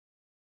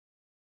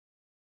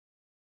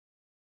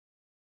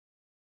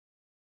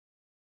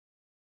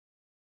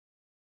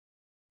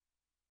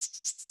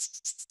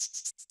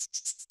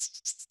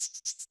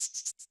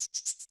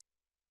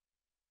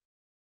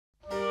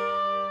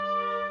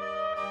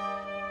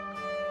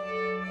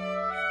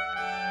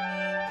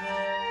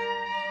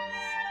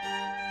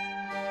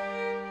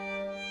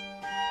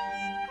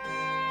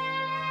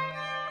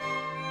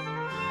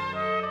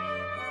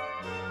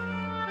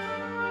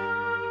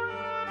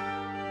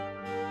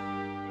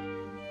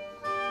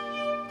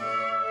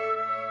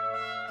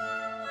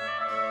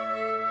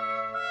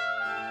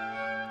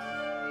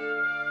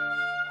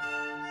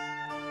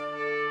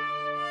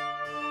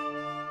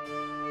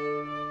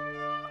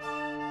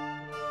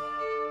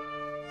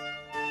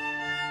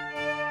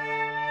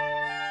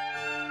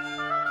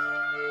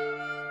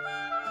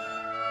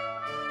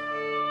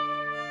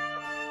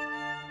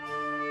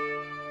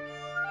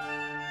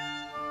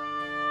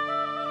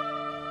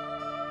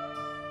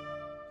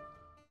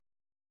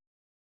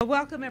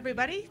Welcome,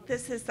 everybody.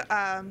 This is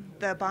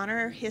the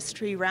Bonner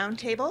History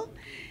Roundtable,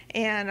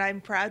 and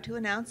I'm proud to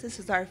announce this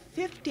is our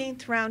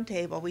 15th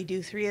roundtable. We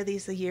do 3 of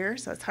these a year,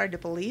 so it's hard to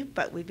believe,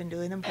 but we've been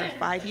doing them for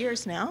 5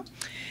 years now.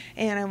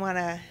 And I want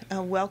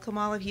to welcome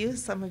all of you.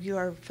 Some of you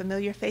are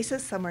familiar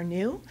faces, some are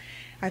new.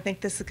 I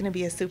think this is going to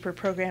be a super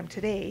program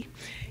today.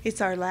 It's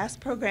our last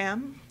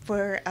program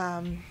for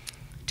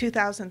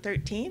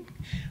 2013.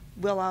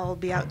 We'll all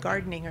be out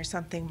gardening or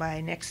something by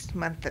next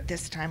month at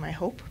this time, I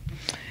hope.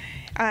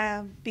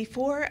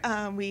 Before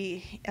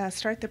we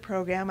start the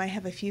program, I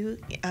have a few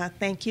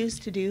thank yous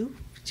to do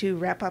to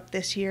wrap up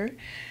this year.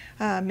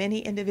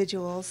 Many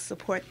individuals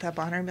support the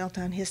Bonner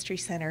Milltown History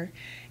Center,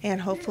 and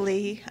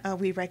hopefully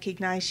we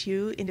recognize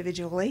you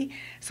individually,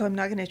 so I'm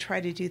not going to try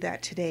to do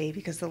that today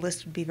because the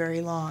list would be very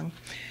long.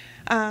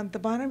 The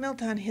Bonner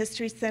Milltown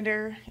History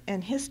Center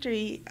and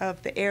history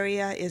of the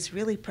area is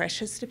really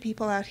precious to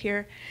people out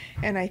here,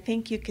 and I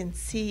think you can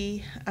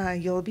see,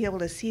 you'll be able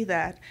to see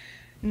that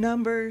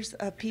numbers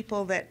of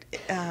people that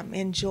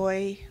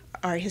enjoy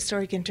our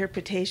historic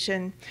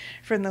interpretation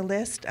from the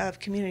list of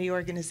community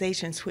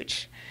organizations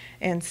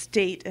and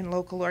state and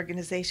local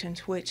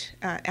organizations which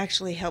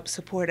actually help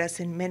support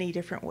us in many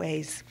different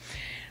ways.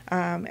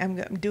 I'm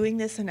doing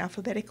this in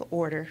alphabetical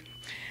order.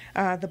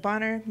 The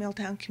Bonner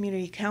Milltown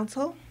Community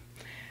Council,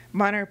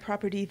 Bonner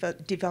Property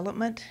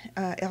Development,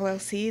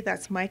 LLC,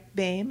 that's Mike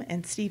Boehm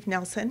and Steve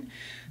Nelson,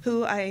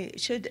 who I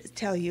should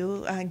tell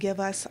you give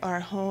us our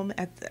home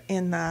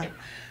in the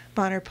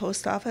Bonner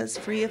Post Office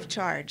free of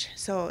charge.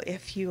 So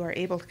if you are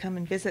able to come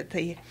and visit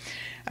the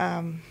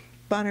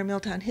Bonner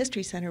Milltown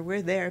History Center,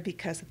 we're there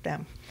because of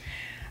them.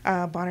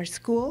 Bonner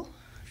School,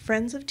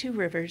 Friends of Two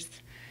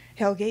Rivers,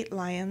 Hellgate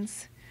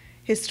Lions,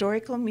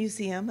 Historical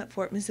Museum at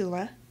Fort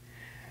Missoula,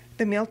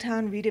 the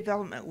Milltown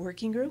Redevelopment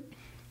Working Group,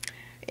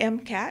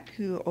 MCAT,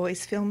 who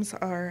always films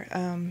our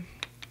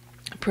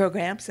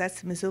programs,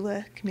 that's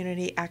Missoula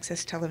Community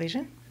Access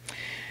Television.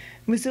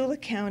 Missoula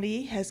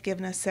County has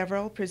given us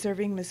several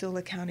Preserving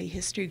Missoula County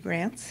History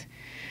grants.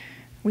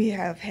 We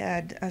have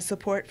had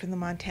support from the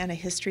Montana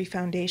History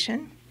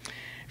Foundation,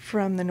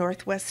 from the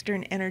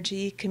Northwestern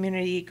Energy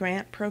Community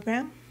Grant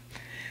Program,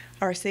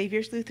 Our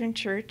Savior's Lutheran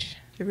Church,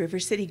 the River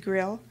City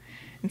Grill,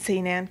 and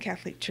St. Anne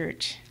Catholic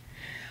Church.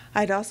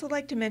 I'd also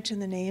like to mention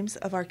the names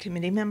of our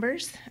committee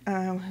members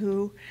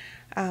who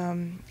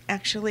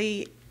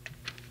actually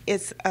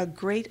is a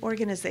great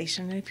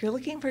organization. And if you're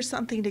looking for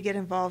something to get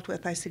involved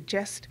with, I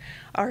suggest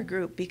our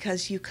group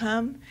because you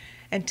come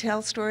and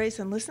tell stories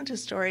and listen to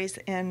stories,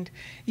 and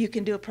you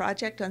can do a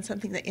project on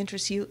something that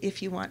interests you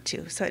if you want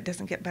to, so it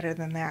doesn't get better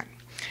than that.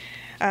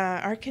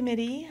 Our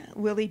committee,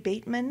 Willie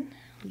Bateman,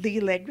 Lee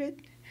Legrid,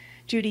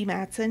 Judy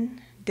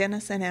Matson,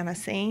 Dennis and Anna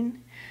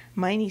Sane,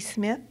 Miney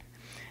Smith,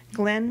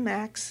 Glenn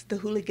Max the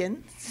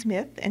Hooligan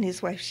Smith and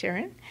his wife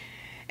Sharon,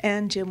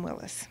 and Jim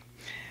Willis.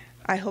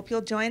 I hope you'll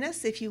join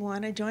us. If you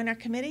want to join our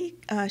committee,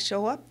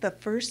 show up the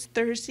first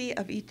Thursday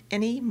of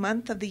any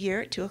month of the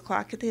year at 2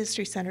 o'clock at the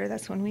History Center.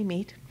 That's when we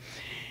meet.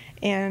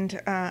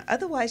 And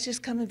otherwise,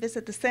 just come and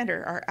visit the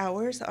center. Our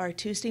hours are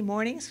Tuesday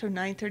mornings from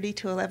 9:30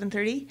 to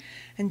 11:30,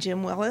 and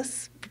Jim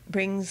Willis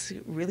brings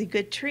really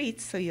good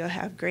treats, so you'll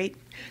have great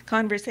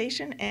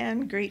conversation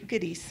and great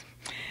goodies.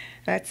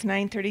 That's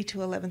 9:30 to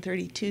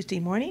 11:30 Tuesday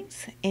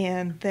mornings,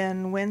 and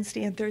then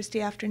Wednesday and Thursday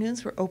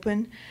afternoons we're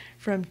open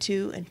from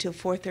 2 until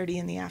 4:30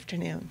 in the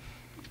afternoon.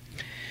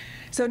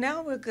 So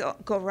now we'll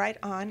go right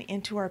on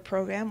into our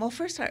program. Well,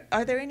 first,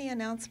 are there any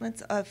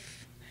announcements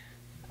of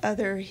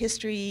other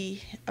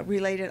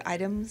history-related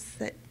items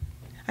that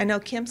I know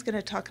Kim's going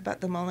to talk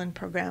about the Mullan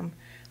program,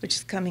 which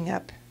is coming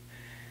up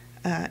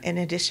in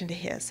addition to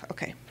his.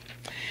 Okay.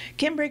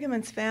 Kim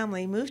Briggeman's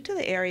family moved to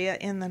the area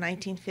in the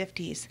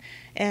 1950s,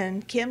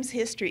 and Kim's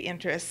history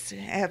interests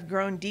have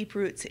grown deep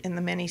roots in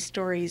the many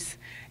stories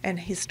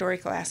and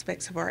historical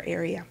aspects of our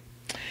area.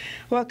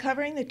 While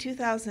covering the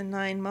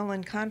 2009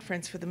 Mullan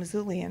Conference for the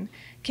Missoulian,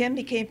 Kim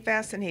became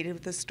fascinated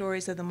with the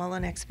stories of the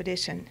Mullan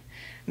expedition,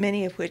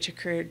 many of which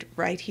occurred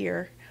right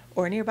here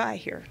or nearby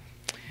here.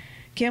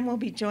 Kim will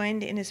be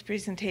joined in his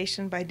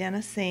presentation by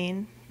Dennis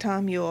Sane,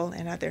 Tom Ewell,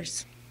 and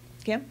others.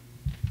 Kim?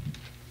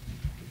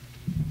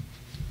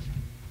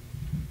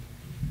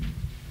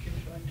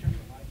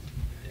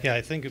 Yeah,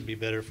 I think it'd be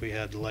better if we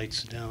had the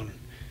lights down.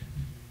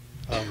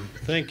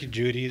 Thank you,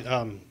 Judy.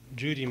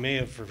 Judy may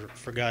have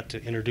forgot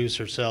to introduce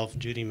herself.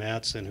 Judy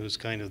Matson, who's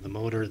kind of the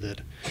motor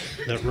that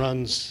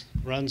runs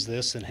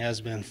this and has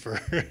been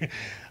for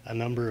a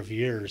number of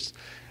years.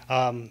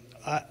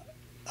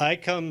 I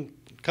come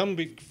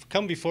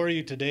before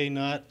you today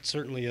not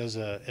certainly as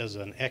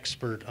an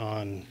expert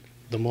on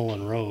the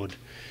Mullan Road,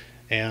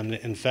 and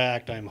in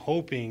fact I'm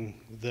hoping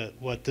that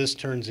what this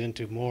turns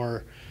into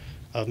more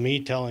of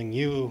me telling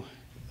you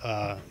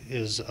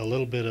is a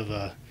little bit of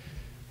a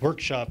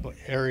workshop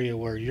area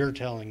where you're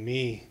telling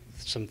me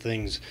some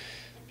things,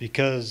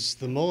 because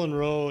the Mullan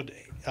Road,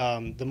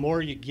 the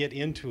more you get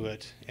into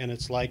it, and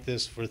it's like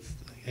this with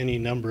any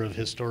number of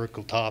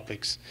historical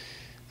topics,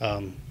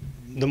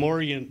 the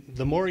more you know,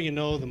 the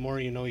more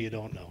you know you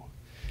don't know.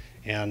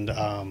 And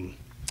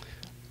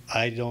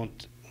I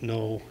don't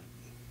know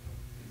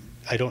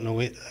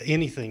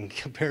anything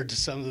compared to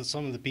some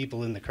of the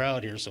people in the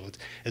crowd here, so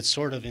it's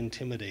sort of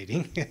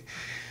intimidating.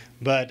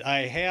 But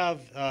I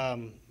have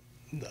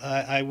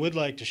I would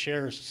like to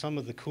share some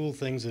of the cool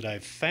things that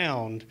I've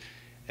found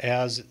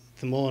as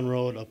the Mullan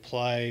Road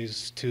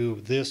applies to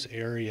this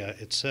area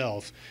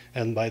itself.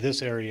 And by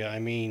this area, I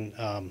mean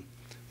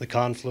the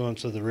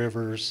confluence of the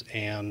rivers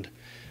and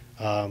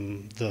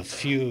the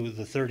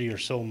 30 or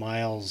so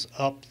miles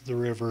up the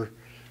river,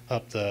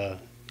 up the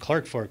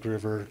Clark Fork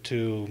River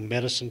to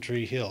Medicine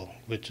Tree Hill,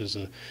 which is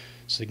a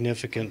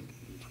significant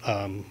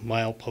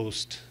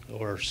milepost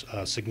or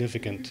a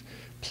significant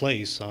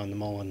place on the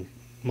Mullan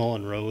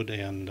Road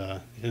and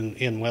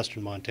in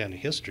western Montana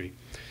history.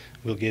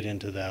 We'll get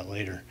into that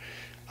later.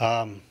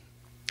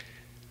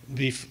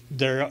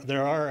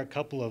 There are a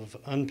couple of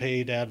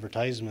unpaid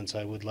advertisements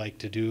I would like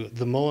to do.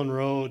 The Mullan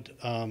Road,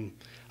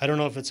 I don't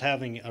know if it's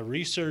having a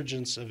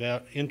resurgence of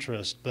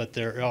interest, but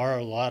there are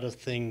a lot of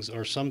things,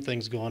 or some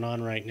things going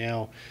on right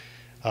now,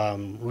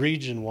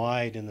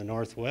 region-wide in the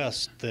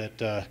Northwest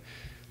that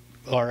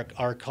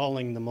are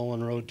calling the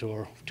Mullan Road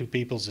to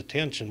people's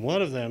attention.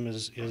 One of them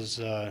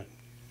is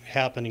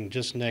happening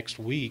just next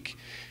week.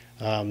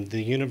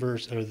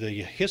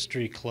 The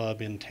History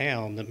Club in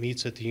town that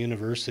meets at the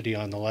university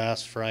on the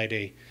last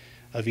Friday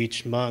of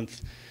each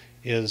month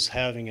is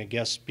having a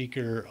guest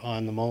speaker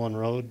on the Mullan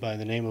Road by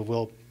the name of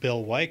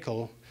Bill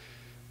Weichel,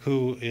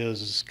 who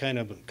is kind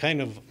of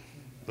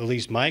at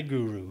least my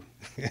guru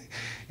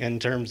in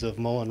terms of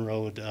Mullan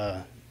Road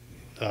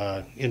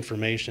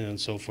information and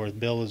so forth.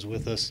 Bill is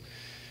with us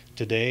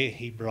today.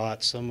 He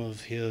brought some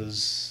of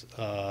his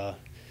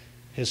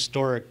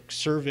historic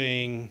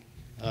surveying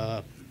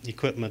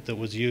equipment that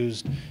was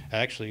used,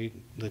 actually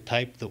the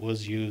type that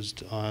was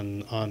used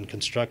on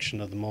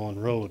construction of the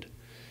Mullan Road.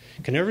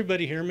 Can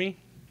everybody hear me?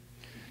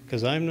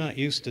 Because I'm not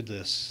used to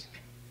this.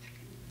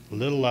 A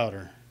little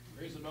louder.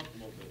 Raise it up a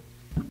little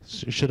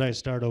bit. Should I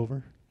start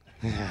over?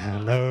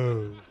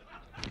 No.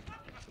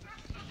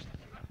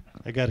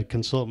 I got to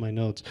consult my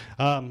notes.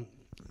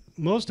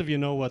 Most of you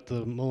know what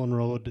the Mullan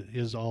Road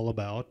is all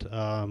about.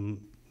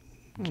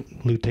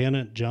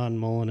 Lieutenant John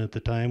Mullan at the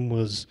time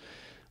was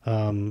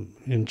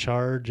in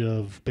charge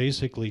of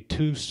basically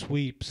 2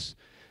 sweeps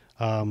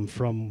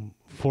from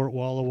Fort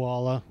Walla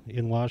Walla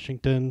in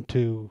Washington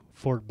to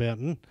Fort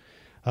Benton,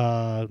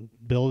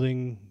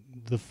 building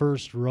the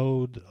first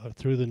road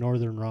through the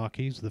Northern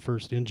Rockies, the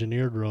first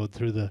engineered road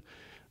through the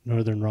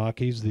Northern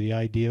Rockies. The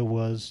idea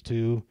was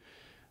to,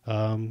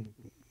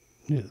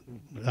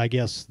 I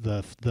guess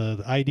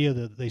the idea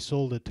that they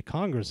sold it to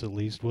Congress at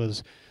least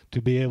was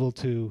to be able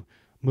to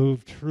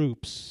move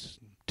troops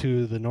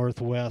to the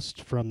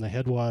northwest from the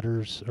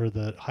headwaters or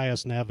the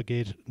highest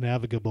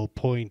navigable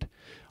point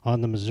on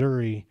the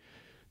Missouri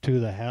to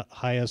the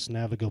highest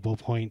navigable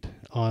point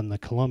on the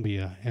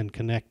Columbia and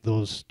connect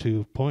those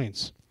 2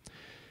 points.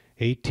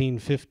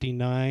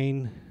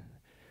 1859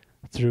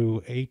 through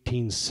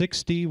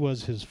 1860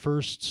 was his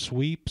first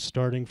sweep,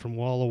 starting from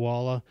Walla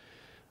Walla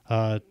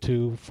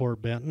to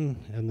Fort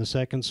Benton, and the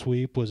second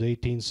sweep was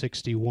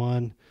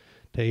 1861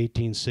 to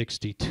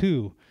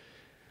 1862.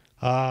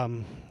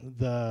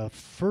 The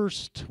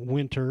first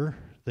winter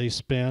they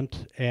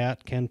spent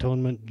at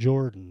Cantonment,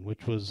 Jordan,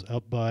 which was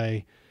up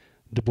by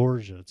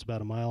DeBorgia. It's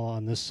about a mile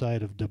on this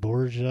side of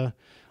DeBorgia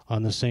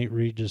on the St.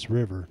 Regis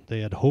River. They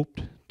had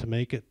hoped to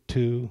make it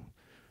to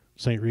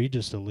St.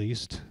 Regis at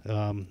least.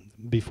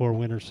 Before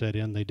winter set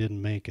in, they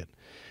didn't make it.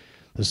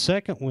 The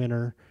second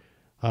winter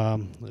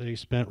they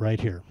spent right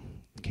here.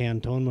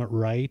 Cantonment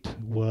Wright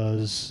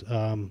was,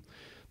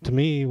 to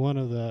me, one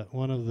of the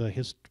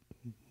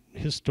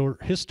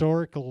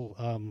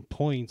historical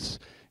points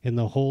in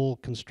the whole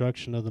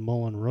construction of the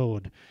Mullan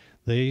Road.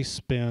 They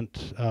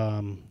spent,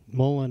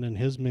 Mullan and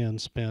his men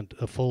spent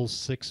a full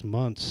 6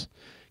 months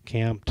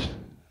camped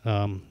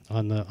on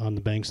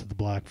the banks of the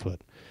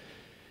Blackfoot.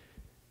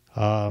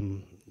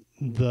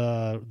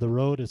 The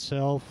road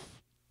itself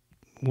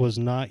was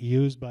not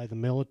used by the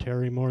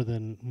military more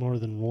than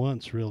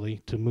once,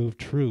 really, to move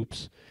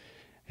troops,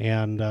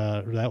 and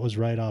that was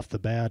right off the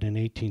bat in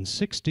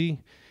 1860.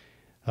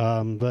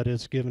 but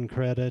it's given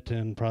credit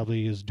and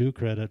probably is due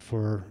credit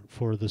for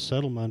the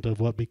settlement of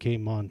what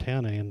became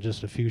Montana in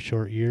just a few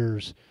short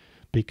years,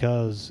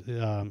 because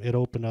it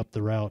opened up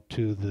the route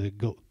to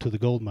the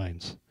gold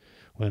mines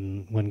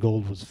when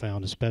gold was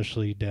found,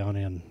 especially down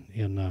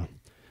in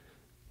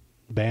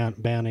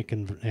Bannock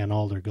and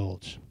Alder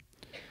Gulch.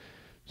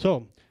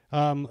 So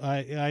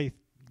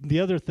the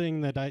other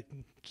thing that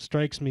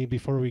strikes me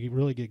before we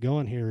really get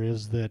going here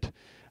is that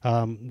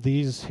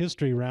these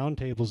history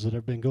roundtables that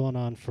have been going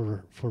on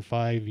for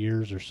 5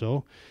 years or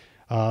so,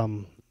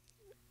 the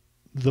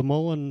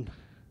Mullan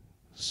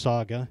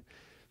saga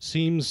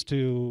seems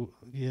to,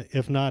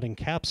 if not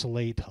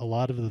encapsulate a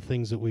lot of the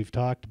things that we've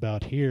talked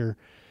about here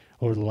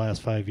over the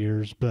last 5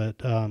 years,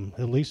 but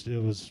at least it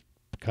was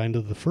kind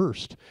of the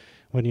first.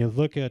 When you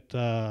look at,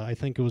 I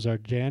think it was our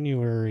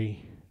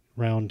January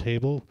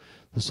roundtable,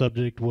 the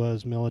subject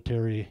was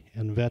military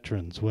and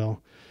veterans.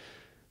 Well,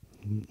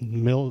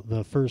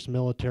 the first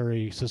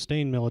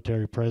sustained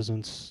military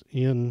presence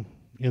in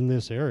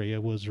this area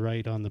was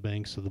right on the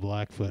banks of the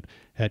Blackfoot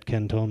at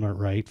Cantonment,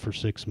 Wright, for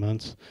 6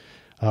 months.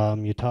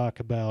 You talk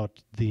about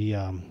the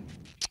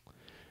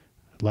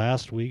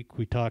last month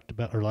we talked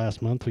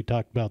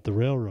about the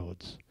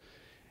railroads,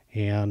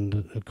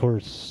 and of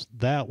course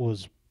that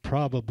was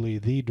probably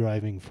the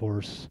driving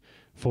force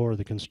for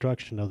the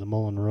construction of the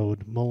Mullan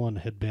Road. Mullan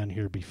had been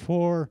here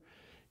before.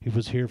 He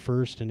was here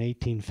first in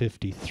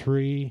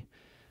 1853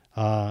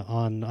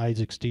 on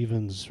Isaac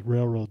Stevens'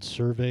 railroad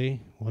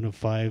survey, one of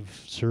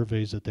 5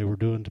 surveys that they were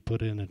doing to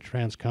put in a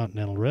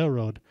transcontinental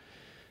railroad.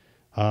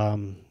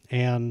 And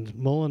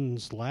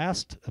Mullan's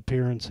last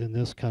appearance in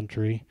this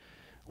country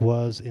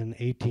was in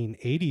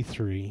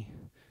 1883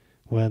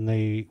 when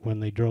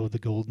they drove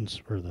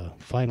the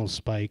final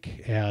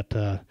spike at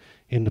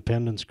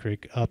Independence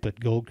Creek up at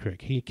Gold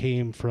Creek. He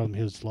came from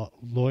his law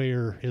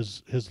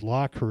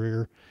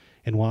career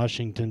in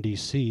Washington,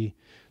 D.C.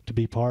 to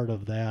be part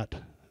of that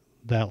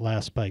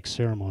last spike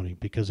ceremony,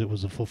 because it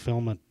was a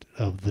fulfillment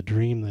of the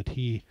dream that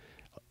he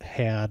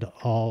had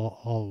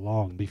all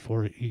along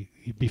before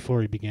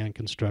he began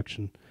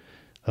construction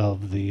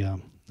of the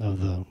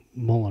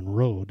Mullan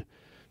Road,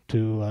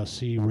 to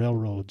see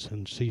railroads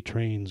and see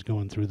trains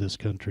going through this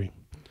country.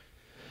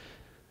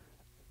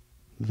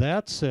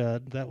 That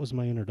said, that was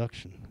my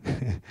introduction.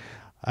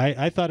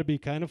 I thought it'd be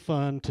kind of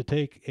fun to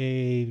take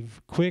a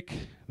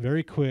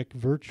very quick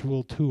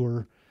virtual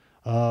tour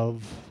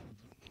of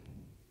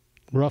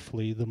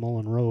roughly the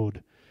Mullan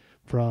Road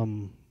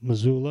from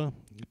Missoula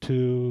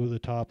to the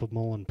top of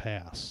Mullan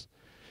Pass.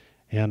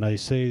 And I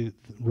say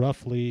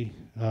roughly,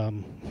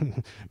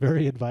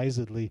 very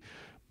advisedly.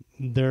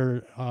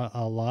 There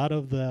a lot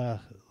of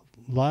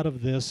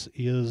this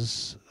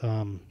is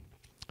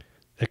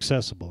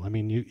accessible. I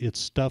mean, it's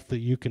stuff that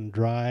you can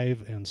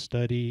drive and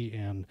study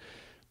and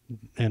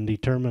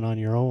determine on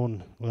your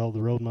own. Well,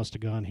 the road must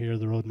have gone here,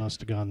 the road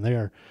must have gone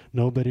there.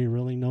 Nobody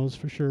really knows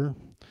for sure.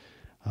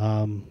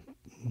 A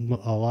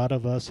lot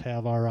of us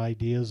have our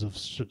ideas of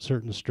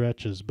certain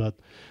stretches, but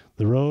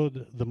the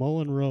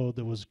Mullan Road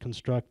that was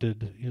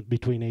constructed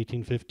between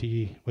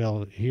 1860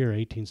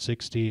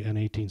 and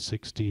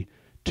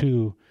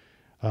 1862,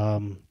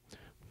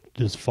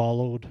 just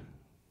followed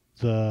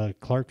the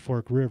Clark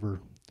Fork River.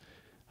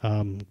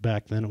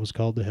 Back then it was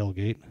called the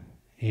Hellgate,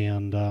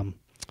 and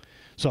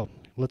so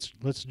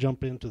let's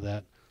jump into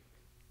that.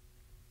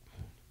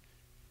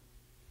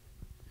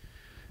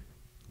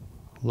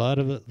 A lot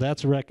of it,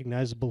 that's a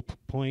recognizable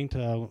point.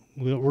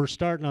 We're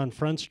starting on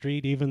Front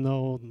Street, even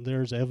though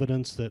there's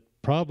evidence that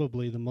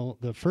probably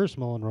the first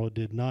Mullan Road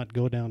did not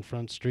go down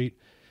Front Street.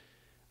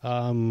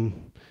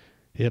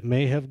 It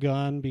may have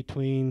gone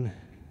between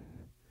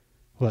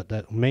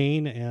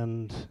Main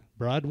and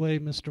Broadway,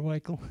 Mr.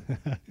 Weichel.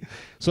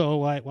 So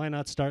why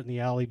not start in the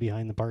alley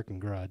behind the parking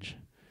garage?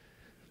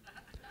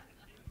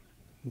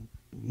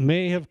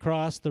 May have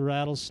crossed the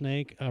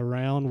Rattlesnake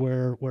around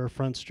where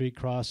Front Street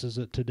crosses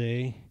it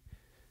today.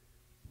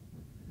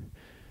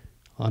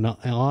 On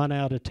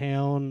out of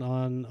town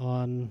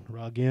on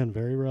again,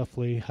 very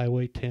roughly,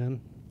 Highway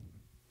 10.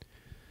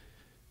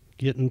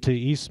 Getting to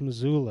East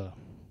Missoula.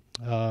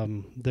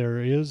 There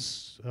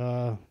is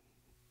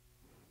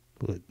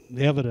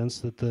evidence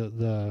that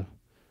the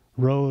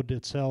road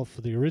itself,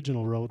 the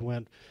original road,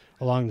 went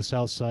along the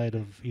south side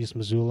of East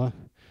Missoula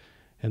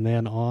and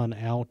then on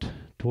out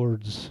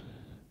towards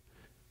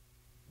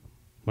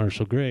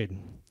Marshall Grade.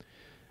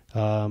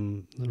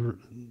 The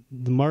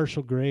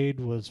Marshall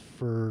Grade was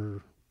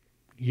for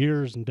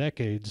years and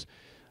decades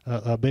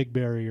a big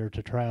barrier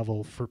to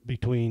travel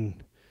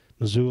between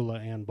Missoula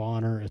and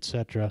Bonner,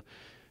 etc.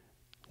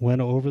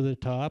 Went over the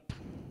top,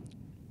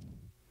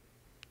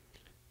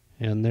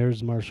 and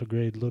there's Marshall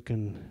Grade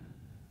looking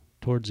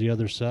towards the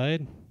other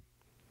side.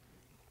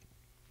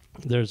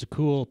 There's a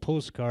cool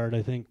postcard,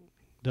 I think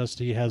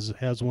Dusty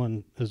has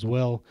one as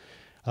well,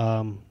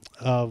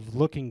 of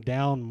looking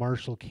down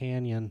Marshall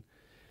Canyon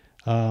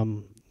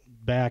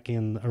back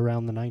in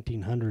around the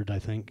 1900s, I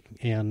think,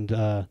 and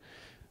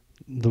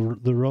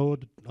the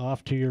road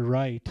off to your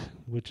right,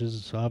 which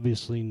is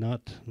obviously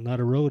not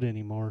a road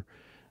anymore,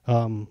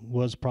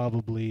 was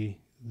probably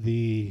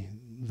the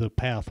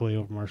pathway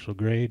over Marshall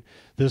Grade.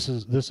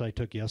 This I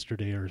took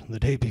yesterday or the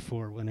day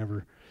before,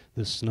 whenever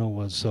this snow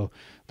was. So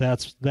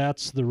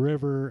that's the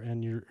river,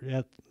 and you're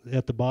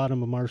at the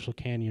bottom of Marshall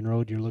Canyon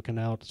Road. You're looking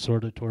out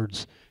sort of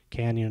towards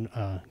Canyon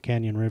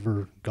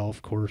River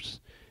Golf Course,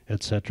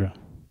 etc.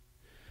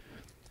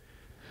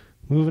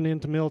 Moving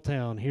into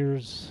Milltown,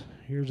 here's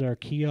our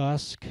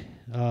kiosk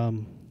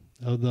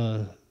of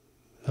the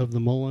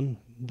Mullan,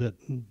 that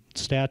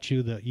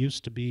statue that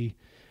used to be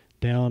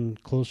down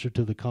closer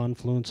to the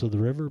confluence of the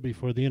river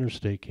before the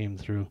interstate came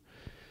through.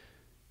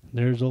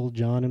 There's old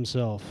John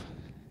himself,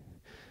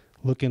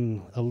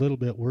 looking a little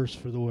bit worse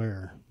for the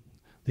wear.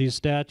 These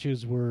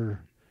statues were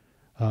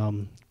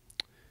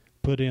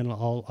put in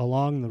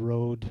along the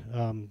road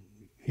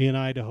in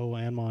Idaho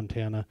and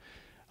Montana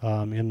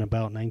in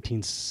about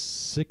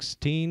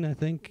 1916, I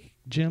think,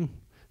 Jim?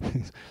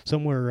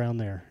 Somewhere around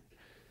there.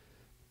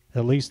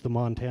 At least the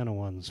Montana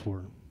ones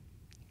were.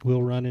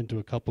 We'll run into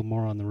a couple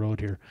more on the road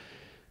here.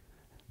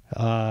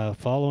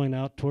 Following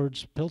out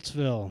towards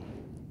Piltsville.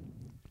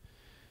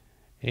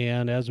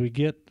 And as we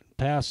get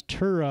past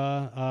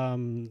Tura,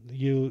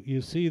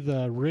 you see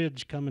the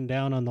ridge coming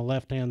down on the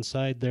left-hand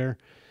side there.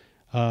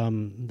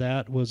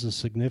 That was a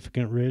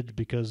significant ridge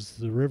because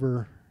the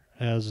river,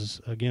 as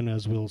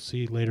we'll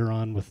see later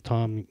on with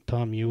Tom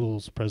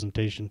Ewell's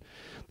presentation,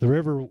 the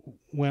river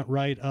went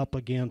right up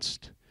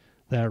against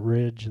that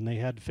ridge, and they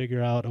had to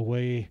figure out a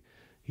way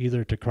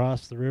either to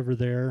cross the river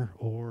there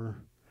or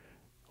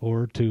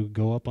to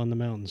go up on the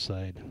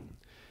mountainside.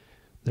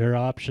 Their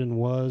option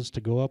was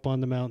to go up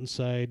on the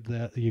mountainside.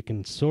 That you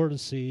can sort of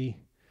see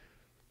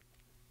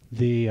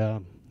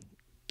the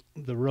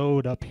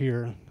road up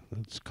here.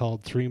 It's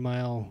called 3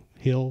 Mile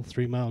Hill,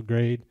 3 Mile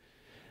Grade,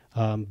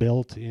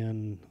 built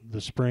in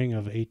the spring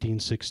of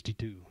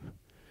 1862.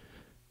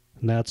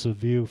 And that's a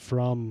view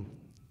from,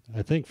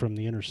 I think, from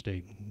the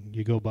interstate.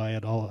 You go by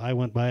it all. I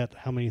went by it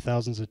how many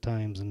thousands of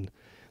times, and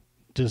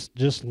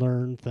just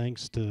learned,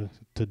 thanks to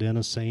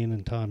Dennis Sane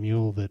and Tom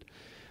Ewell,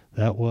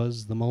 that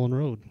was the Mullan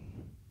Road.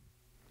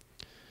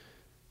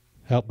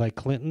 Out by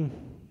Clinton,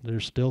 they're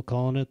still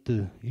calling it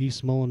the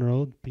East Mullan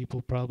Road.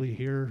 People probably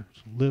here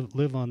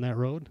live on that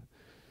road.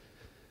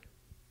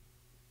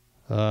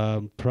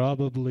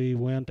 Probably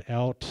went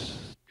out,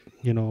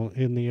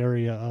 in the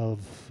area of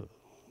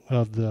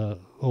the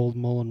old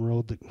Mullan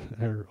Road,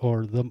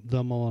 or the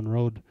Mullan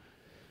Road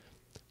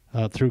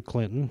through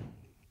Clinton.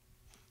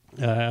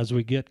 As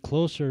we get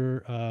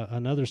closer,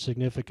 another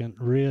significant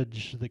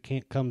ridge that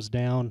comes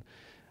down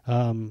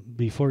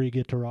before you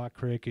get to Rock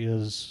Creek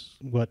is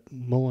what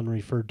Mullan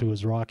referred to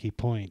as Rocky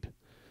Point.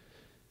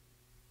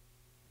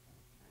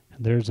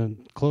 There's a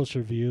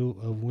closer view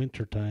of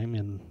wintertime,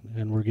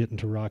 and we're getting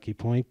to Rocky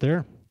Point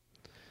there.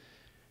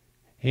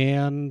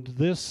 And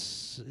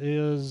this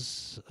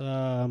is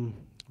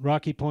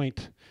Rocky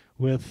Point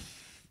with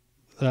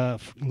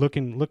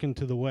looking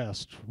to the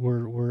west.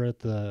 We're at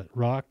the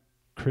Rock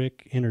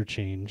Creek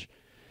interchange,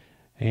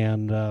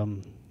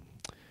 and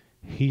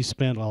he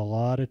spent a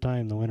lot of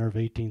time the winter of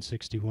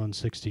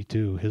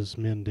 1861-62, his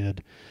men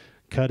did,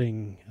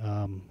 cutting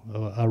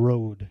a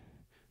road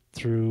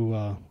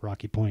through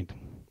Rocky Point.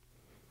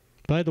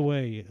 By the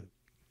way,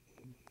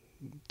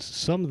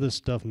 some of this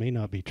stuff may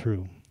not be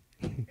true.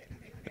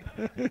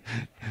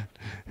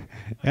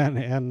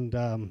 and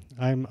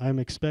I'm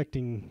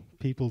expecting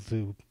people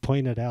to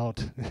point it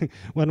out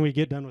when we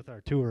get done with our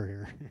tour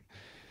here.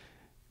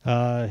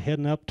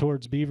 Heading up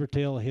towards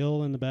Beavertail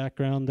Hill in the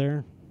background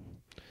there.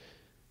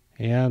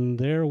 And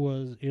there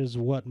is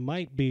what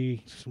might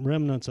be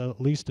remnants, at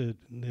least it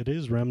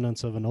is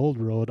remnants of an old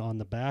road on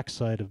the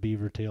backside of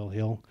Beavertail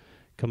Hill,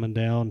 coming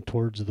down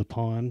towards the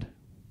pond.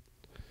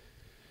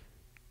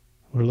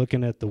 We're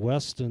looking at the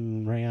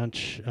Weston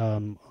Ranch,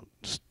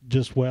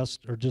 just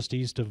west or just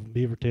east of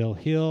Beavertail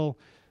Hill.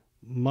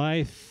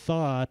 My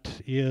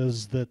thought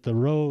is that the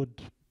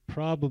road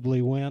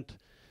probably went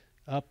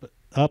up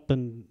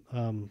and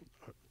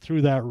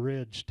through that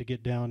ridge to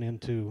get down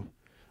into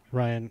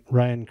Ryan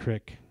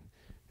Creek.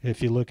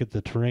 If you look at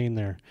the terrain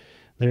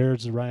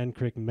there's the Ryan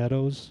Creek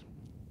Meadows.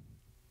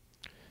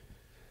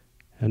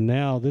 And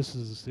now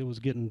it was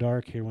getting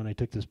dark here when I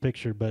took this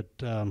picture, but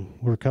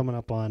we're coming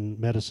up on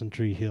Medicine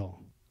Tree Hill.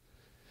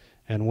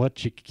 And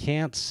what you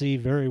can't see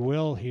very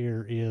well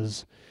here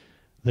is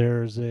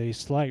there's a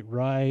slight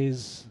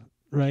rise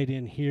right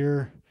in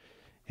here,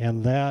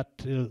 and that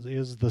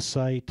is the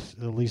site,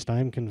 at least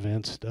I'm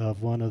convinced,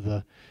 of one of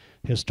the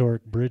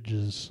historic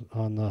bridges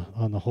on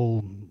the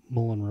whole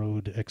Mullan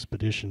Road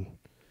expedition.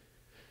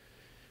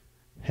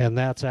 And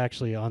that's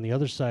actually on the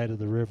other side of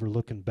the river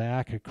looking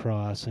back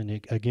across,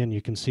 and again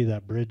you can see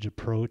that bridge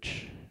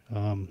approach,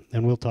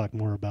 and we'll talk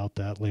more about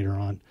that later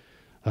on.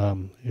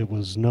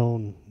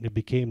 It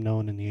became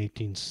known in the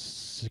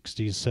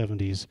 1860s,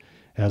 70s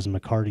as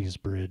McCarty's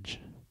Bridge.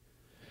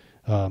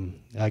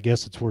 I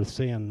guess it's worth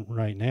saying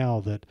right now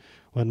that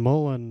when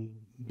Mullan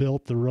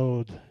built the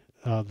road,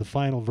 the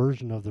final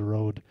version of the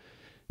road,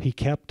 he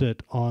kept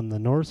it on the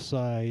north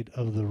side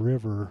of the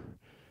river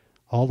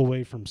all the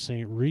way from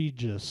St.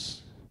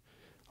 Regis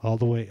all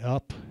the way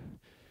up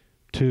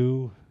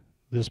to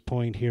this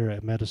point here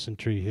at Medicine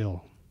Tree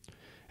Hill.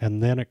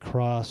 And then it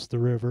crossed the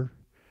river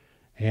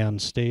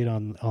and stayed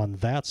on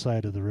that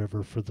side of the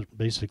river for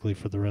basically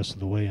for the rest of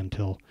the way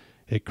until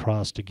it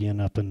crossed again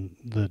up in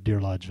the Deer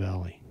Lodge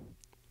Valley.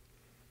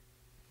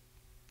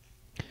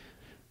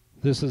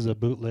 This is a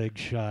bootleg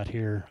shot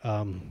here.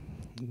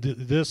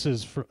 This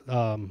is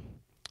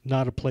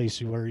not a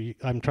place where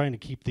I'm trying to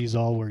keep these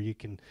all where you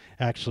can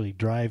actually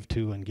drive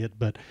to and get,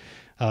 but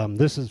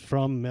this is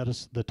from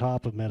the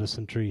top of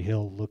Medicine Tree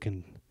Hill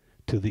looking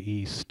to the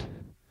east,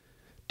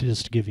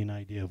 just to give you an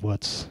idea of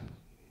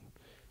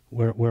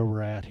where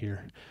we're at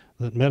here.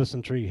 The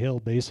Medicine Tree Hill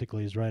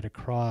basically is right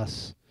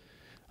across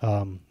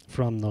from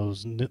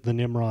the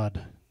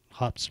Nimrod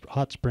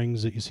hot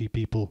springs that you see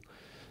people.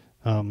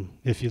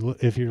 If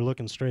you're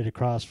looking straight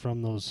across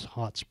from those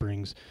hot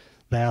springs,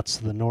 that's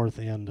the north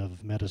end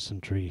of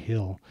Medicine Tree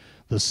Hill.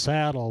 The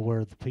saddle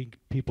where the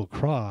people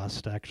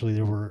crossed, actually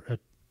there were at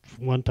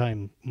one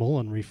time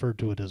Mullan referred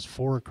to it as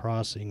 4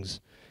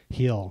 crossings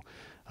hill.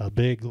 A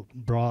big,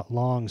 broad,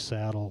 long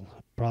saddle,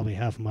 probably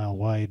half a mile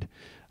wide,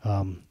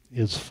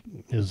 is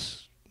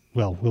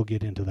well, we'll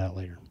get into that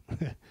later.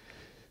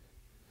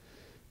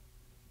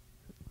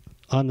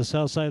 On the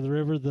south side of the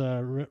river,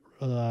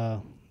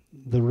 the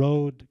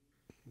road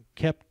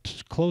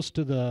kept close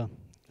to the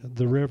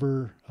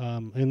river,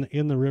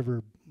 in the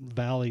river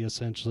valley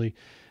essentially,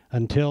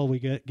 until we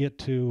get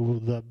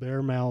to the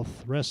Bearmouth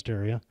rest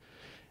area,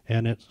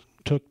 and it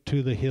took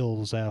to the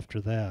hills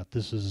after that.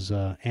 This is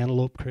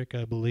Antelope Creek,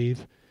 I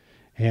believe,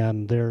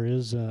 and there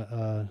is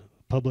a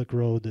public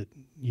road that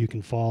you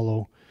can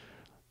follow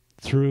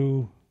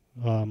through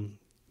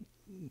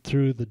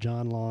the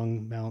John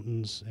Long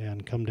Mountains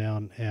and come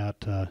down at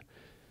the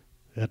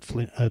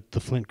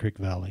Flint Creek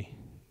Valley,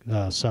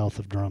 south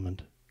of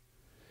Drummond.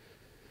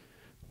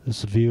 This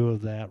is a view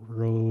of that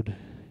road.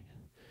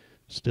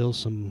 Still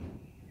some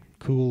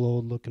cool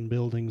old looking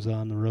buildings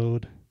on the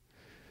road.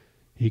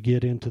 You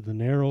get into the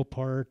narrow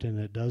part and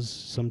it does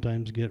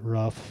sometimes get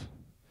rough.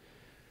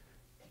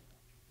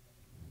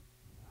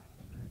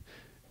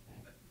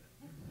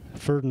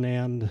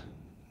 Ferdinand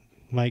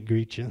might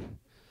greet you.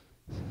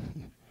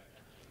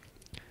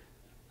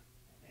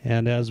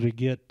 And as we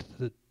get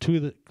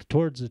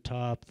towards the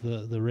top,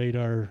 the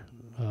radar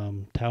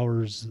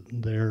towers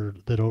there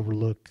that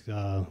overlook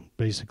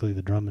basically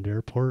the Drummond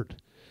Airport.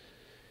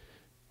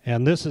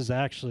 And this is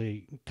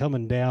actually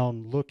coming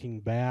down,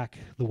 looking back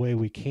the way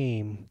we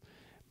came,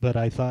 but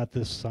I thought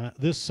this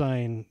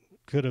sign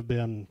could have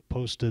been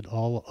posted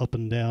all up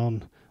and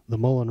down the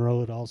Mullan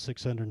Road, all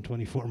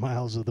 624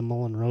 miles of the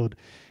Mullan Road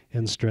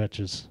in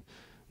stretches.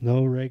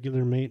 No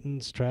regular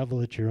maintenance,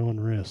 travel at your own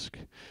risk.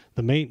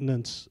 The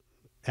maintenance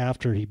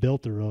after he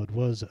built the road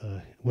was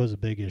a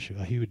big issue,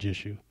 a huge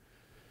issue.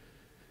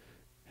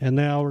 And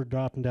now we're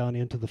dropping down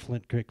into the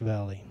Flint Creek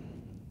Valley.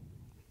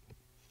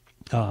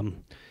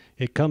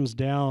 It comes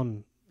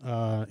down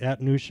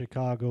at New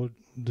Chicago.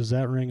 Does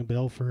that ring a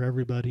bell for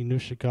everybody? New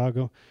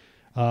Chicago.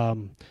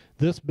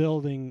 This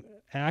building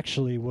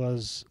actually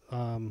was,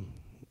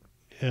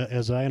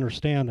 as I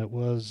understand it,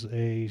 was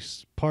a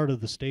part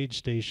of the stage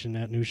station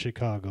at New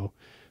Chicago.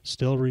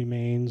 Still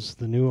remains.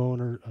 The new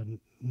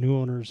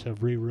owners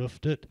have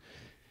re-roofed it,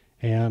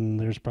 and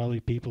there's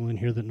probably people in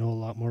here that know a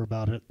lot more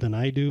about it than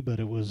I do, but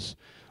it was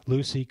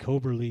Lucy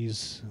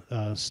Coberly's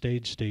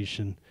stage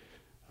station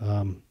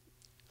on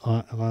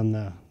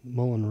the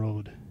Mullan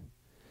Road.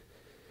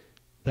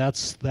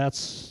 That's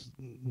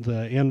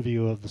the end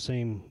view of the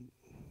same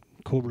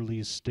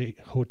Coberly's State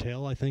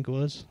Hotel, I think it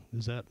was.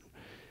 Is that?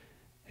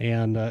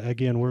 And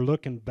again, we're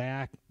looking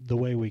back the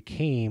way we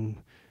came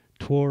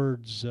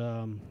towards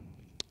the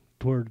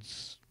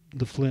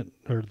Flint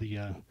or the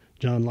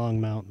John Long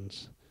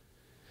Mountains.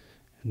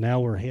 And now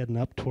we're heading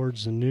up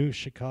towards the New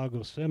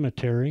Chicago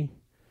Cemetery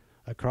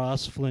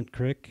across Flint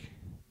Creek.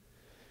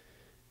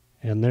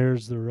 And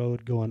there's the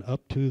road going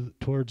up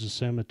towards the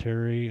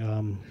cemetery.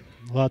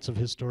 Lots of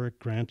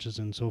historic ranches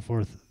and so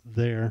forth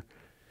there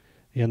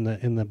in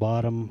the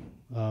bottom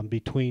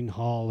between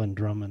Hall and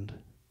Drummond.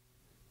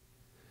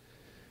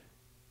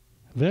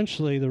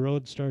 Eventually, the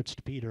road starts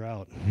to peter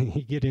out.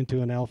 You get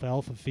into an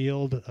alfalfa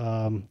field,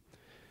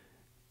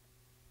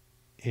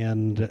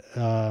 and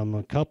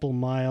a couple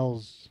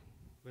miles.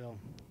 Well,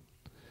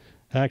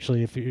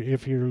 actually, if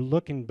you're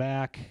looking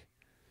back.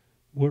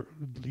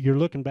 You're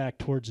looking back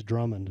towards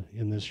Drummond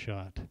in this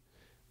shot.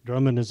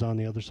 Drummond is on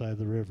the other side of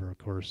the river, of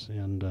course,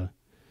 and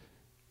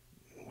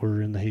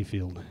we're in the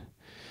hayfield.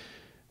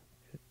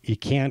 You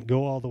can't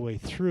go all the way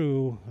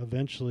through.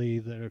 Eventually,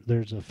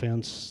 there's a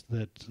fence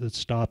that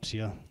stops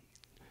you,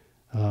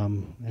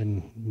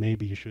 and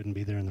maybe you shouldn't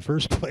be there in the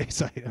first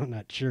place. I'm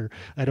not sure.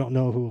 I don't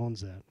know who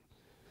owns that.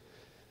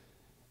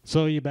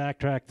 So you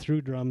backtrack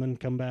through Drummond,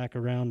 come back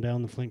around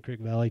down the Flint Creek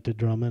Valley to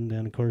Drummond,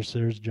 and of course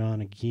there's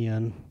John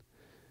again.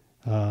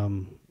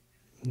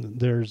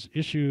 There's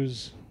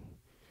issues.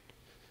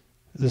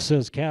 This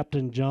says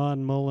Captain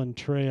John Mullan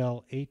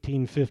Trail,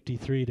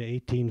 1853 to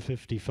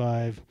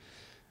 1855.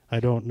 I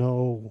don't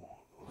know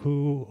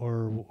who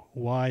or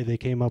why they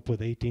came up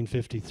with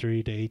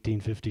 1853 to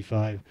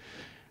 1855.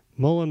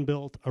 Mullan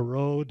built a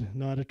road,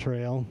 not a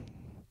trail,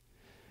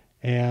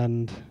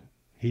 and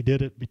he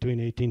did it between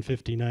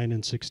 1859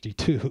 and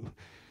 62.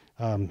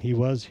 He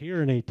was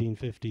here in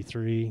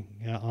 1853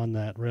 on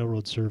that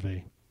railroad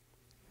survey.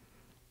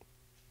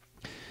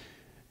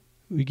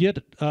 We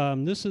get,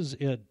 this is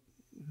it,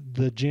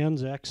 the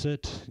Jens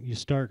exit. You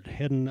start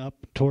heading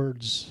up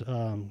towards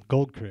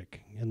Gold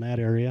Creek in that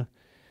area.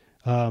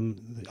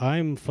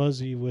 I'm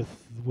fuzzy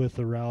with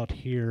the route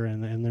here,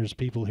 and there's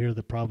people here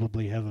that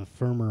probably have a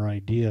firmer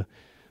idea.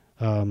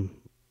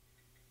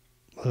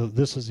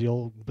 This is the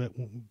old,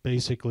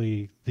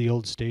 basically the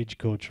old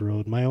stagecoach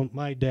road.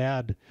 My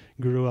dad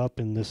grew up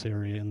in this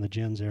area, in the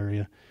Jens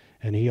area,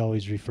 and he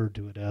always referred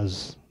to it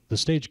as the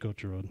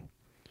stagecoach road.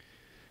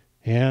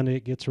 And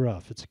it gets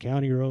rough. It's a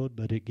county road,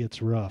 but it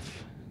gets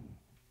rough.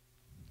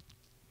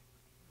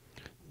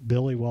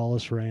 Billy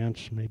Wallace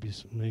Ranch,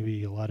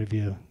 maybe a lot of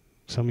you,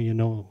 some of you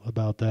know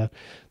about that.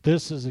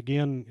 This is,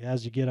 again,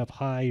 as you get up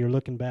high, you're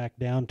looking back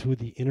down to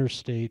the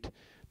interstate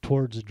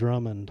towards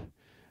Drummond.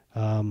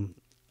 I'm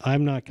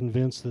not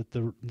convinced that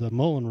the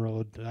Mullan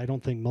Road, I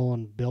don't think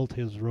Mullan built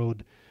his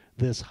road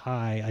this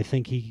high. I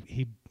think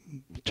he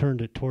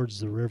turned it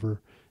towards the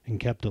river and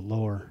kept it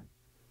lower.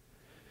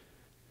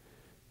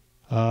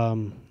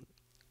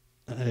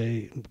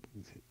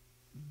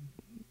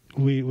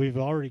 We've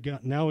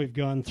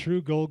gone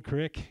through Gold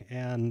Creek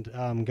and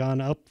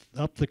gone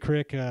up the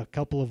creek a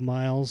couple of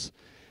miles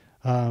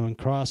and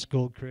crossed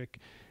Gold Creek,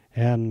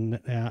 and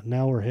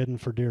now we're heading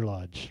for Deer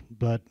Lodge.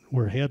 But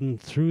we're heading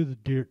through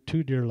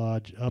to Deer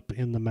Lodge up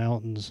in the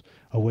mountains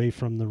away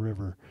from the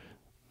river.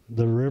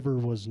 The river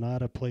was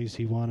not a place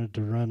he wanted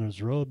to run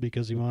his road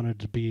because he wanted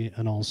to be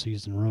an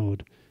all-season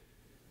road.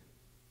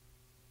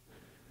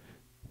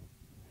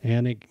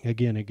 And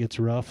it gets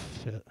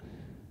rough.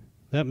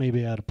 That may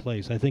be out of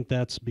place. I think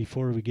that's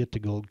before we get to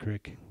Gold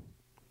Creek.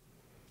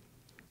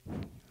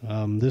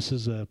 This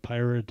is a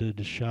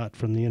pirated shot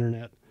from the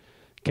internet.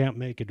 Can't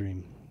make a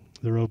dream.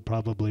 The road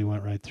probably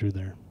went right through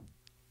there.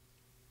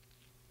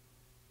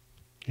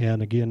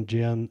 And again,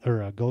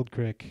 Gold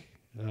Creek,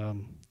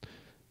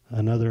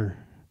 another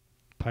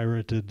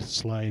pirated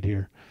slide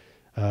here.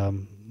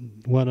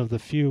 One of the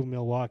few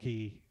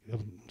Milwaukee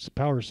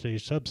power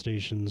station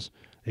substations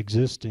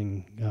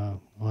existing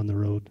on the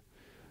road.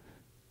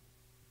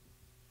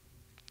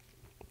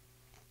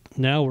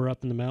 Now we're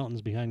up in the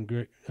mountains behind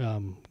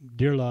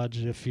Deer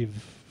Lodge. If you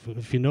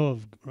know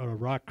of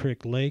Rock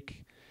Creek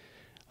Lake,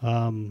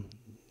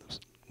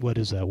 what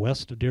is that,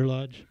 west of Deer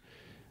Lodge?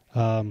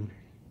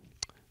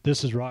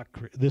 This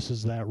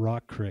is that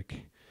Rock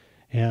Creek,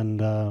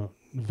 and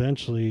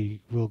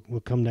eventually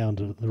we'll come down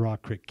to the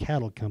Rock Creek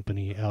Cattle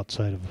Company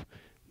outside of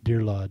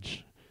Deer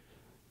Lodge.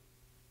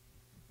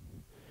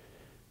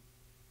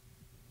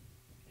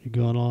 You're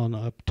going on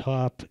up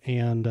top,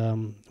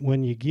 and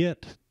when you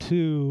get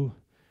to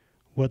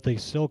what they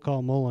still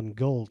call Mullan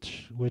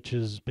Gulch, which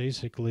is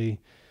basically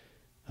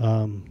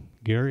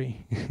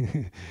Gary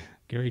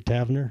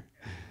Tavener,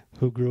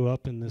 who grew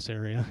up in this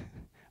area.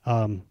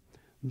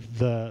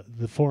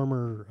 The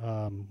former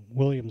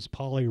Williams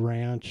Poly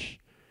Ranch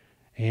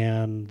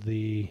and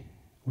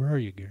where are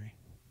you, Gary?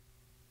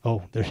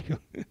 Oh, there you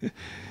go.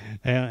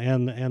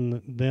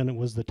 and then it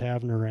was the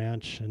Tavener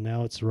Ranch, and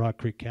now it's the Rock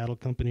Creek Cattle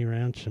Company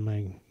Ranch. Am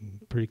I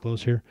pretty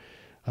close here?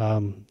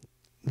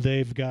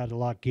 They've got a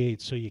lock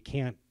gate, so you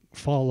can't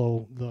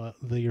follow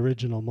the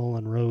original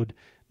Mullan Road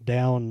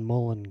down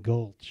Mullan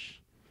Gulch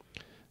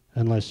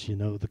unless you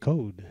know the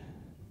code.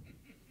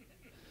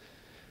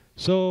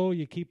 So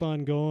you keep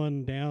on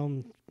going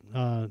down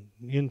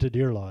into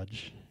Deer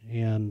Lodge,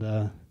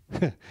 and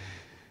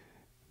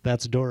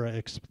that's Dora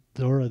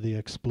the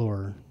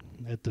Explorer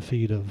at the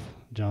feet of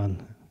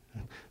John.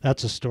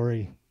 That's a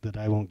story that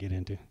I won't get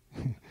into.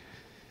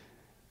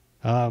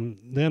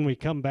 Then we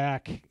come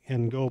back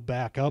and go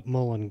back up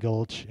Mullan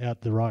Gulch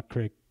at the Rock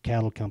Creek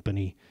Cattle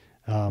Company,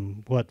 4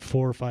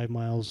 or 5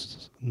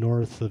 miles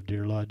north of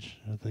Deer Lodge,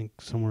 I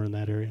think, somewhere in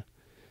that area.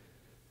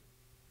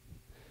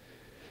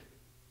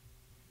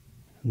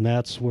 And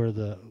that's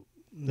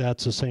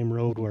the same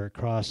road where it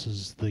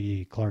crosses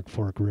the Clark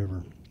Fork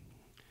River.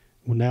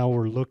 Well, now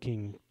we're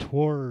looking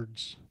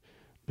towards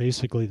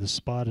basically the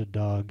Spotted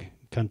Dog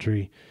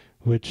country,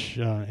 which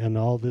and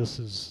all this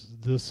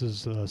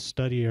is a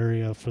study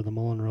area for the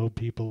Mullan Road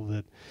people.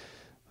 That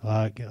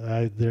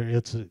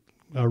it's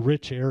a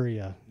rich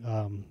area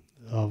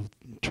of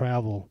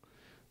travel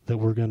that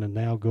we're going to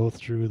now go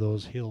through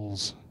those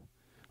hills,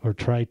 or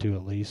try to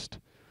at least.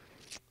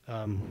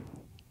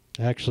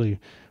 Actually,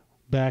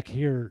 back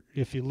here,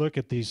 if you look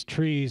at these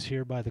trees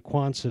here by the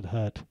Quonset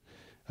hut,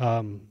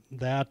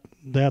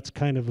 that's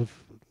kind of,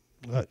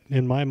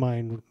 in my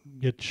mind,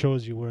 it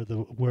shows you where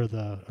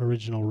the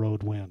original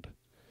road went.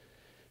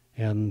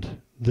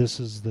 And this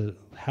is the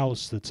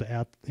house that's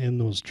in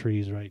those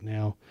trees right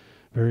now.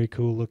 Very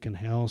cool looking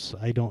house.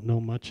 I don't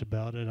know much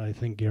about it. I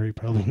think Gary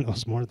probably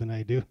knows more than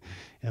I do,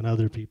 and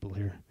other people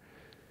here.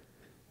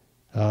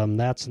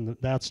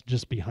 That's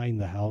just behind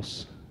the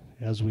house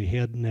as we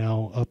head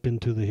now up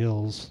into the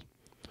hills.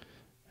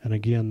 And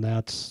again,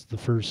 that's the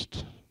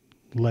first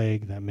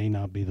leg. That may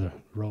not be the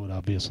road,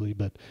 obviously,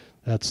 but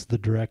that's the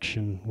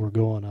direction we're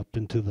going up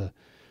into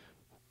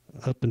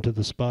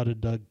the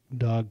spotted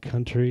dog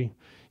country.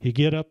 You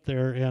get up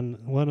there, and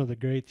one of the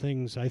great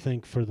things I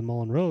think for the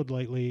Mullan Road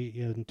lately,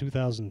 in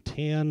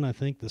 2010, I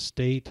think the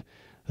state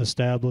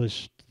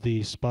established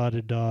the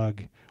spotted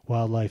dog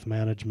wildlife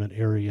management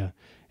area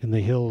in the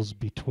hills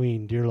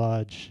between Deer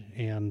Lodge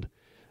and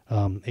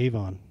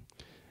Avon.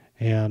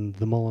 And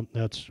the Mullan,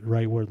 that's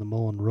right where the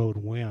Mullan Road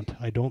went.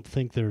 I don't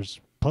think there's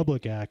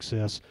public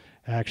access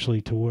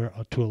actually to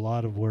a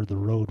lot of where the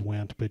road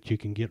went, but you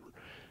can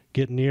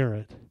get near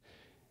it.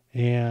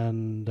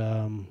 And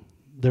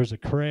there's a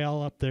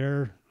corral up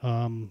there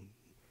in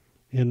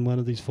one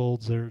of these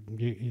folds there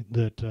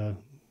that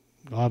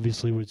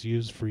obviously was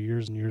used for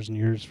years and years and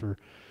years for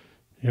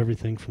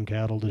everything from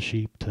cattle to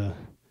sheep to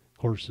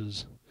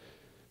horses.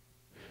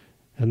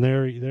 And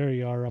there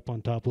you are up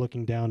on top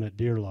looking down at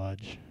Deer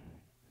Lodge.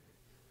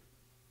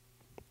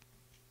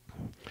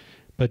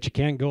 But you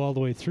can't go all the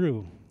way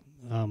through.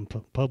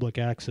 Public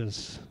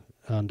access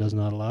does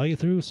not allow you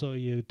through, so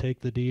you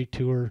take the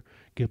detour,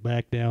 get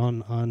back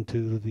down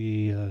onto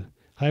the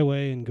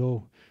highway and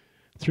go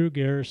through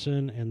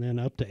Garrison and then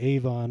up to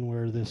Avon,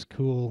 where this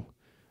cool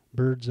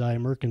Bird's Eye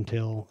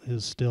Mercantile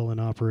is still in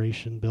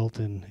operation, built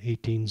in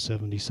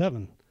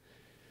 1877.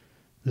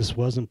 This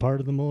wasn't part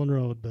of the Mullan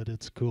Road, but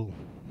it's cool.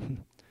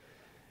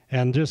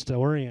 And just to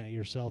orient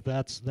yourself,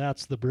 that's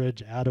the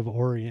bridge out of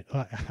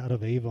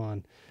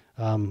Avon,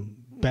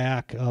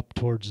 back up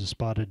towards the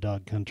spotted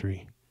dog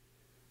country.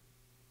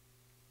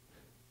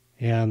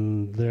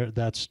 And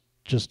that's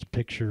just a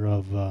picture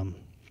of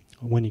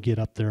when you get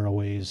up there a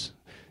ways.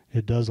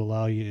 It does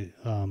allow you,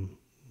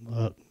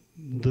 the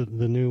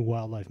new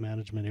wildlife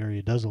management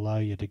area does allow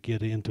you to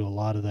get into a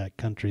lot of that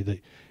country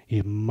that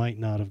you might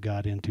not have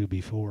got into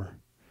before.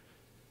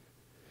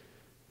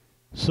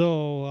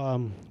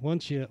 So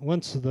once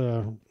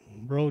the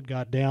road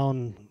got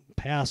down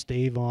past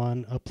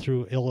Avon up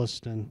through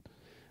Illiston,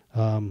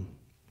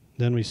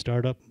 then we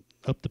start up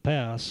the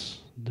pass.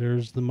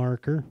 There's the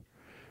marker.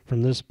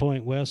 From this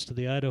point west to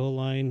the Idaho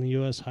line,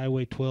 U.S.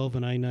 Highway 12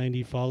 and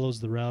I-90 follows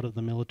the route of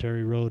the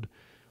military road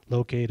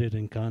located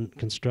and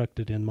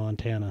constructed in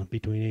Montana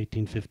between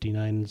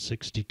 1859 and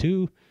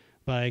 62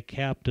 by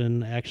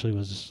Captain, actually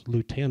was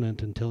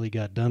Lieutenant until he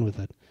got done with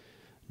it,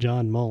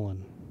 John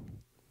Mullan.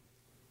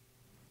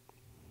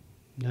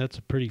 That's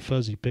a pretty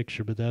fuzzy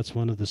picture, but that's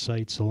one of the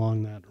sites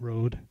along that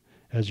road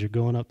as you're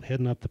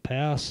heading up the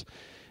pass.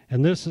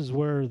 And this is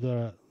where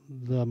the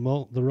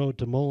road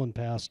to Mullan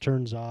Pass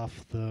turns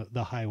off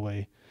the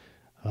highway,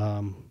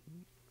 and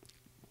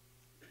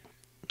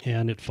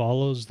it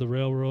follows the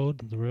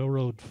railroad. The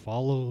railroad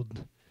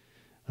followed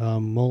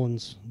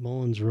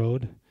Mullan's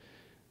Road,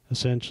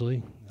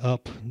 essentially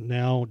up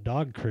now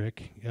Dog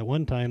Creek. At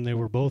one time, they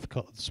were both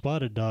called,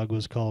 Spotted Dog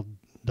was called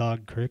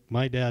Dog Creek.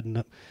 My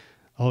dad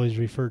always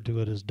referred to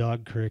it as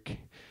Dog Creek,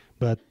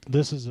 but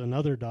this is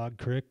another Dog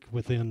Creek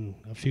within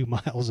a few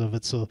miles of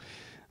it. So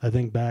I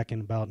think back in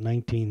about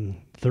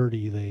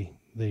 1930,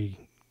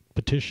 they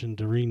petitioned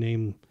to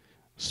rename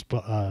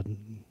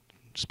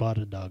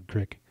Spotted Dog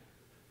Creek.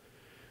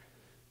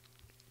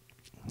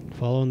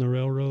 Following the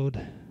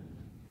railroad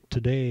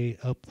today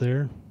up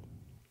there.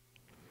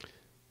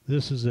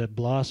 This is at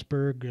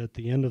Blossburg at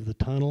the end of the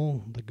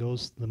tunnel that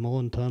goes, the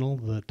Mullan Tunnel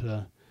that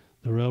the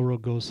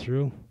railroad goes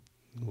through.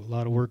 A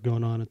lot of work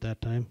going on at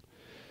that time.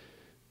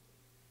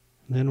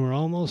 And then we're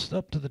almost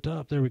up to the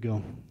top. There we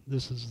go.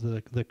 This is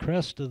the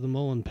crest of the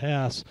Mullan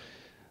Pass.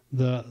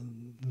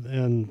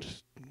 And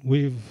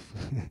we've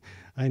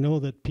I know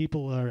that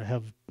people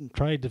have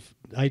tried to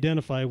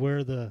identify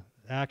where the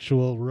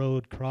actual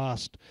road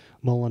crossed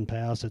Mullan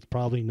Pass. It's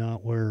probably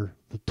not where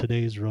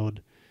today's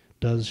road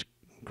does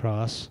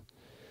cross.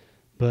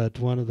 But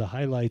one of the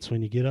highlights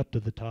when you get up to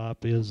the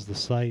top is the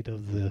site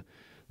of the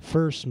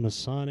first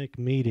Masonic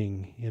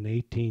meeting in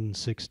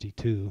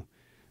 1862.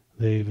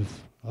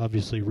 They've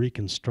obviously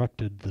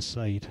reconstructed the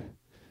site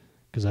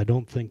because I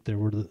don't think there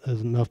were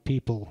enough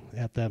people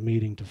at that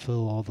meeting to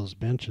fill all those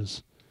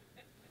benches.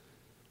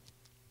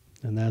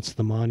 And that's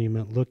the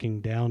monument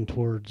looking down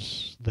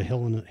towards the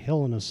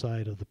Helena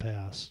side of the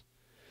pass.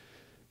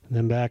 And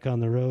then back on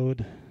the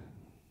road,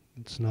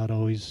 it's not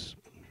always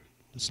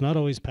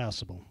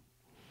passable.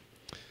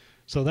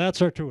 So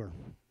that's our tour.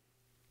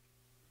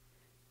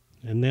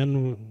 And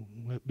then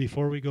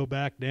before we go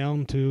back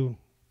down to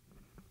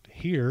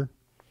here,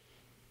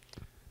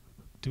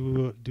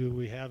 do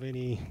we have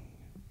any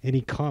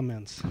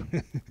comments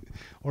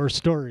or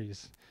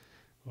stories?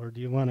 Or do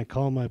you want to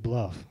call my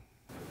bluff?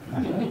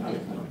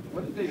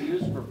 What did they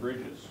use for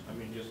bridges? I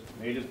mean, just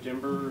native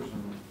timbers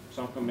and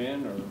sunk them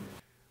in, or?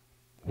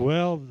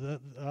 Well,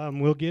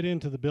 we'll get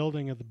into the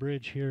building of the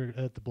bridge here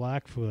at the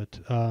Blackfoot,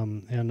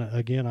 and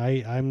again,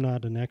 I'm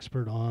not an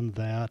expert on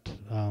that.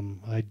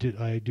 I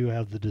do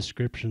have the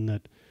description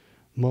that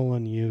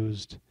Mullan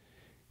used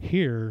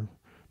here,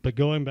 But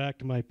going back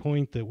to my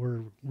point that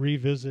we're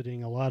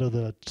revisiting a lot of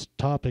the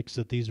topics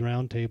that these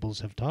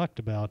roundtables have talked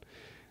about,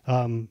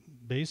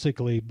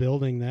 basically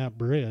building that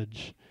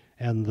bridge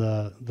and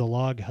the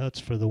log huts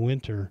for the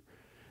winter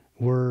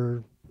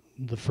were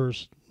the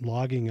first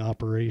logging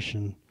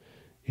operation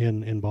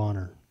in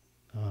Bonner.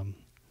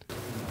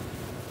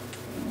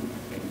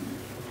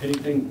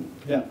 Anything?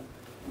 Yeah.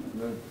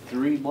 The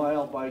 3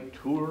 Mile by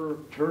Tura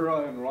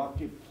and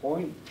Rocky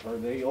Point, are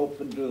they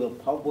open to the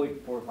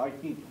public for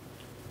hiking?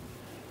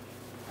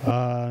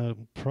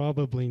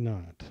 Probably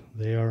not.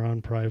 They are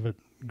on private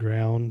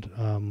ground,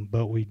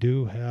 but we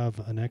do have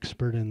an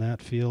expert in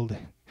that field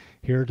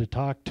here to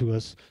talk to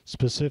us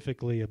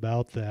specifically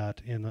about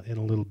that in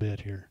a little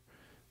bit here.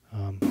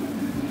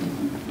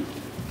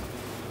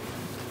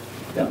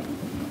 Yeah.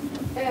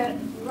 At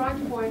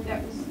Rocky Point,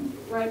 that was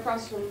right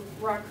across from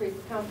Rock Creek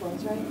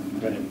Confluence, right?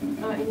 Right.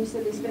 And you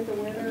said they spent the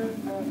winter of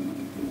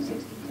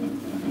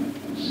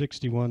 62?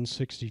 61,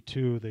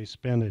 62, they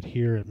spent it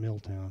here at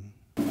Milltown.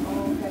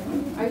 Oh, okay.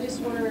 I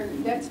just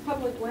wondered, that's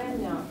public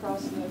land now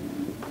across the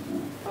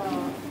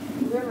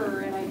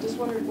river, and I just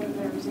wondered whether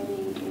there was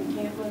any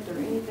encampment or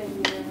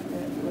anything there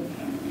that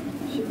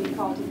should be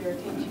called to their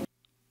attention.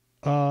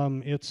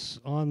 It's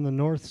on the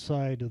north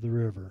side of the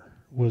river.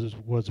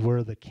 Was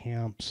where the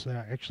camps.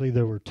 Actually,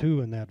 there were 2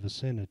 in that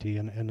vicinity,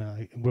 and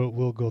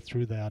we'll go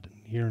through that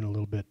here in a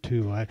little bit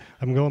too.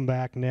 I'm going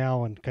back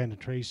now and kind of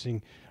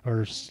tracing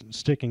or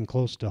sticking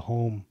close to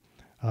home,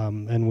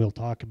 and we'll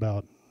talk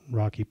about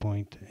Rocky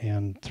Point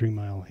and 3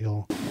 Mile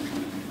Hill.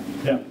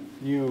 Yeah.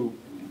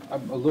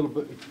 A little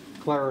bit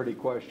clarity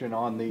question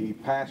on the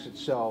pass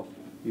itself.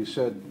 You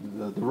said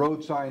the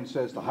road sign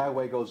says the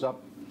highway goes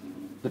up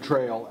the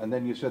trail, and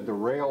then you said the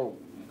rail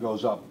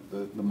goes up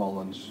the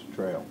Mullans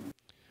Trail.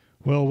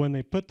 Well, when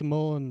they put the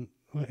Mullan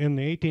in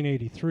the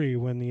 1883,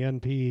 when the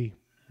NP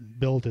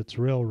built its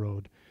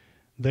railroad,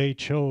 they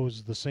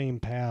chose the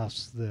same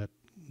pass that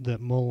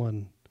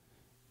Mullan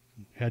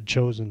had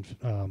chosen.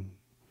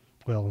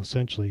 Well,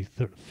 essentially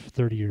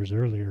 30 years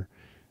earlier.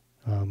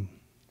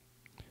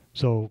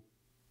 So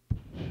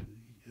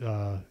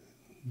there's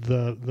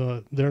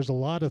a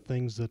lot of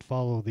things that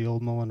follow the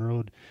old Mullan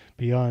Road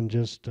beyond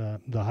just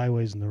the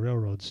highways and the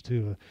railroads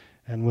too,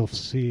 and we'll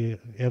see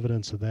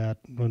evidence of that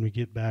when we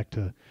get back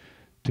to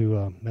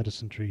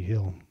Medicine Tree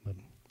Hill.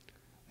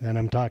 And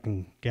I'm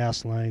talking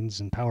gas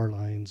lines and power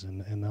lines,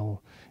 and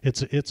all.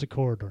 It's a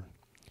corridor.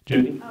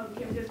 Judy?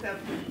 Kim, just a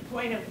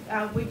point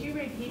of, would you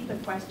repeat the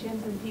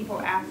questions and people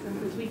ask them,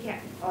 because we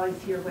can't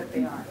always hear what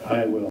they are.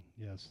 I will.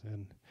 Yes,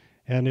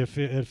 and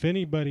if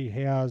anybody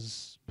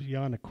has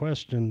beyond a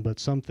question but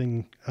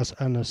something,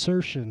 an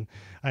assertion,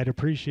 I'd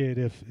appreciate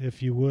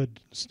if you would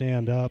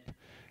stand up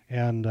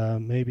and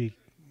maybe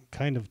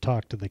kind of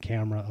talk to the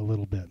camera a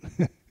little bit.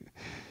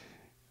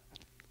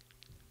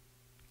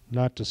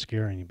 Not to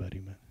scare anybody,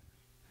 but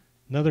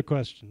another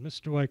question,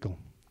 Mr. Weichel.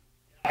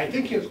 I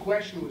think his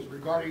question was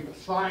regarding the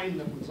sign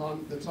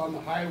that's on the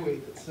highway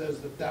that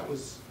says that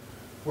was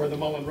where the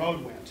Mullan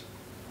Road went.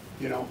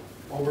 You know,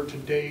 over to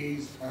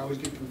Days. I always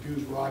get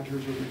confused,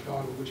 Rogers or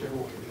McDonald, whichever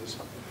one it is.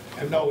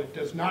 And no, it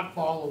does not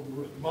follow.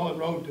 The Mullan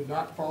Road did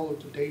not follow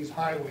to Days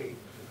Highway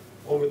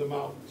over the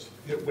mountains.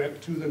 It went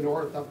to the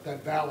north up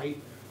that valley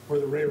where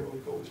the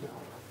railroad goes now.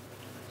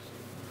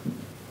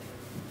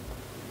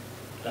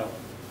 Oh,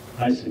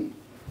 I see.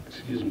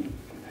 Excuse me.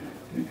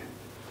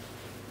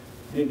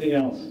 Anything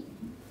else?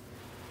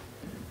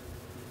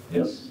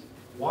 Yes?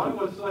 Why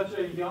was such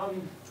a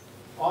young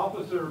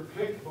officer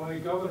picked by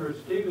Governor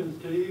Stevens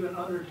to even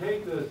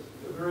undertake this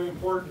very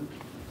important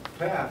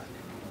task?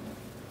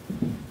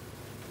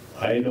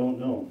 I don't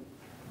know.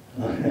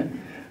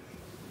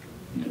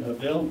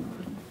 Bill?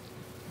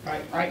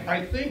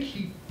 I think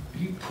he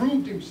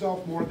proved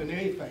himself more than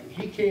anything.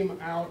 He came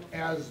out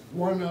as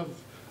one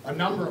of a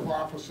number of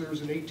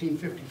officers in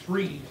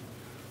 1853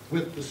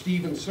 with the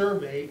Stevens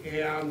survey,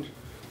 and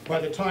by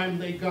the time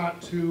they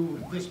got to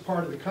this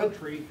part of the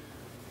country,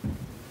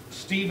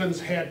 Stevens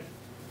had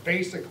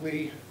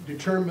basically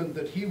determined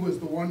that he was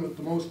the one with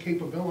the most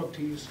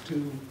capabilities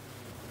to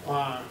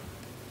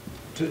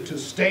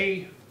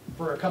stay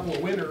for a couple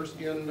of winters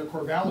in the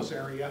Corvallis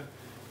area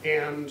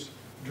and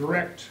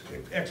direct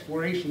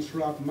explorations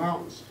throughout the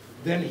mountains.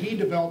 Then he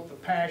developed the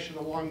passion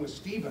along with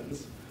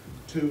Stevens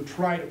to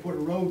try to put a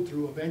road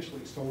through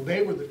eventually. So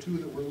they were the two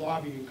that were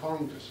lobbying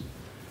Congress.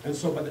 And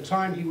so by the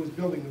time he was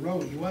building the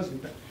road, he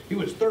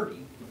was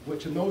 30,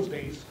 which in those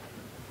days,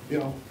 you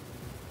know,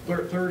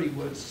 30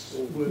 was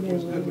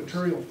good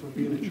material for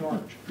being in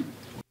charge.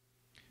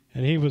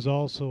 And he was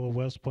also a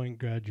West Point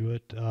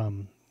graduate.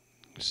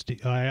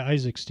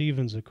 Isaac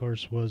Stevens, of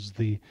course, was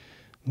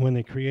when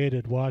they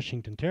created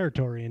Washington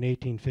Territory in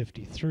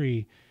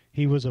 1853,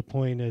 he was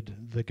appointed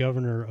the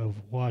governor of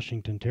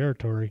Washington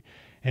Territory.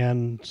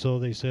 And so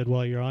they said,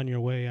 well, you're on your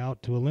way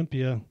out to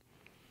Olympia,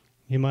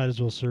 you might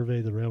as well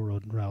survey the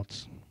railroad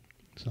routes.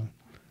 So,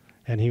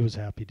 and he was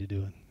happy to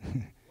do it.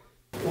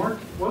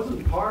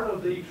 Wasn't part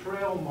of the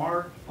trail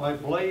marked by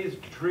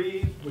blazed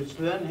trees, which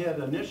then had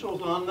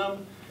initials on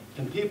them,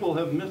 And people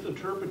have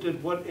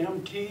misinterpreted what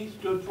MT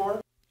stood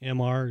for?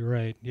 MR,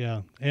 right,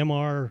 yeah.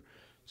 MR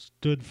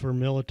stood for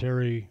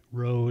Military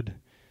Road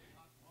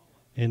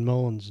in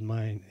Mullan's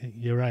mind.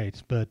 You're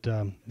right, but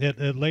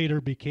it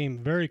later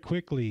very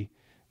quickly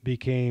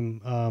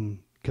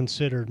became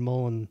considered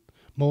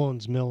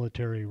Mullan's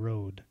Military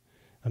Road.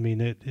 I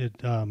mean,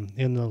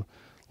 in the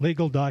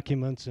legal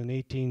documents in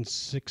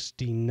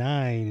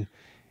 1869,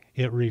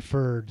 it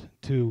referred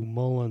to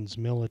Mullan's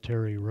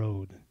Military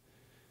Road.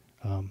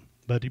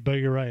 But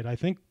you're right. I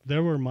think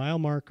there were mile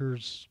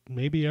markers,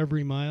 maybe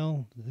every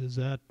mile. Does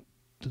that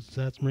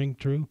ring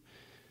true?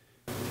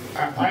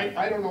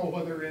 I don't know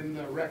whether in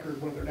the record,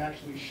 whether it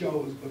actually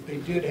shows, but they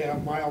did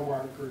have mile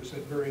markers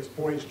at various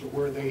points to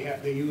where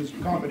they used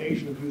a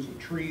combination of using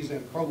trees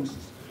and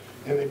posts,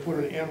 and they put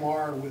an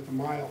MR with a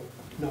mile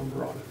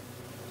number on it.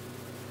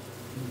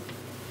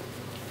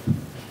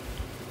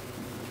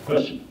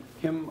 Question?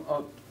 Kim,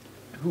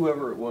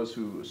 whoever it was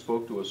who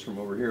spoke to us from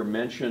over here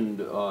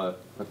mentioned a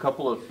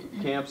couple of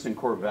camps in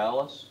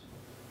Corvallis.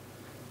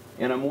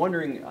 And I'm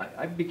wondering,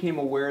 I became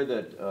aware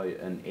that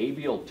an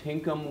Abiel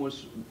Tinkham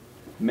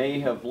may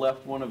have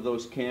left one of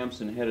those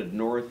camps and headed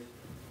north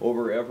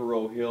over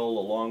Evero Hill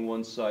along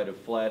one side of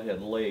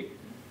Flathead Lake,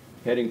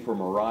 heading for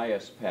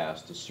Marias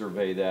Pass to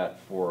survey that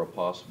for a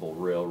possible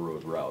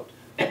railroad route.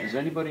 Does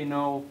anybody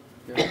know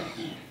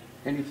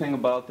anything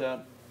about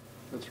that?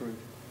 That's right.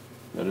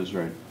 That is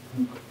right.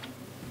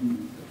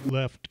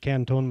 Left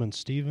Cantonment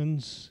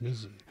Stevens.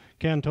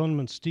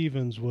 Cantonment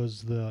Stevens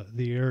was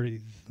the area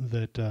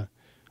that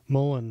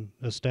Mullan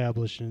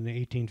established in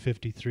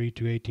 1853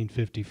 to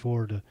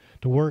 1854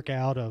 to work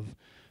out of,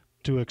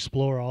 to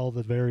explore all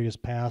the various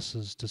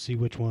passes to see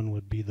which one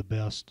would be the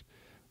best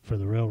for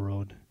the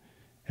railroad.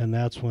 And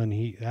that's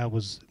when that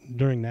was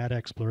during that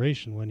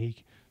exploration when he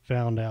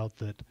found out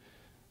that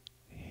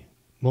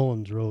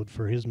Mullan's Road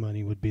for his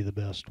money would be the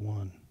best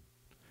one.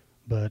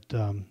 But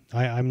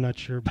I'm not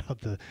sure about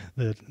the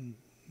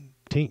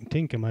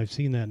Tinkham. I've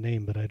seen that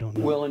name, but I don't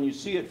know. Well, and you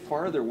see it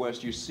farther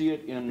west. You see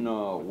it in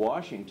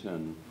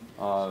Washington,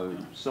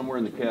 somewhere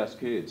in the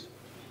Cascades.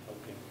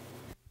 Okay.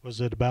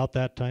 Was it about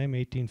that time,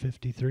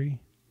 1853?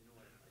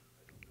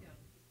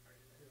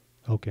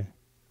 Okay.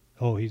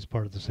 Oh, he's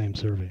part of the same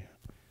survey.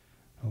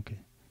 Okay.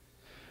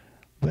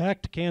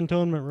 Back to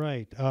Cantonment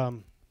Wright.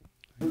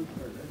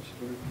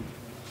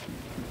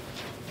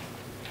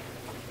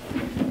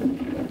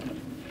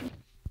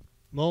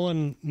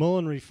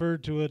 Mullan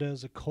referred to it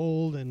as a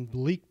cold and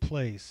bleak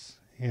place,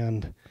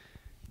 and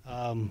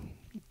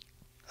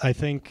I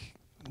think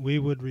we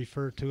would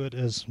refer to it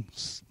as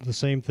the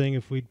same thing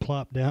if we'd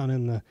plopped down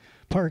in the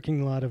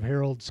parking lot of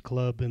Harold's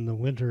Club in the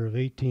winter of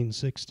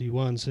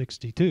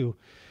 1861-62.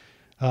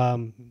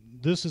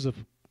 This is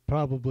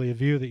probably a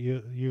view that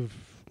you've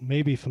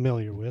maybe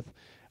familiar with.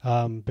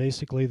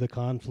 Basically, the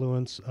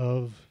confluence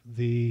of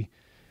the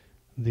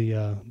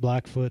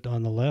Blackfoot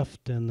on the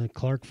left and the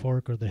Clark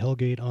Fork or the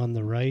Hellgate on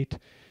the right.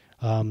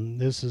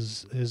 This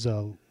is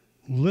a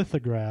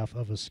lithograph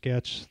of a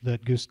sketch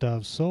that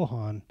Gustav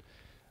Sohan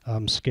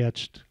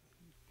sketched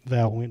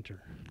that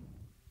winter.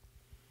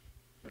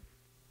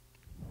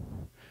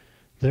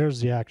 There's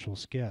the actual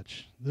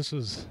sketch.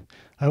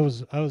 I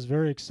was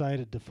very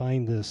excited to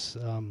find this.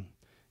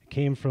 It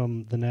came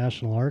from the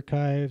National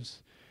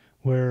Archives,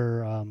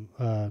 where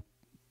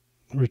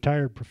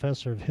retired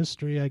professor of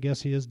history, I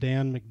guess he is,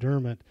 Dan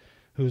McDermott,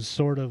 who's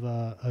sort of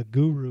a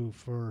guru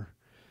for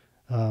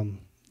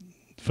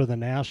the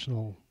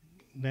national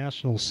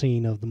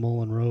scene of the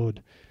Mullan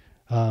Road.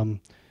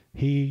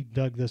 He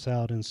dug this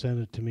out and sent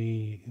it to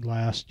me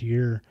last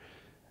year,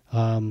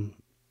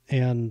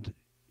 and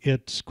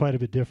it's quite a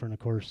bit different, of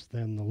course,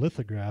 than the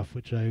lithograph,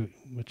 which I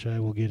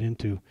will get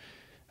into.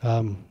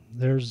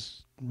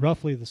 There's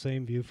roughly the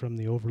same view from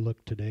the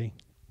overlook today,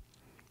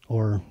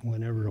 or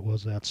whenever it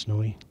was that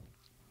snowy.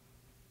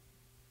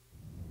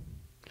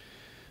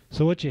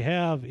 So what you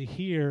have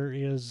here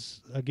is,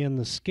 again,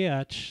 the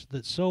sketch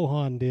that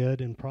Sohan did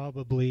in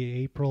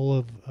probably April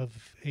of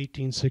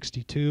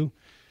 1862.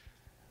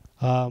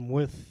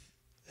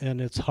 And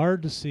it's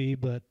hard to see,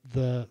 but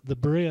the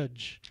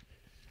bridge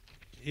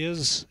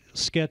is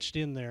sketched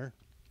in there,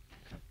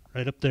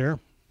 right up there.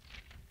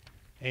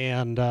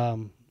 And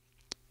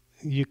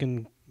you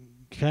can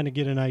kind of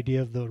get an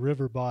idea of the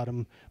river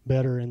bottom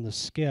better in the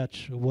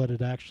sketch of what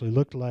it actually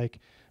looked like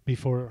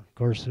before, of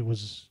course, it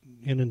was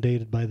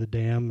inundated by the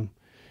dam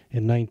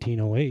in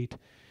 1908.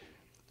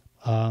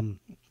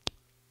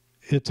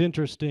 It's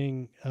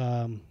interesting,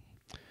 a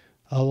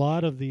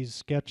lot of these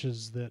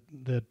sketches that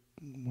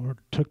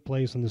took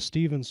place in the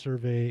Stevens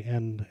survey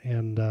and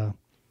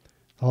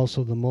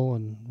also the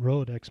Mullan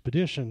Road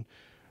expedition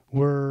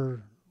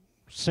were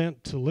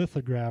sent to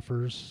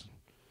lithographers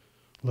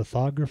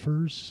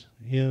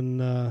in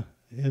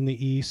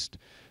the east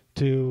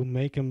to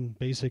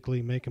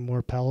basically make them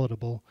more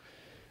palatable.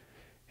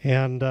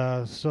 And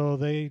so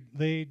they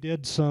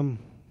did some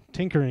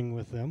tinkering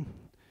with them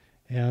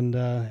and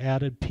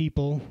added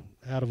people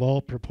out of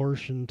all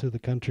proportion to the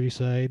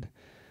countryside,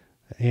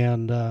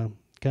 and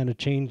kind of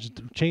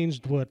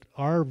changed what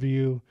our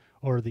view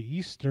or the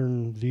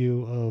eastern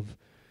view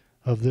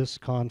of this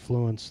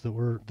confluence that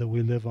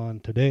we live on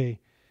today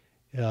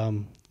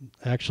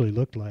actually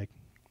looked like.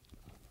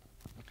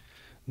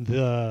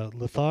 The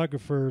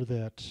lithographer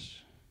that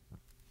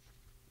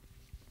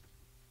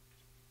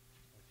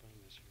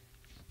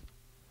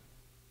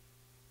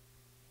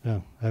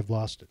I've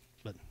lost it,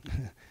 but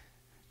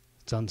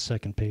it's on the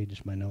second page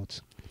of my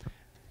notes.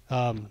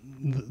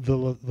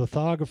 The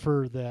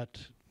lithographer that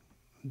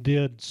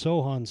did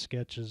Sohan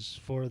sketches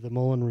for the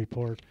Mullan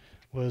report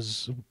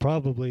was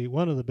probably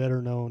one of the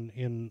better known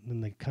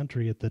in the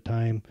country at the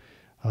time.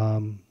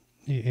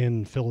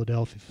 In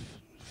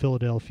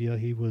Philadelphia,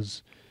 he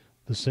was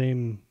the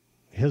same.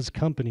 His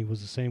company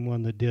was the same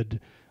one that did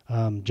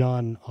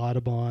John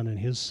Audubon and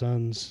his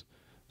sons'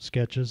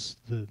 sketches,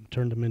 that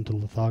turned them into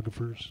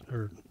lithographers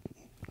or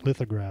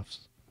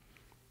lithographs.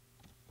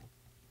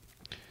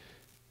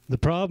 The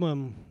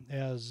problem,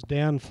 as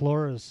Dan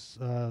Flores,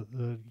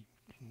 the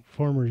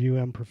former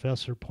UM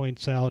professor,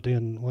 points out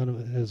in one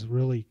of his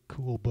really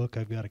cool book,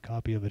 I've got a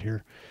copy of it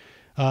here,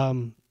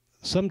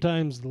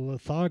 sometimes the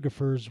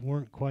lithographers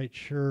weren't quite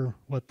sure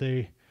what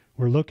they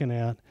were looking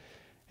at.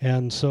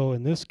 And so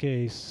in this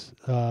case,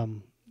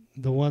 the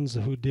ones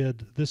who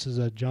did, this is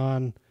a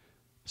John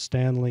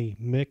Stanley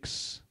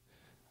mix,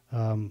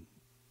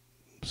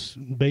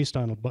 based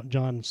on a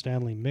John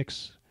Stanley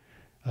mix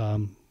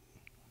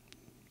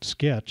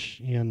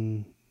sketch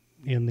in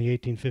the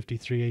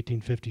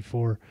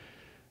 1853-1854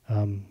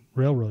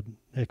 railroad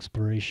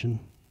exploration.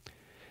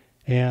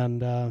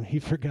 And he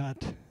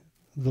forgot,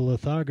 the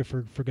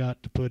lithographer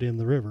forgot to put in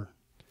the river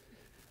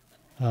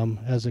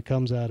as it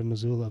comes out of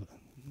Missoula,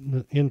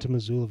 into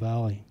Missoula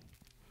Valley.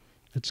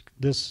 It's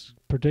this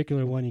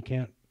particular one, you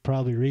can't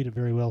probably read it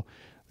very well,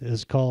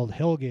 is called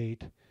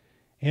Hellgate,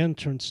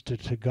 entrance to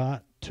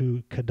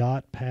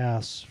Cadott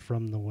Pass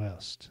from the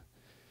west,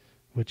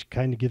 which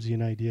kind of gives you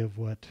an idea of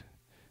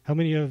how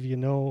many of you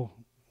know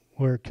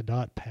where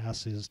Cadott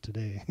Pass is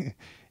today?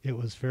 It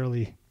was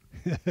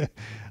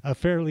a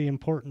fairly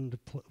important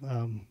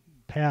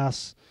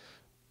pass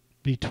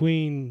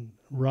between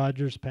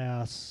Rogers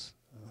Pass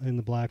in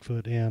the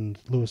Blackfoot and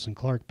Lewis and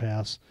Clark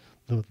Pass,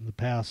 the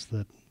pass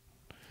that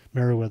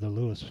Meriwether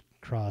Lewis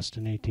crossed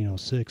in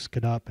 1806.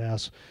 Cadott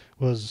Pass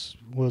was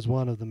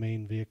one of the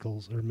main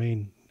vehicles or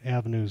main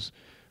avenues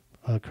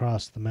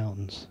across the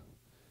mountains.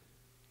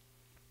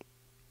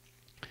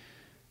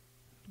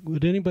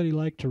 Would anybody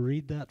like to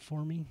read that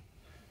for me?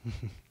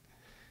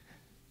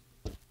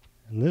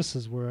 And this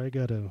is where I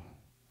don't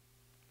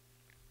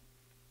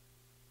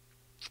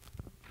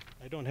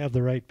have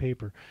the right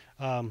paper.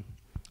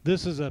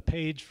 This is a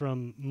page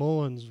from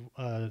Mullan's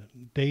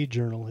day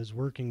journal, his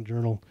working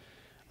journal,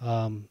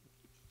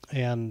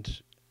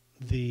 and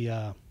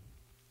the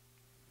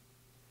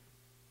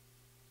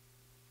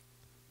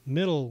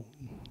middle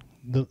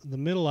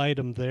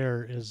item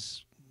there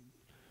is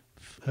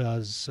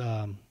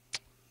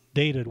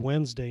dated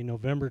Wednesday,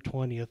 November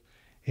 20th,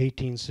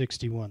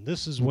 1861.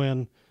 This is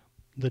when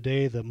the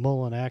day that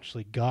Mullan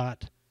actually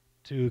got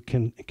to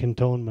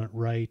Cantonment,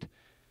 Wright.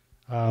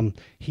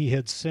 He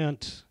had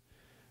sent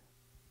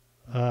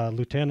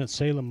Lieutenant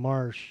Salem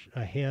Marsh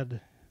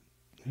ahead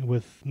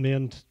with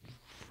men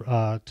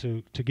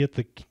to get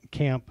the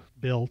camp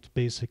built.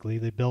 Basically,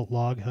 they built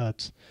log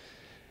huts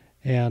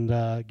and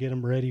get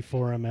them ready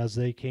for him as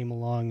they came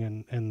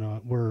along,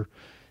 and were,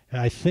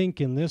 I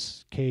think in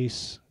this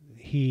case,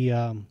 he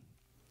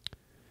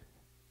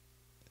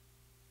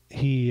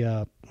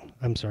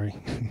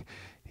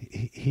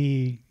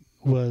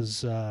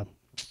was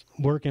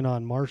working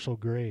on Marshall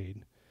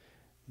grade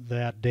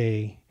that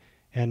day,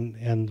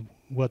 and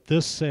what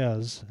this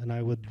says, and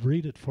I would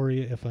read it for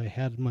you if I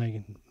had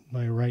my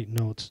right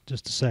notes.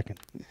 Just a second.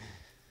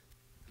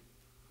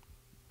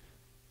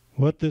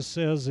 What this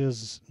says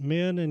is,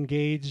 men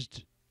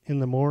engaged in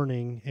the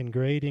morning in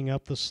grading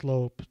up the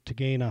slope to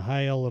gain a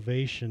high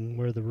elevation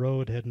where the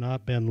road had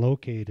not been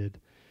located,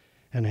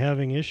 and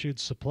having issued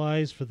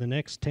supplies for the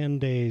next 10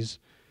 days,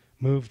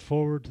 moved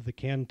forward to the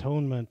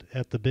cantonment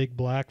at the Big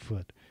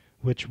Blackfoot,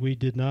 which we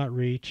did not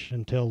reach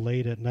until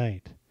late at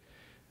night.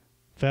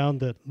 Found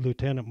that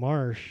Lieutenant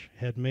Marsh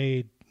had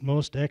made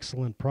most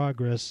excellent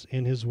progress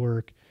in his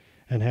work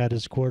and had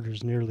his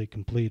quarters nearly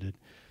completed.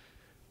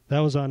 That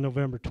was on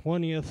November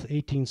 20th,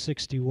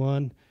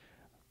 1861.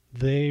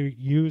 They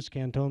used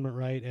Cantonment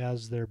Wright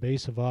as their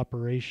base of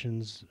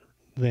operations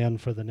then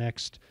for the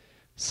next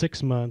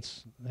 6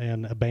 months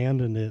and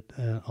abandoned it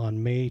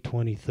on May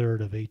 23rd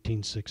of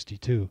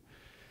 1862.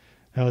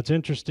 Now it's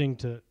interesting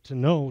to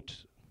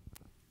note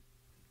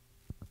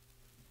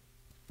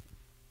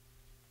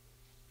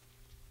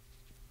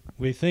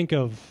we think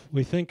of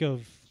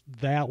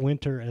that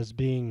winter as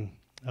being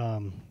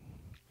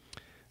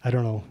I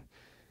don't know,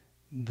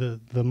 the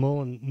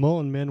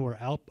Mullan men were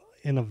out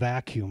in a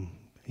vacuum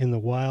in the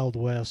Wild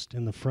West,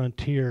 in the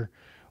frontier,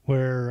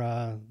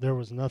 where there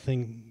was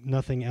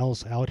nothing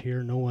else out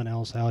here, no one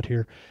else out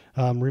here.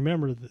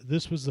 Remember,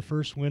 this was the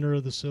first winter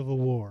of the Civil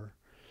War.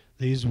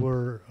 These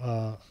were,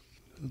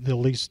 at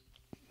least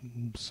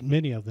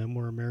many of them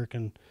were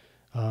American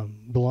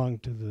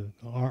belonged to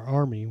our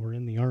Army, were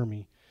in the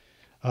Army.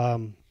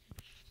 If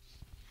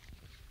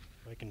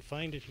I can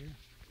find it here.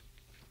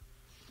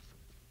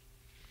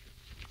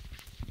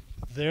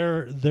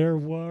 There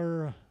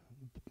were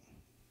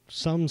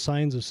some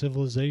signs of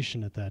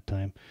civilization at that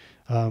time.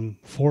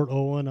 Fort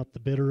Owen up the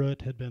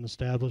Bitterroot had been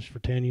established for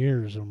 10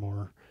 years or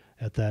more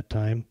at that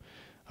time.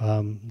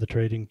 The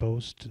trading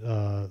post,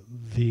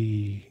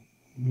 the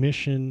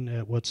mission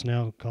at what's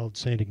now called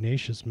St.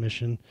 Ignatius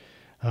Mission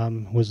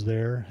was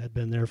there, had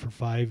been there for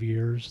 5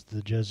 years,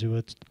 the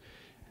Jesuits.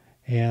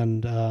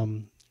 And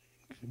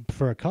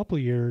for a couple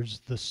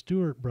years, the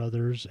Stewart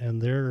brothers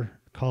and their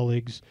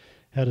colleagues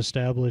had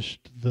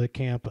established the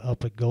camp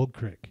up at Gold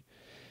Creek.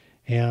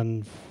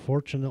 And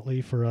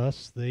fortunately for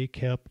us, they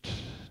kept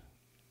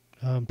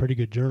pretty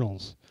good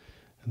journals.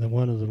 And then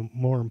one of the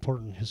more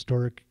important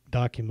historic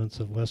documents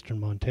of western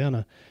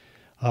Montana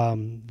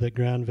that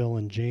Granville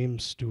and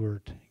James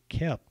Stewart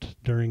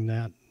kept during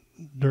that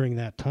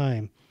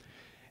time.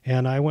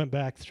 And I went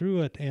back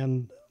through it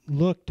and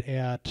looked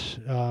at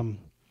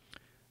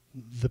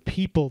the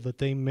people that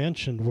they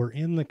mentioned were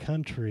in the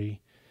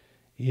country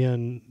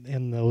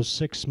in those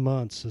 6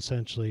 months,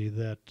 essentially,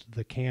 that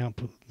the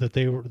camp that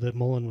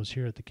Mullan was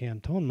here at the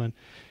Cantonment.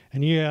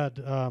 And you had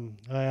I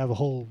have a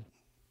whole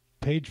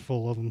page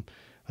full of them.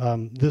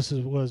 This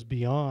was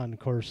beyond, of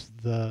course,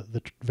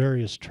 the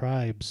various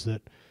tribes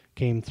that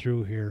came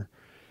through here.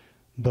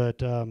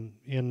 But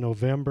in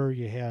November,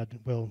 you had,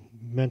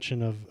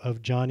 mention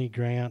of Johnny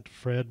Grant,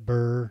 Fred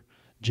Burr,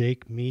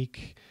 Jake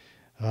Meek.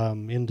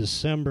 In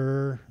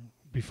December,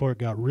 before it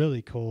got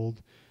really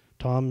cold,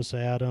 Thomas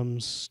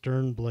Adams,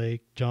 Stern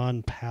Blake,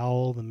 John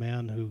Powell, the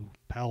man who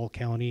Powell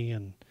County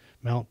and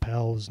Mount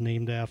Powell is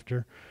named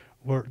after.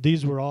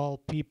 These were all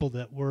people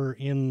that were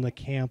in the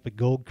camp at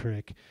Gold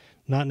Creek,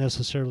 not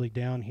necessarily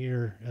down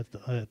here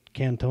at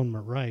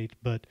Cantonment Wright,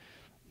 but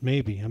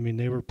maybe. I mean,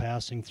 they were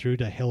passing through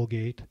to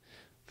Hellgate.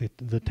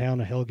 The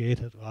town of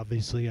Hellgate,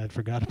 obviously, I'd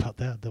forgot about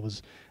that. That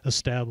was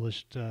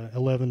established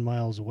 11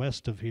 miles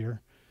west of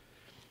here.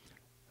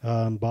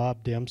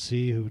 Bob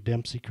Dempsey, who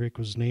Dempsey Creek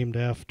was named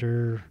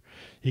after.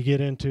 You get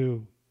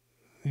into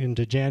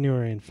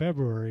January and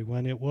February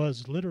when it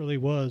literally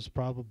was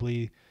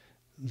probably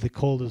the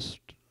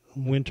coldest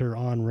winter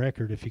on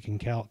record, if you can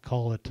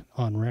call it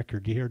on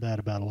record. You hear that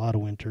about a lot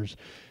of winters,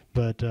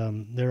 but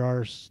there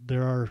are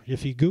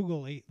if you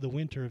Google the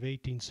winter of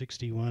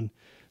 1861-62,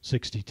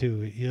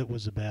 it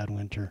was a bad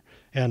winter,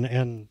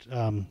 and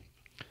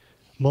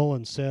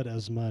Mullan said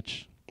as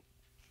much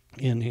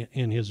in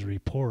his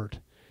report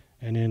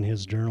and in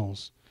his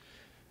journals.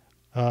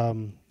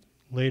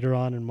 Later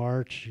on in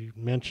March,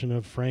 mention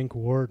of Frank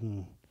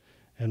Warden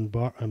and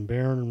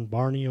Baron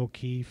Barney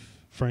O'Keefe,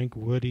 Frank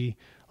Woody,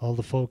 all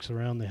the folks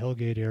around the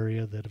Hellgate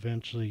area that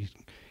eventually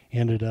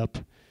ended up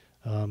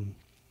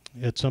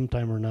at some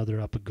time or another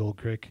up at Gold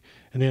Creek.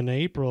 And in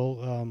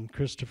April,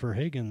 Christopher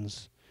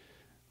Higgins,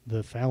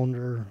 the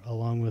founder,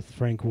 along with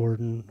Frank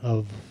Warden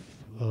of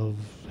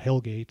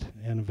Hellgate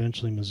and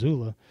eventually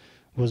Missoula,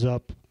 was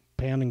up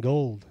panning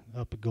gold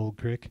up at Gold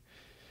Creek,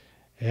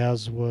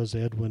 as was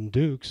Edwin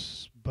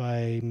Dukes.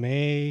 By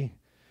May,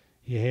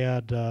 you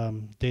had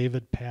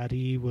David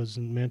Patty was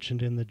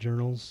mentioned in the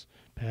journals,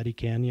 Patty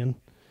Canyon,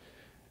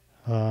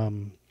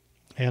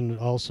 and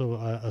also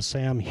a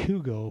Sam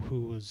Hugo,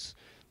 who was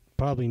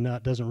probably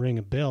doesn't ring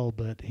a bell,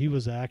 but he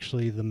was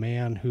actually the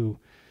man who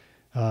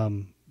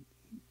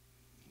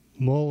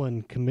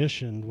Mullan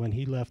commissioned when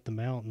he left the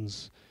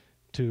mountains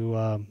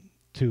to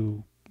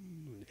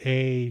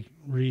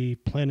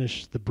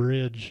replenish the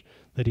bridge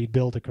that he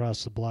built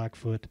across the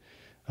Blackfoot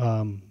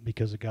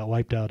because it got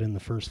wiped out in the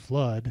first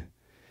flood,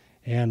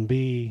 and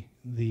B,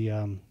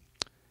 the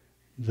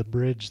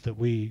bridge that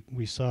we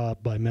saw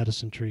by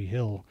Medicine Tree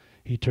Hill.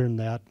 He turned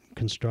that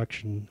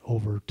construction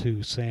over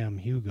to Sam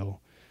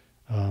Hugo,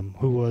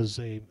 who was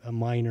a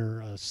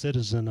miner, a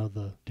citizen of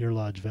the Deer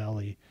Lodge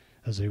Valley,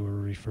 as they were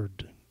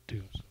referred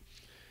to.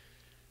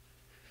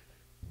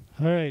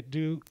 All right,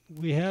 do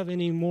we have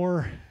any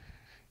more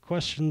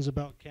questions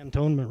about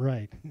Cantonment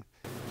Wright?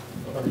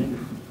 I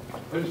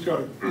just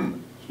got a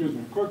excuse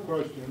me, quick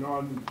question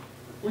on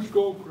which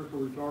Gold Creek are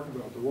we talking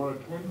about? The one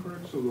at Twin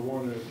Creeks or the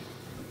one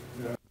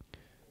at?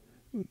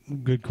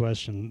 Good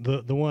question.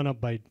 The one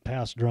up by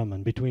past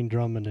Drummond, between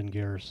Drummond and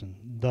Garrison.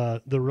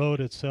 The road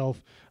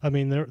itself, I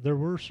mean, there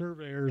were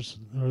surveyors,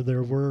 or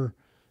there were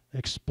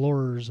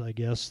explorers, I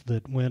guess,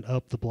 that went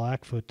up the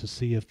Blackfoot to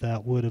see if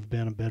that would have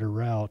been a better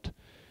route,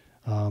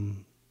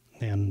 and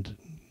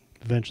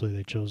eventually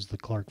they chose the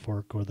Clark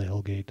Fork or the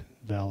Hellgate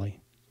Valley.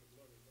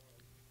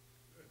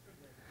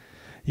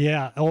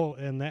 Yeah. Oh,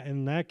 and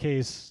in that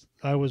case,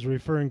 I was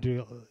referring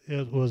to,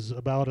 it was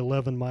about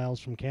 11 miles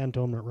from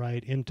Cantonment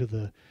Wright into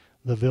the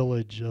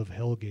village of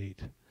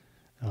Hellgate,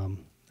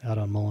 out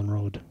on Mullan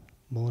Road.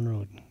 Mullan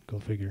Road, go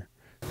figure.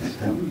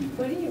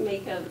 What do you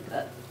make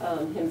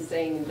of him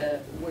saying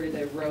that where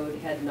the road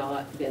had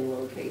not been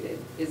located?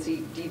 Is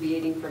he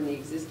deviating from the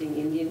existing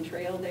Indian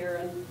trail there,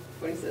 and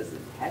what he says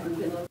it hadn't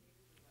been located?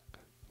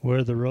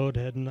 Where the road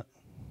had not,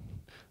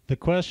 The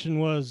question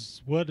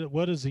was, what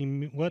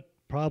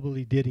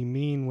probably did he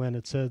mean when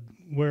it said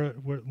we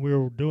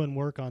were doing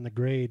work on the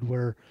grade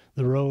where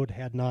the road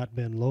had not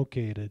been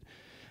located?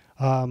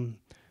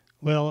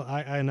 Well,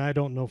 I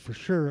don't know for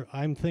sure.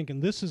 I'm thinking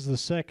this is the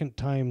second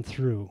time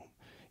through.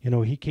 You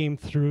know, they came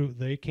through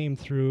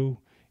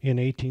in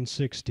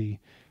 1860.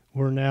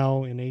 We're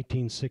now in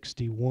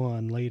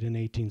 1861, late in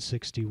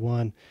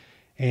 1861,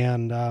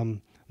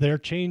 and they're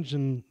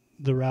changing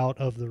the route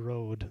of the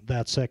road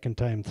that second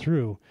time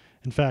through.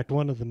 In fact,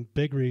 one of the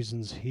big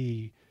reasons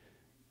he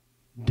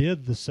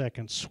did the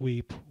second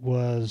sweep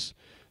was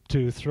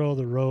to throw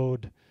the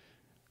road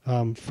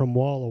from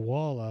Walla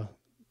Walla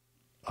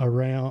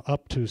around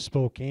up to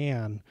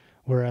Spokane,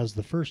 whereas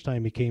the first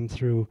time he came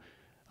through,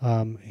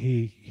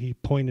 he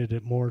pointed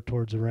it more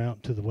towards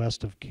around to the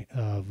west of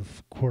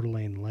Coeur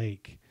d'Alene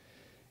Lake,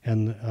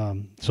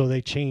 and so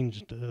they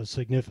changed a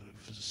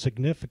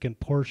significant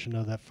portion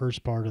of that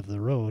first part of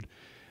the road.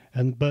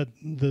 But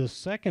the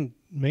second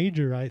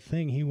major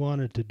thing he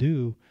wanted to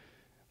do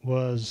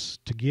was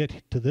to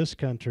get to this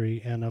country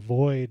and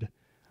avoid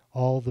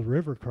all the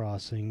river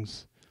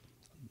crossings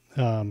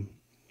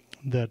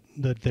that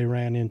they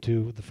ran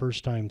into the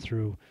first time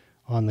through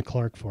on the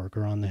Clark Fork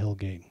or on the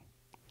Hillgate.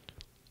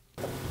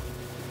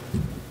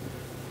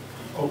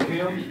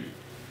 Okay.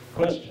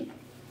 Question.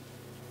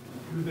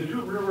 Do the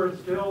two rivers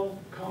still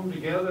come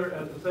together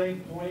at the same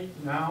point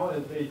now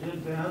as they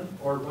did then,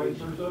 or vice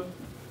versa?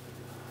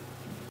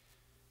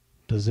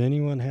 Does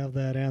anyone have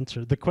that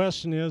answer? The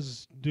question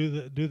is,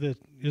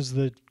 is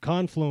the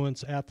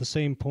confluence at the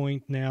same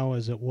point now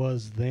as it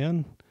was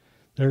then?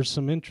 There's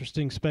some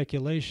interesting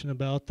speculation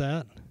about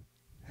that.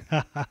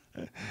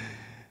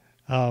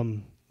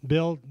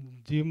 Bill,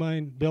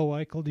 Bill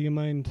Weichel, do you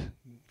mind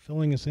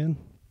filling us in?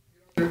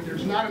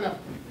 There's not enough.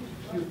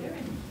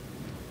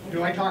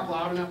 Do I talk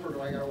loud enough, or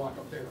do I gotta walk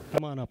up there?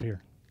 Come on up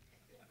here.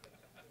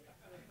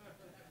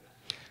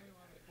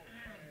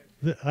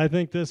 I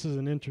think this is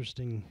an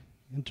interesting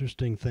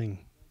thing.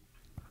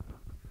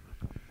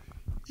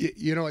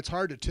 You know, it's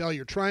hard to tell.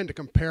 You're trying to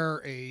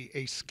compare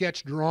a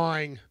sketch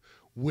drawing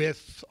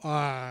with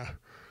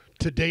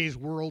today's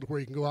world where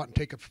you can go out and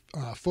take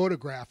a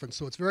photograph, and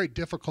so it's very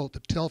difficult to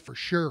tell for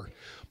sure.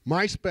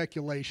 My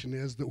speculation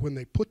is that when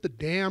they put the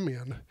dam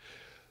in,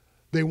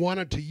 they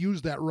wanted to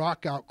use that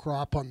rock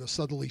outcrop on the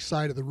southerly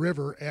side of the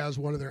river as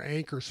one of their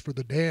anchors for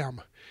the dam.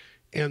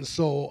 And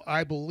so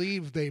I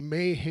believe they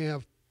may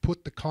have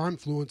put the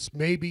confluence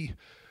maybe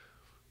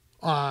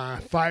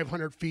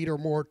 500 feet or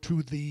more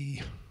to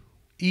the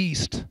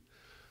east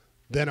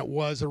than it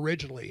was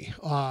originally.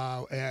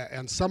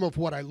 And some of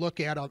what I have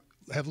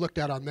looked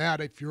at on that,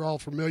 if you're all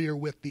familiar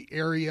with the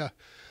area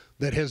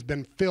that has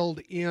been filled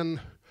in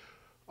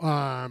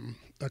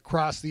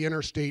across the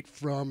interstate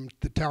from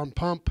the town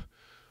pump,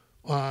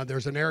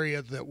 there's an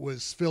area that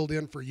was filled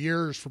in for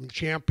years from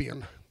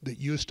Champion that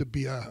used to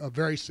be a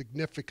very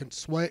significant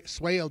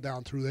swale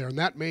down through there, and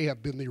that may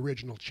have been the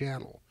original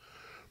channel.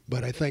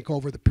 But I think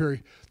over the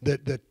period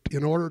that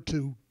in order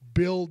to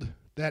build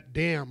that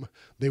dam,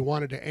 they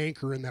wanted to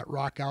anchor in that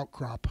rock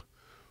outcrop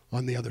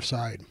on the other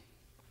side.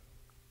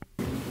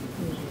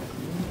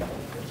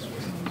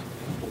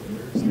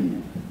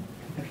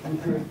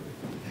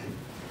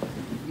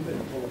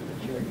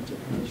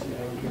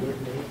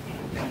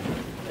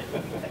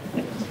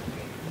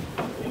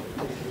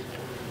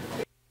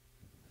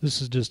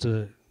 This is just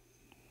a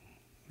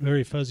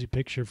very fuzzy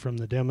picture from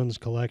the Demons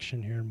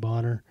collection here in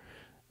Bonner.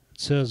 It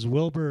says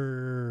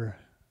Wilbur,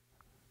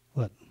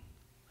 what?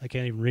 I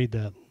can't even read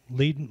that.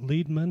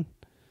 Leadman.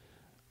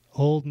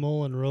 Old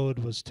Mullan Road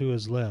was to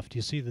his left.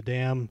 You see the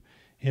dam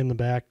in the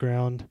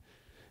background,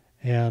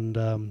 and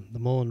the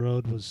Mullan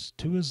Road was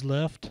to his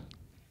left.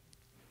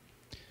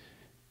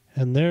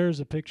 And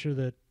there's a picture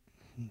that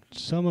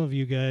some of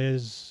you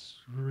guys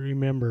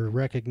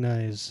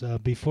recognize.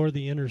 Before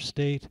the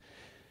interstate,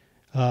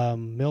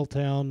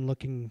 Milltown,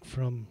 looking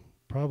from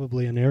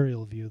probably an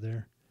aerial view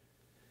there.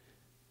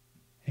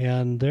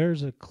 And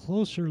there's a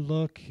closer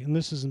look, and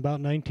this is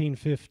about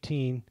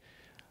 1915,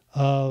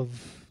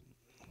 of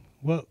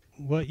what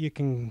you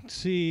can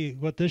see.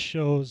 What this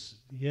shows,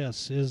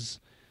 yes,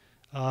 is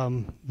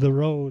the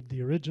road,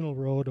 the original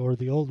road or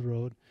the old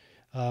road,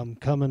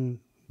 coming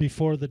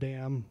before the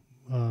dam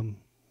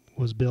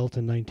was built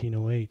in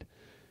 1908.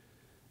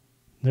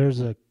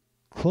 There's a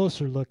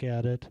closer look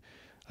at it.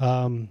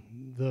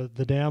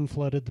 The dam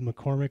flooded the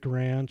McCormick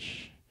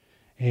Ranch,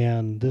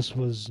 and this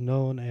was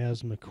known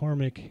as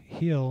McCormick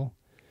Hill,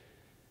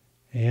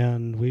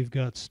 and we've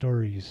got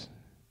stories.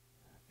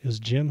 Is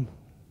Jim?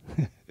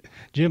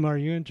 Jim, are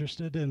you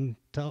interested in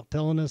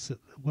telling us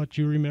what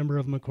you remember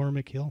of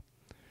McCormick Hill?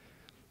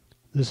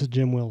 This is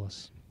Jim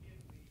Willis.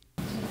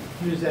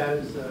 Use that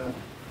as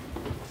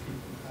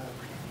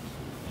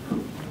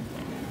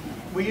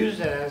we used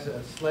it as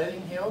a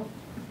sledding hill,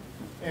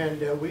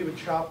 and we would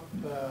chop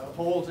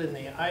holes in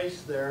the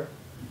ice there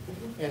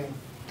and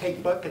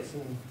take buckets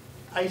and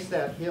ice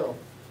that hill.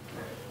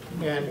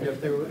 And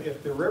if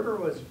the river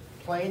was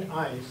plain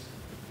ice,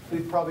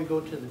 we'd probably go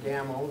to the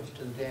dam, almost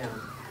to the dam,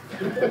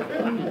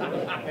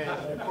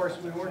 And of course,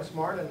 we weren't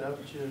smart enough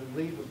to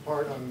leave a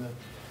part on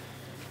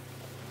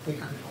we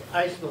could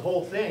ice the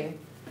whole thing.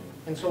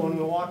 And so when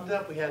we walked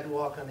up, we had to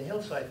walk on the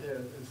hillside there,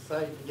 the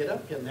side to get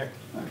up in there.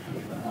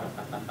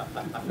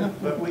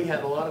 But we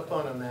had a lot of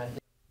fun on that.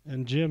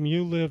 And Jim,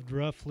 you lived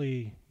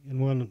roughly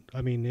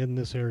in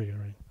this area,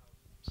 right?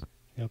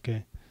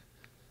 Okay.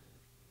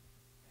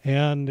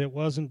 And it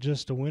wasn't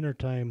just a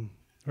wintertime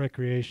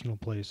recreational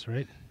place,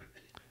 right?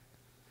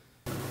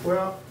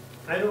 Well,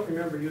 I don't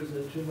remember using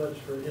it too much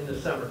in the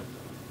summer.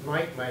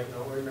 Mike might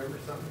know, remember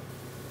something?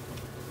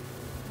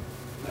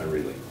 Not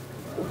really.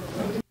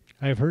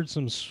 I've heard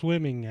some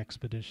swimming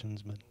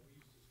expeditions, but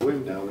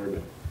Swim down there,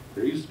 but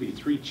there used to be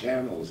 3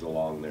 channels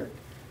along there.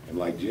 And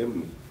like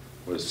Jim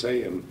was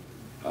saying,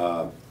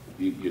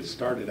 you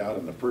started out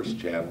in the first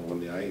channel when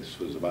the ice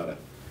was about a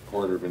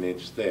 1/4 of an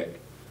inch thick,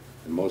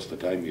 and most of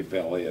the time you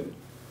fell in.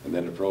 And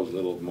then it froze a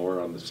little more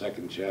on the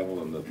second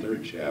channel and the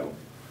third channel,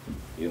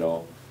 you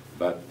know.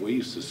 But we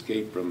used to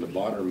skate from the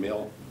Bonner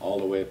Mill all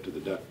the way up to the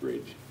Duck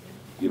Bridge,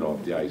 you know,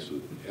 the ice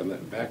was, and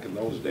then back in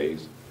those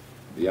days,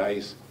 the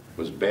ice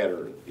was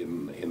better.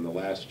 In the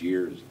last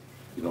years,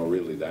 you know,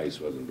 really the ice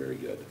wasn't very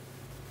good,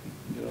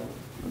 you know.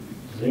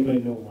 Does anybody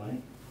know why?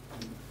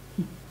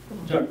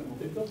 Chuck?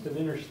 They built an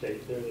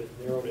interstate there that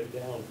narrowed it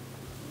down.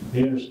 The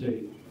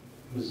interstate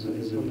was,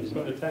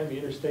 By the time the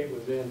interstate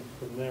was in,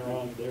 from there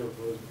on, there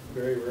was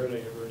very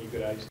rarely ever any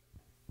good ice.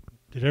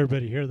 did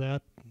everybody hear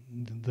that?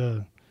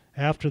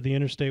 After the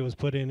interstate was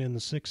put in the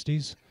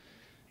 60s,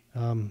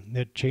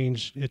 it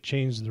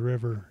changed the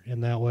river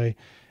in that way.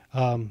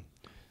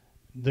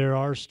 There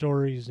are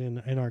stories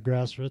in our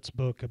grassroots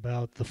book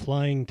about the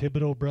Flying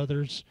Thibodeau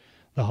brothers,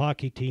 the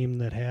hockey team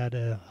that had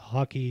a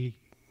hockey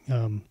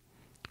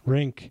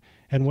rink.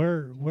 And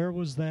where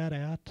was that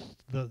at?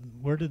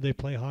 Where did they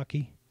play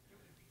hockey?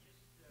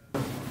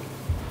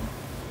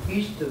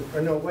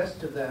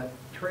 West of that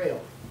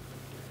trail.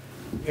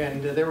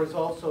 And there was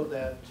also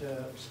that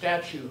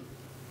statue.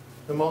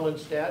 The Mullan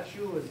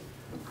statue was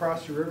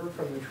across the river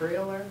from the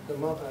trail there, the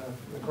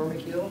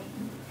McCormick Hill.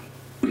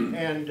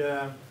 And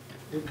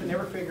we could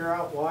never figure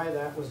out why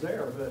that was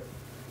there, but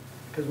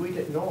because we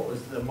didn't know it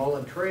was the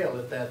Mullan Trail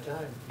at that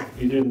time.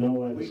 you didn't know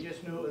why. We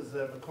just knew it was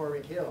the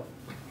McCormick Hill.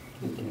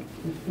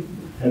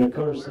 And of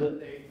course,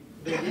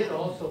 They did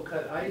also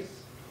cut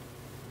ice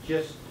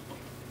just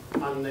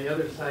on the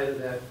other side of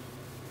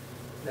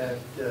that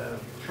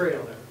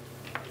trail there.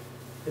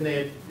 And they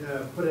had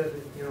put it,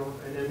 you know,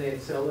 and then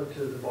they'd sell it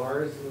to the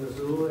bars in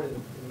Missoula and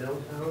in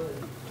Middletown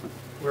and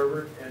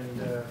wherever,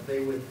 and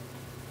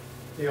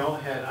they all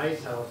had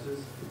ice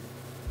houses.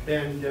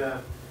 And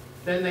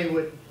then they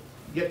would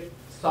get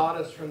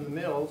sawdust from the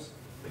mills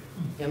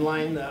and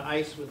line the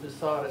ice with the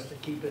sawdust to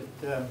keep it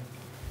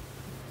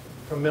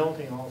from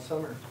melting all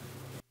summer.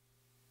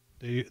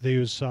 They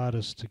use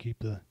sawdust to keep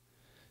the...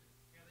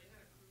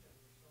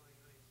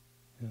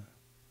 Yeah.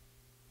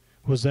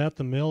 Was that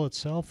the mill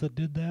itself that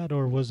did that,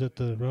 or was it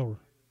the railroad?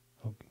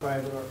 Okay.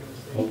 Private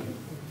organization. okay.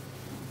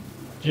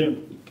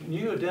 Jim? Can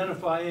you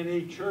identify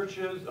any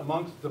churches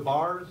amongst the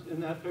bars in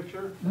that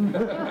picture?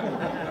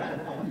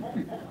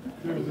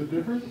 There's a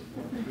difference?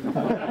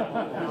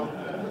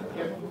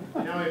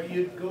 Now, if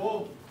you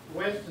go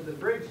west of the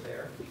bridge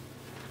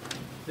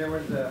there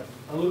was a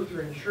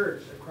Lutheran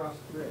church across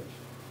the bridge.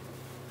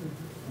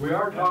 We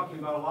are talking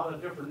about a lot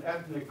of different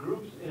ethnic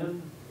groups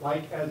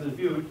as in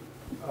Butte,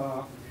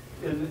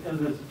 in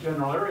this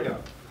general area.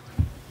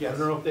 Yes. I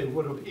don't know if they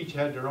would have each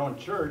had their own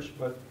church,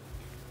 but...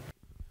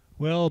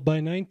 Well, by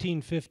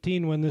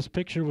 1915, when this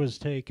picture was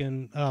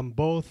taken,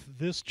 both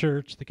this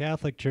church, the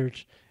Catholic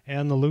Church,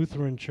 and the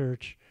Lutheran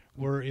Church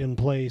were in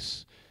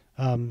place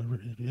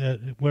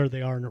where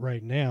they are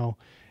right now.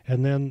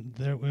 And then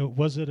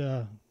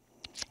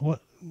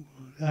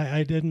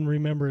I didn't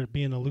remember it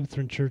being a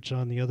Lutheran church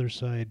on the other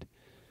side.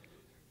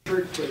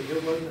 Church, but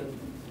it wasn't.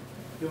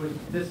 It was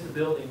this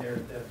building there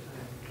at that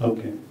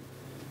time.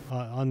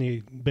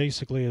 Okay.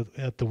 Basically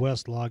at the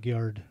West Log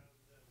Yard.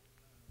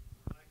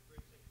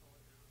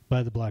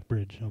 By the Black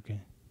Bridge,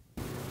 okay.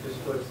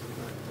 Just was the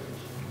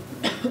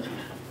Black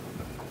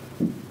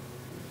Bridge.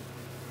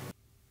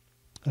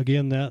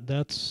 Again,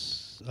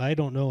 that's I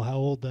don't know how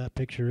old that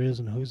picture is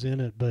and who's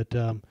in it, but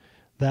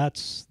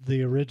that's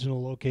the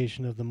original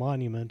location of the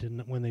monument.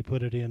 And when they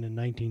put it in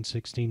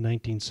 1916,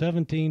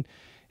 1917,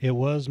 it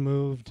was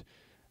moved,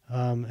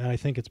 and I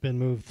think it's been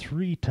moved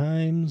 3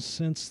 times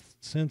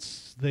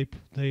since they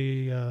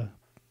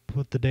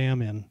put the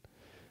dam in.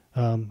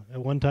 At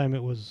one time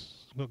it was.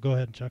 Go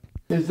ahead, Chuck.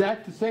 Is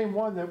that the same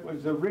one that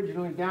was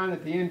originally down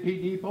at the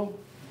NP Depot?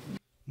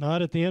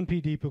 Not at the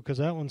NP Depot, because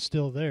that one's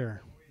still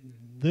there.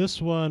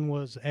 This one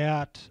was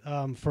at,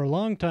 for a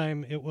long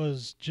time, it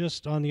was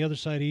just on the other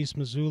side of East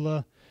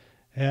Missoula,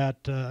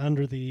 at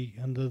under the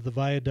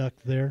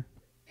viaduct there,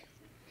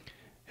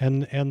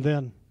 and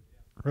then,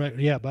 right,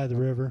 yeah, by the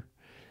river,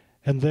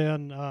 and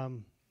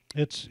then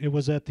it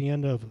was at the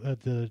end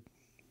at the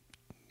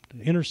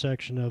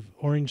intersection of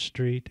Orange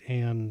Street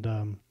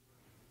and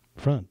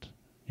Front.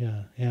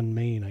 Yeah, and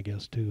Main, I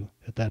guess, too,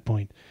 at that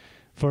point.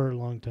 For a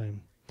long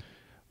time.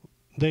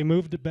 They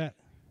moved it back.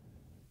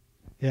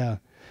 Yeah,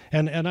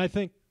 and I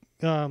think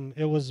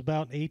it was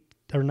about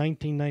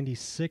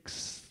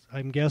 1996,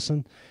 I'm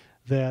guessing,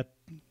 that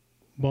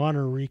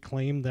Bonner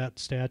reclaimed that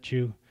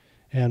statue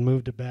and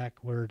moved it back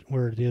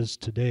where it is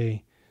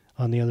today,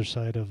 on the other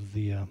side of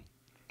the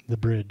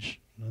bridge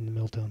on the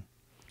Milltown.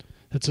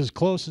 It's as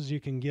close as you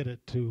can get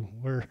it to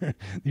where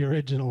the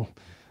original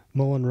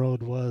Mullan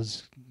Road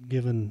was,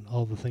 given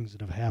all the things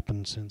that have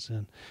happened since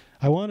then.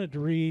 I wanted to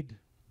read.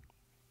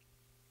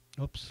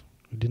 Oops,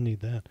 we didn't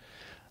need that.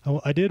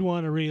 I did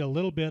want to read a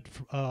little bit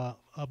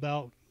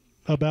about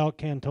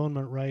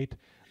Cantonment Wright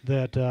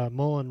that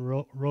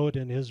Mullan wrote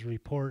in his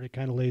report. It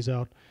kind of lays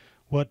out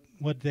what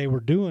they were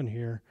doing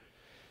here.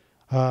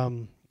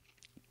 The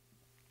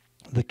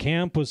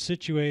camp was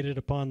situated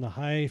upon the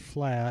high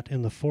flat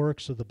in the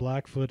forks of the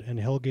Blackfoot and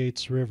Hell's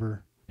Gate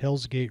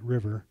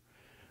River,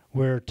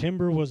 where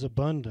timber was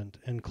abundant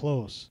and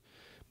close,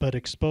 but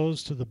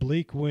exposed to the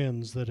bleak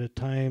winds that at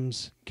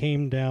times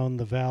came down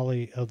the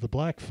valley of the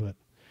Blackfoot.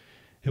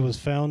 It was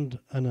found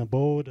an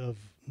abode of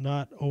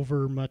not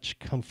over much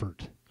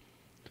comfort.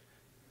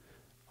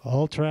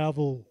 All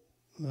travel,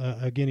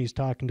 again he's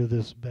talking to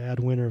this bad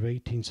winter of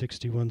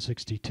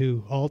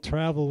 1861-62, all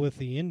travel with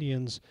the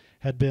Indians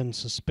had been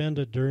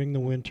suspended during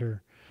the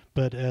winter,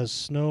 but as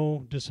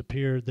snow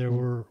disappeared, they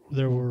were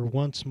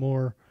once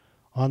more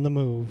on the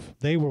move.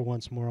 They were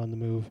once more on the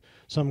move,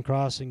 some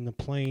crossing the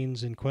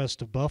plains in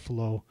quest of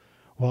buffalo,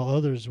 while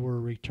others were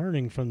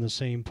returning from the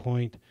same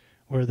point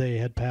where they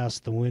had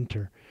passed the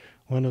winter.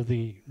 One of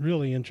the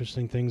really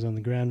interesting things on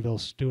the Granville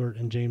Stewart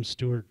and James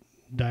Stewart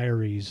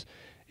diaries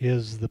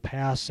is the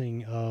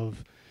passing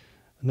of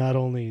not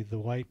only the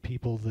white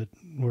people that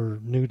were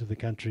new to the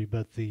country,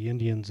 but the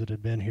Indians that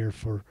had been here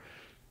for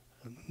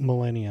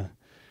millennia.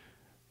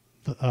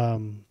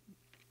 The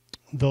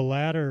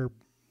latter,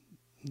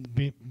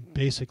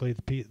 basically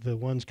the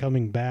ones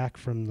coming back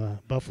from the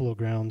buffalo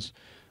grounds,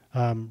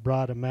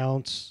 brought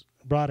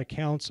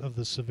accounts of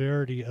the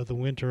severity of the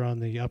winter on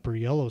the upper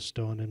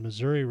Yellowstone and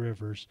Missouri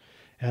rivers,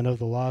 and of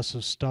the loss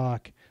of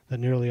stock that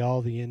nearly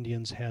all the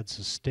Indians had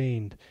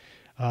sustained.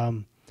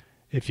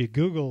 If you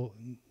Google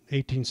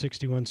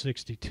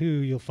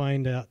 1861-62, you'll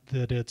find out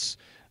that it's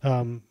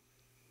in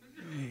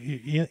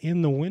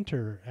the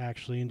winter,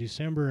 actually, in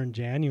December and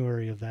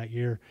January of that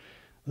year,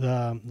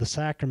 the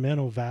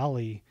Sacramento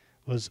Valley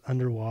was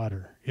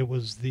underwater. It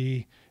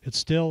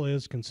still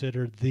is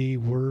considered the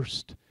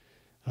worst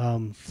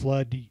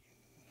flood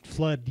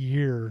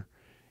year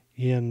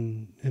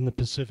in the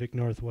Pacific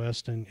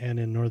Northwest and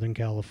in Northern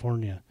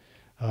California,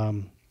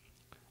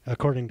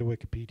 according to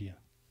Wikipedia.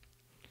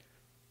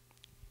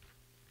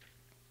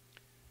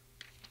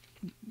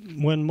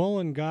 When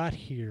Mullan got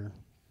here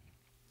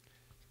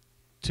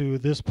to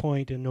this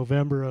point in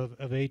November of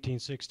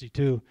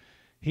 1862,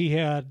 he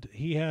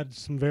had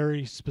some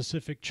very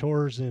specific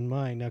chores in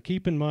mind. Now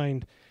keep in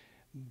mind,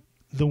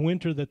 the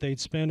winter that they'd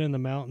spent in the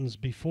mountains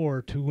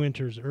before, 2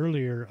 winters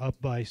earlier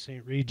up by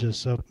St.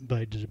 Regis, up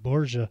by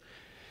Borgia,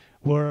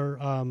 were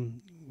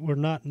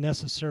not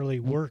necessarily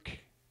work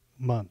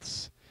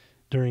months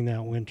during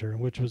that winter,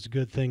 which was a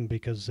good thing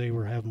because they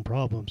were having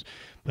problems.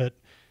 But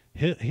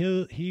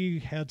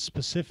he had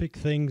specific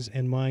things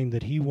in mind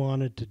that he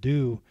wanted to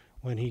do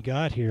when he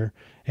got here,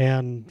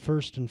 and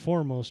first and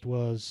foremost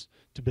was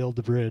to build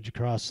the bridge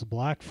across the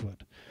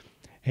Blackfoot.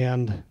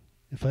 And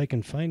if I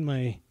can find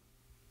my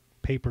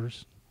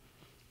papers,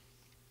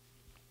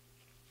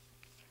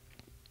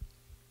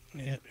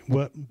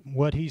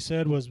 what he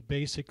said was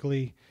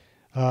basically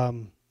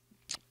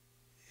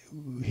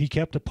he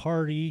kept a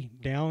party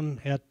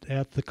down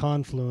at the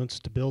confluence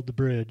to build the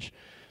bridge,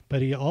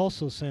 but he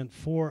also sent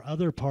 4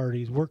 other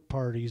parties, work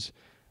parties,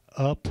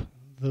 up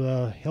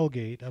the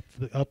Hellgate,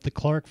 up the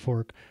Clark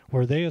Fork,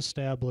 where they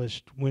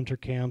established winter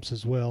camps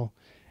as well,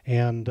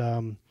 and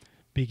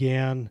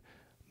began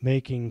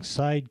making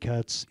side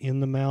cuts in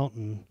the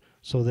mountain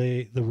so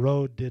the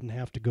road didn't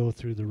have to go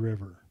through the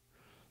river.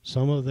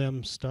 Some of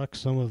them stuck,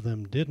 some of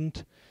them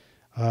didn't.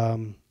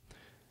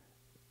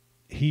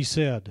 He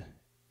said,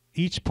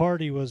 each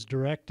party was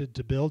directed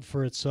to build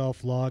for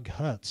itself log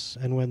huts,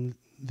 and when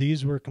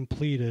these were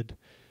completed,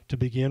 to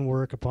begin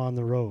work upon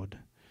the road.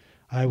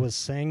 I was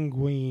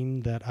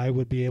sanguine that I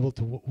would be able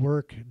to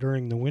work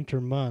during the winter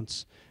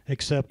months,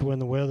 except when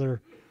the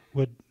weather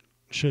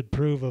should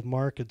prove of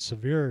marked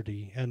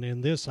severity, and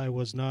in this I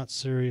was not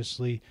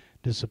seriously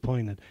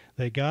disappointed.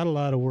 They got a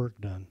lot of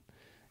work done.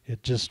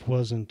 It just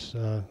wasn't,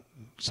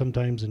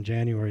 sometimes in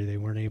January they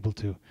weren't able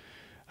to.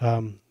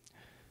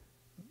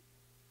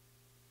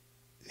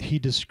 He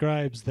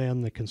describes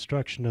then the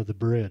construction of the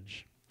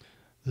bridge.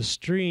 The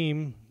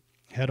stream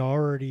had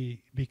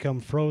already become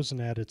frozen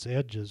at its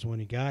edges when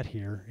he got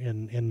here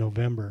in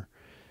November,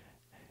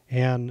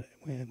 and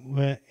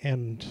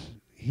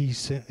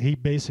he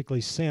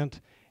basically sent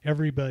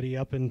everybody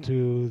up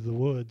into the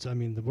woods. I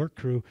mean, the work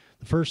crew.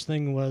 The first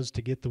thing was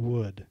to get the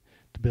wood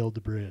to build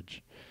the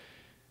bridge,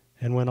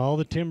 and when all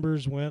the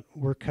timbers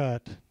were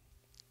cut,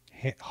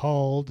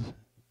 hauled,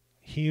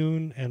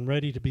 hewn, and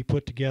ready to be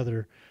put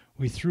together,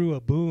 we threw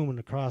a boom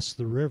across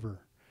the river,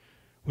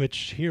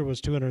 which here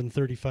was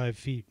 235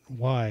 feet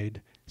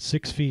wide,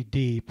 6 feet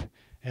deep,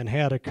 and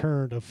had a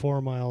current of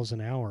 4 miles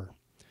an hour.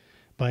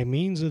 By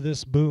means of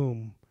this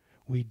boom,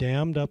 we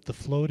dammed up the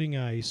floating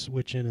ice,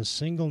 which in a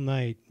single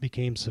night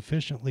became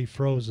sufficiently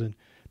frozen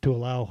to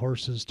allow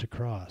horses to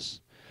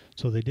cross.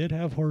 So they did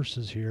have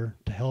horses here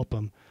to help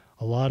them.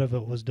 A lot of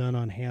it was done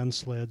on hand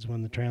sleds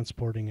when the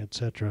transporting,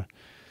 etc.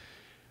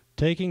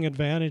 Taking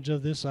advantage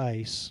of this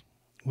ice,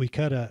 we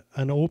cut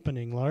an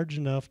opening large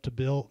enough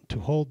to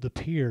hold the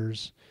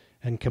piers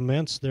and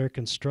commence their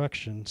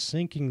construction,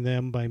 sinking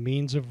them by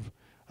means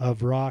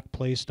of rock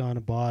placed on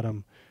a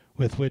bottom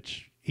with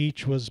which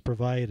each was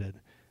provided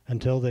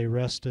until they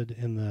rested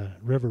in the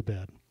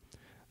riverbed.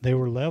 They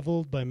were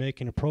leveled by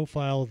making a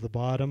profile of the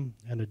bottom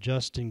and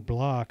adjusting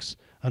blocks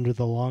under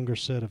the longer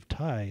set of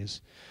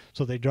ties.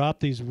 So they dropped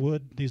these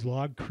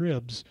log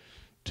cribs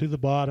to the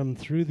bottom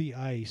through the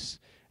ice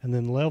and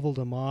then leveled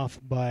them off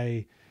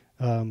by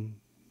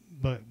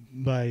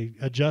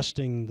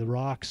adjusting the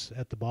rocks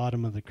at the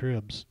bottom of the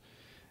cribs.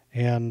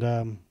 And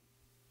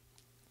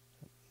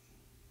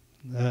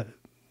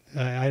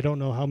I don't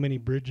know how many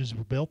bridges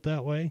were built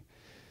that way,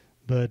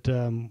 but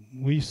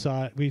we've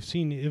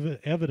seen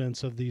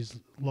evidence of these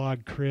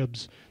log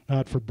cribs,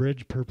 not for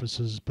bridge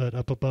purposes, but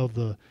up above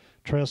the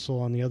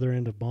trestle on the other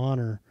end of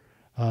Bonner,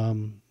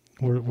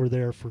 were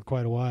there for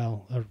quite a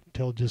while,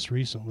 until just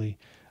recently,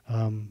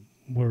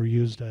 were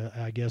used,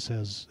 I guess,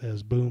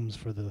 as booms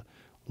for the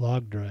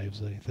log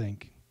drives, I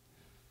think.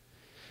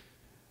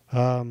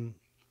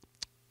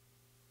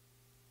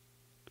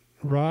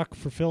 Rock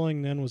for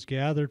filling then was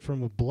gathered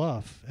from a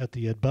bluff at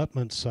the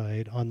abutment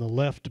side on the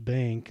left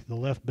bank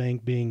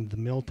being the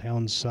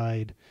Milltown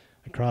side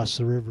across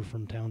the river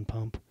from Town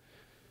Pump.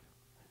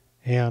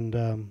 And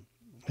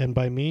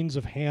by means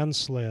of hand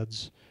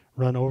sleds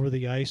run over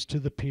the ice to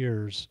the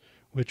piers,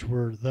 which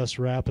were thus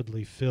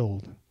rapidly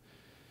filled.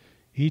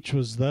 Each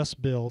was thus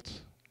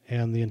built,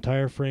 and the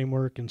entire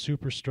framework and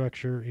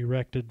superstructure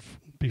erected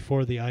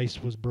before the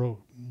ice was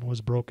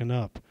broken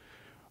up.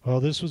 While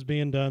this was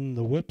being done,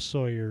 the whip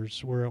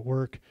sawyers were at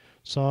work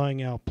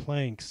sawing out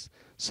planks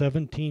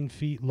 17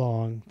 feet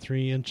long,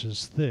 3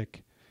 inches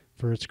thick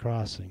for its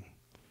crossing.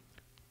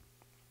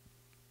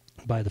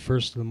 By the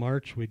 1st of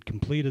March, we'd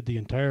completed the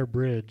entire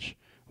bridge,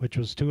 which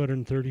was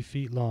 230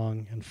 feet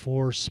long and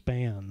 4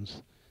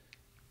 spans.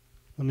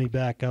 Let me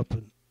back up.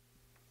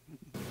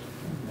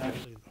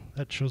 Actually,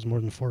 that shows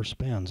more than 4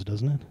 spans,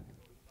 doesn't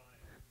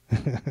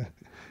it?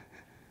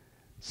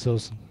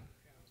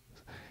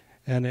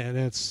 And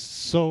it's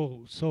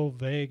so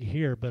vague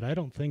here, but I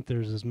don't think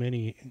there's as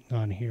many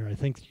on here. I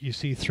think you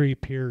see 3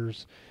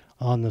 piers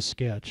on the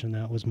sketch, and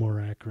that was more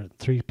accurate.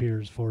 3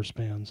 piers, 4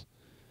 spans.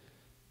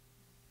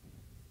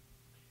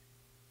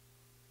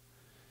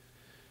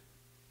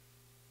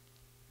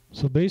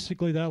 So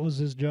basically that was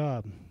his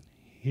job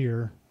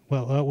here.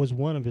 Well, that was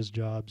one of his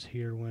jobs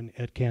here when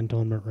at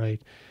Cantonment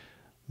Wright.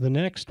 The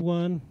next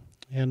one,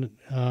 and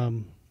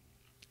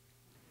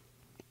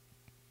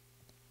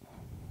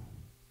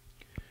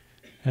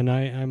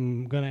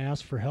I'm going to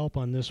ask for help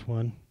on this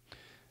one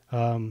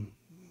from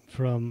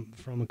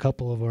a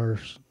couple of our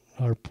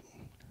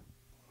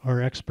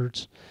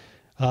experts,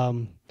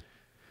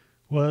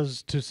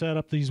 was to set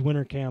up these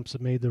winter camps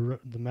that made the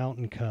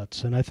mountain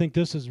cuts. And I think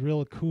this is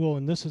real cool,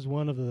 and this is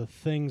one of the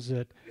things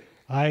that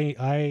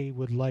I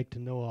would like to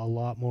know a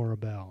lot more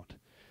about,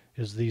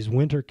 is these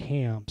winter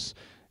camps.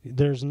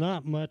 There's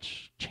not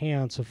much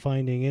chance of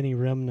finding any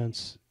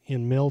remnants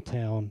in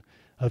Milltown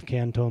of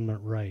Cantonment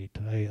Wright.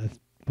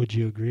 Would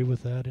you agree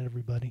with that,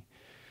 everybody?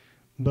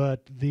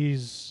 But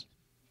these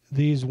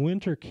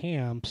winter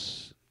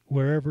camps,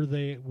 wherever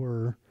they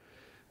were,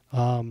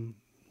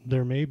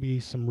 there may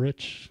be some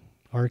rich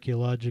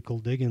archaeological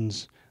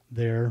diggings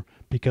there,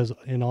 because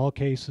in all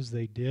cases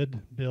they did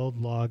build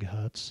log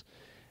huts,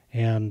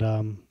 and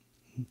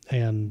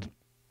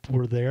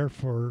were there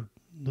for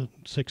the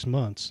 6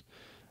 months,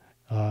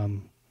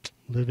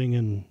 living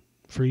and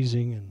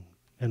freezing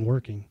and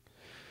working.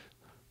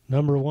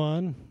 Number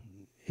one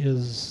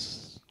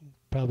is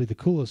probably the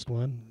coolest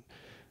one.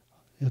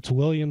 It's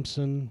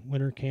Williamson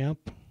Winter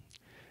Camp.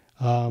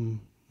 We'll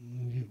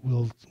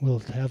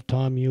have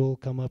Tom Ewell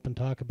come up and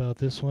talk about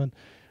this one.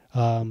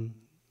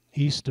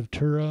 East of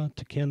Tura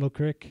to Kendall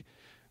Creek.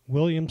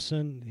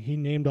 Williamson, he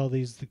named all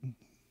these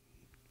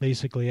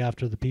basically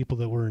after the people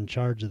that were in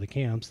charge of the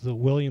camps. The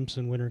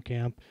Williamson Winter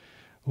Camp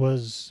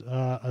was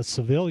a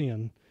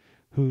civilian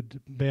who'd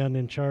been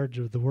in charge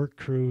of the work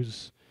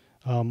crews,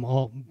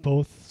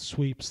 both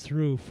sweeps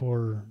through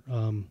for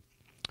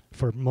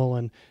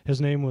Mullan.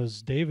 His name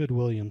was David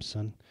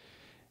Williamson,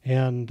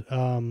 and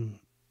when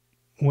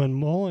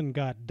Mullan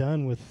got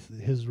done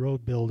with his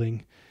road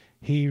building,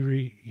 he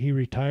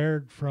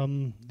retired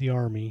from the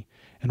Army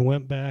and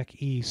went back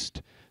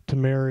east to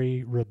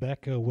marry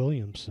Rebecca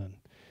Williamson.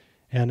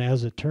 And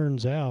as it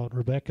turns out,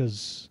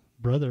 Rebecca's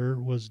brother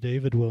was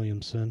David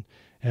Williamson,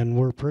 and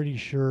we're pretty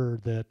sure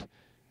that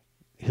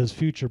his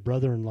future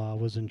brother-in-law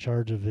was in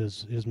charge of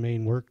his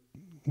main work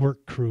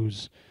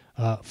crews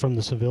from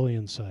the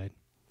civilian side.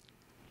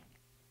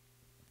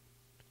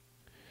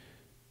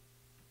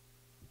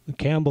 The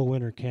Campbell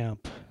Winter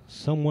Camp,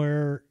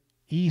 somewhere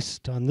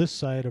east on this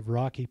side of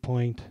Rocky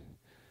Point,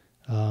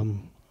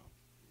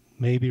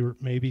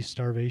 maybe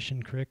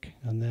Starvation Creek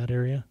on that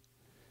area.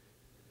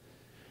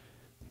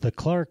 The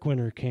Clark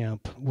Winter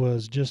Camp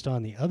was just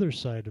on the other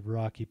side of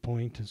Rocky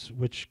Point,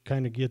 which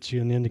kind of gets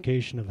you an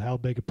indication of how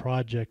big a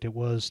project it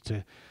was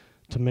to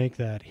make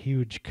that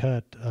huge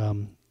cut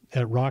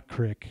at Rock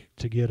Creek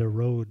to get a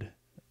road,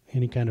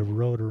 any kind of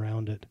road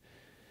around it.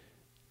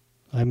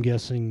 I'm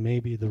guessing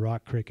maybe the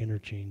Rock Creek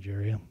interchange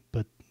area,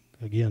 but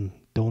again,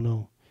 don't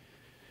know.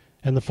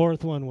 And the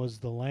fourth one was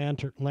the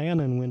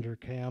Lannon Winter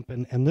Camp,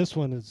 and this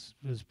one is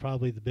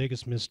probably the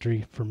biggest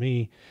mystery for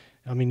me.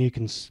 I mean, you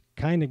can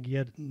kind of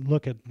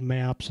look at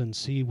maps and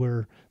see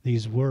where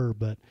these were,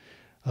 but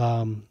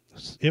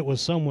it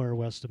was somewhere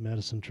west of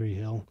Medicine Tree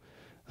Hill,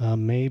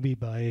 maybe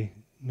by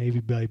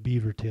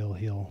Beavertail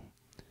Hill,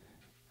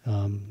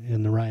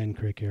 in the Ryan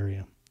Creek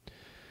area.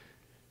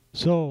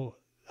 So,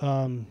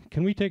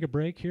 can we take a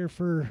break here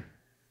for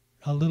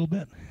a little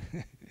bit?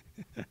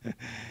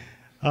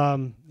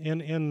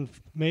 In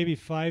maybe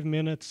 5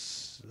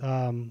 minutes,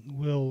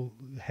 we'll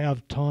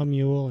have Tom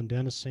Ewell and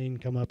Dennis Sane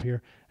come up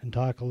here and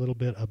talk a little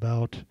bit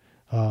about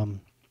 3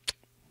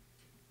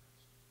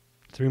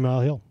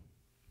 Mile Hill.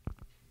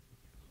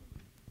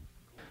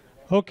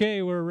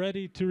 Okay, we're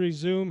ready to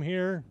resume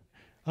here.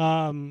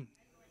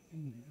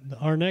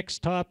 Our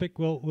next topic,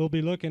 we'll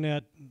be looking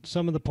at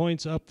some of the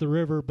points up the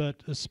river,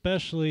 but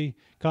especially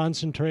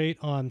concentrate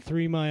on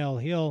 3 Mile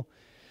Hill.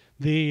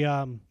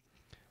 The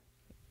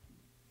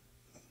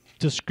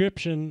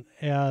description,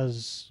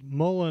 as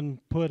Mullan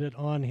put it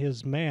on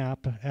his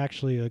map,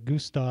 actually a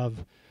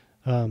Gustav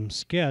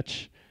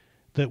sketch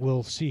that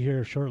we'll see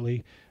here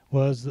shortly,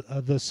 was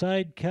the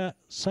side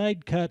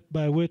cut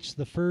by which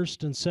the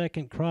first and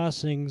second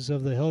crossings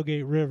of the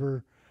Hellgate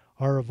River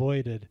are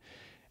avoided.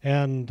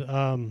 And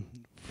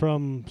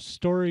from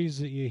stories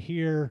that you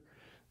hear,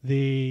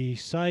 the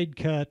side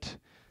cut,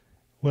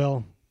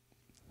 well,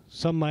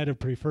 some might have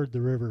preferred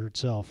the river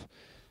itself.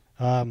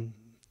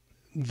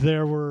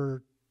 There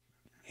were,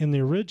 in the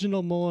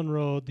original Mullan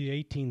Road, the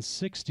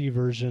 1860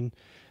 version,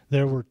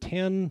 there were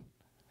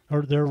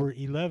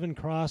 11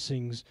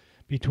 crossings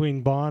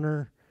between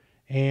Bonner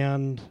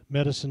and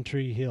Medicine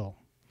Tree Hill.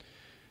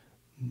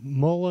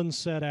 Mullan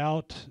set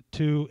out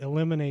to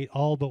eliminate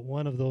all but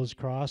one of those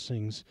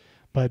crossings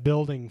by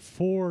building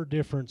 4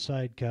 different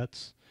side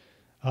cuts,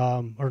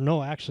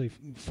 actually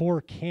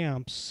 4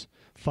 camps,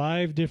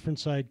 5 different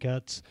side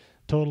cuts,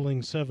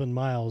 totaling 7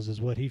 miles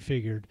is what he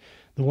figured.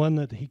 The one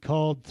that he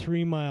called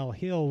 3 Mile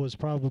Hill was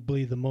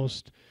probably the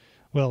most,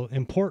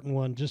 important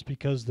one, just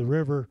because the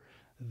river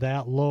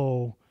that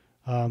low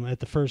at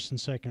the first and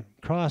second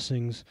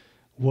crossings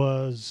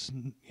was,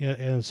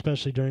 and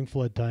especially during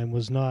flood time,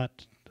 was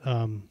not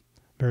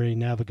very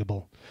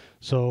navigable.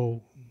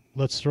 So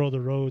let's throw the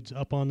roads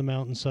up on the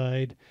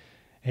mountainside.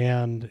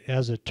 And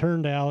as it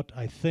turned out,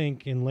 I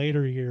think in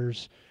later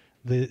years,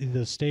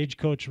 the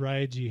stagecoach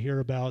rides you hear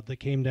about that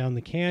came down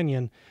the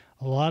canyon,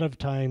 a lot of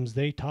times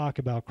they talk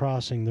about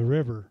crossing the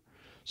river.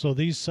 So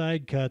these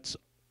side cuts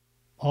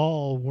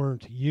all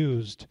weren't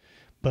used,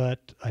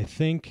 but I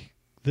think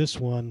this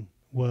one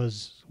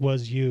was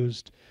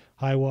used,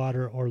 high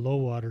water or low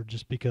water,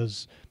 just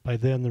because by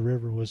then the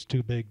river was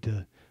too big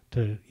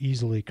to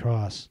easily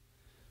cross.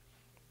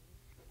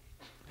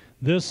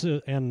 This,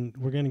 and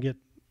we're going to get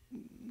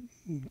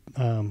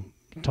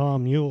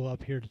Tom Ewell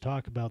up here to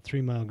talk about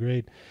 3 Mile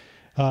Grade.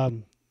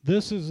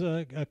 This is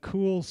a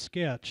cool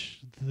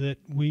sketch that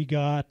we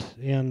got,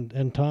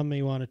 and Tom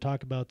may want to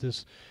talk about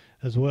this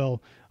as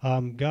well.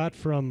 Got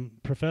from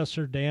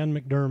Professor Dan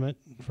McDermott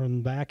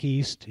from back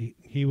east.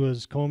 He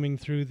was combing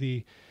through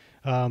the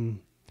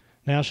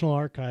National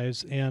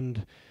Archives,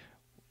 and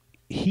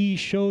he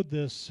showed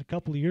this a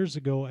couple of years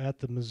ago at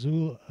the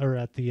Missoula, or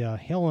at the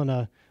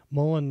Helena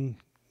Mullan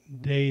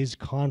Days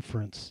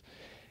conference.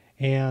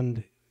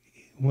 And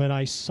when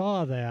I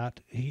saw that,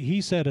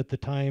 he said at the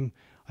time,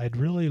 I'd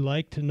really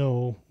like to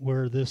know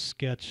where this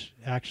sketch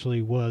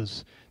actually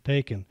was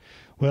taken.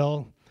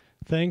 Well,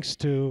 thanks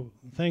to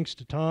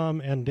Tom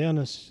and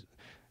Dennis,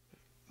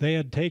 they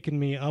had taken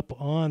me up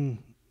on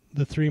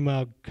the 3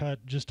 Mile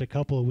cut just a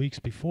couple of weeks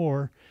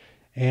before,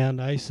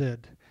 and I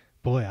said,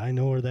 boy, I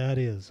know where that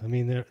is. I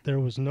mean, there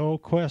was no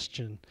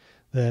question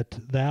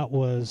that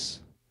was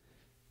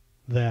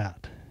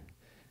that.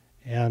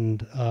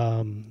 And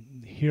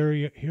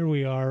here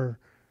we are,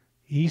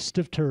 east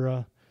of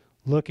Tura,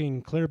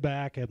 looking clear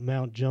back at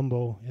Mount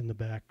Jumbo in the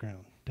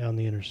background, down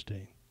the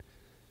interstate.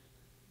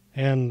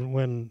 And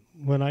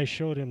when I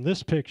showed him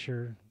this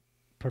picture,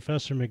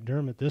 Professor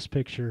McDermott, this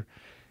picture,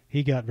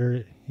 he got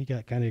kind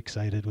of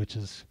excited,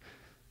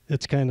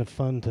 it's kind of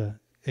fun to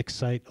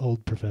excite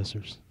old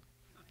professors.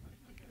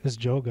 Is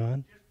Joe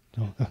gone?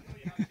 Oh.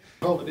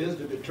 All it is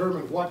to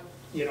determine what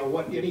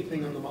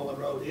anything on the Mullan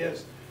Road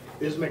is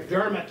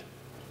McDermott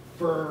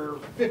for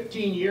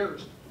 15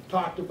 years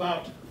talked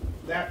about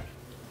that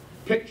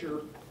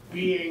picture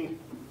being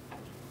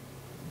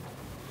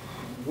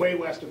way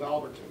west of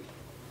Alberton.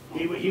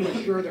 He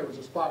was sure there was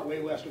a spot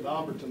way west of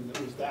Alberton that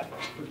was that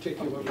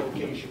particular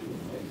location.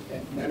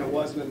 And it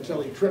wasn't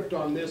until he tripped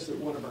on this at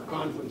one of our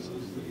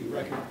conferences that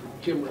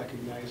Kim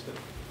recognized it.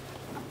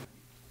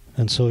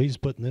 And so he's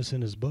putting this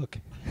in his book.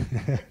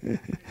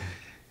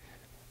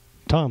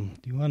 Tom,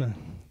 do you want to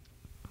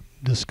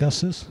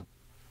discuss this?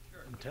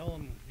 Sure. And tell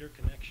him your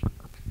connection.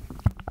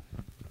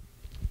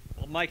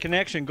 Well, my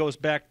connection goes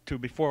back to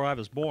before I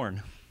was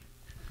born.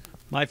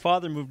 My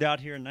father moved out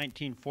here in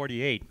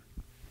 1948,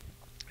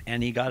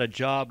 and he got a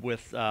job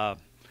with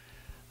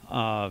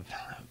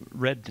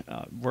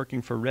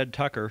working for Red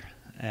Tucker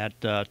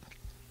at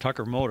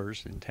Tucker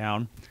Motors in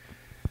town.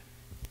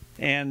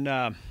 And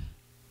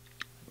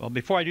well,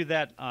 before I do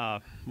that,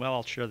 well,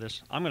 I'll share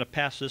this. I'm going to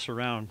pass this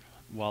around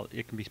while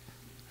it can be.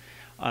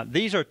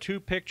 These are two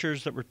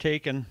pictures that were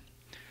taken.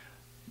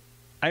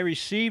 I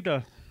received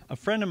a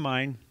friend of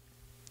mine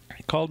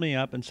called me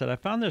up and said, I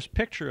found this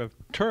picture of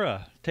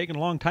Tura taken a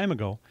long time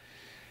ago.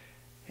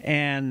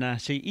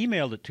 And so he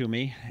emailed it to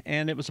me,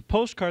 and it was a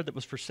postcard that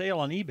was for sale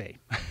on eBay.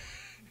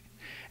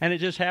 And it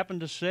just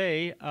happened to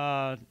say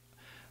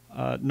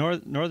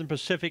Northern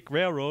Pacific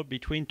Railroad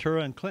between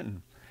Tura and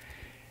Clinton.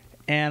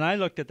 And I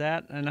looked at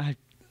that, and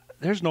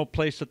there's no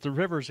place that the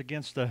river's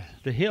against the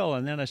hill.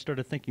 And then I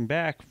started thinking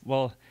back.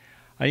 Well,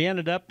 it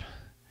ended up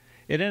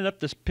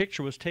this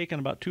picture was taken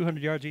about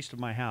 200 yards east of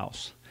my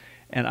house.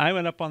 And I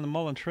went up on the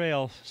Mullan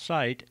Trail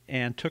site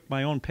and took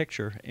my own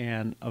picture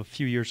and a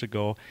few years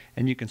ago,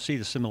 and you can see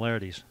the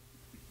similarities.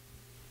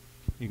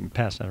 You can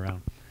pass that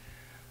around.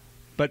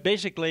 But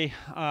basically,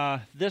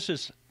 this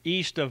is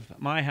east of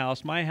my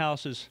house. My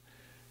house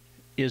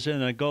is in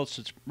a gulch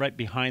that's right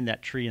behind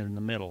that tree in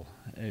the middle.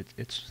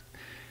 It's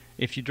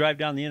if you drive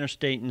down the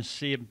interstate and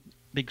see a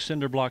big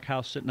cinder block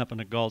house sitting up in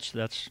a gulch,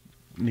 that's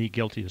me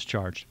guilty as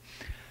charged.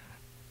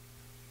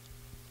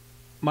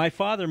 My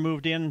father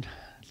moved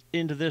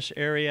into this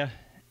area,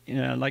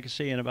 like I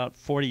say, in about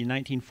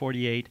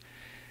 1948,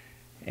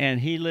 and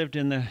he lived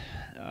in the.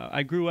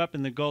 I grew up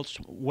in the gulch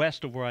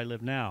west of where I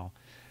live now,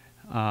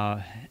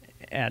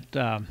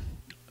 at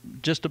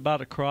just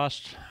about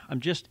across. I'm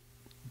just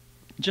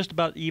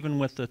about even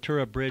with the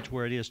Tura Bridge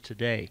where it is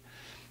today.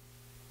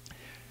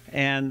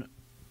 And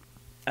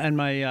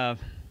my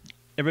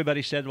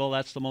everybody said, well,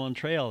 that's the Mullan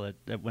Trail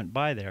that went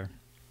by there,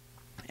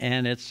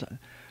 and it's.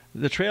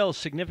 The trail is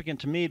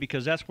significant to me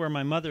because that's where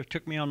my mother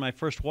took me on my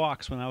first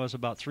walks when I was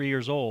about 3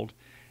 years old.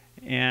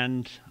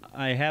 And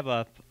I have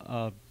a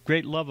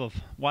great love of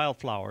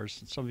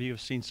wildflowers. Some of you have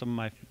seen some of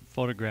my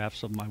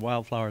photographs of my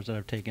wildflowers that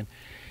I've taken.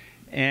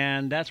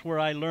 And that's where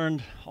I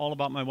learned all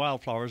about my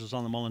wildflowers, is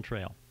on the Mullan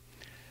Trail.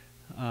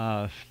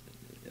 And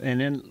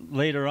then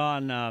later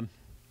on,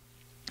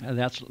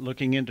 that's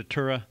looking into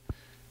Tura,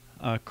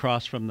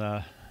 across from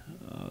the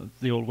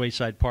old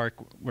Wayside Park.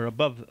 We're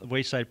above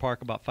Wayside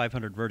Park about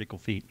 500 vertical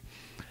feet.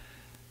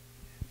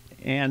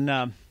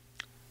 And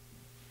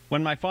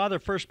when my father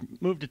first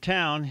moved to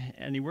town,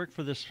 and he worked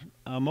for this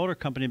motor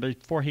company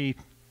before he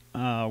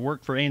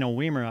worked for A&O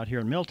Weimer out here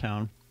in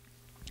Milltown,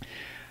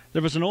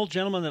 there was an old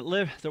gentleman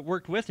that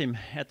worked with him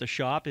at the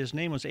shop. His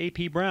name was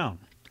A.P. Brown,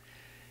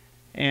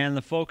 and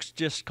the folks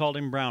just called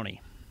him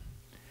Brownie.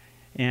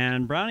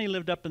 And Brownie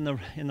lived up in the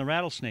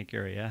Rattlesnake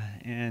area,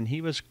 and he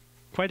was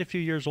quite a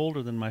few years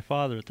older than my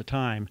father at the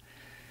time.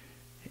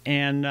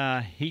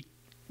 And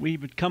we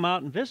would come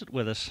out and visit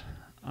with us.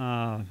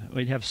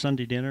 We'd have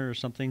Sunday dinner or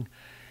something,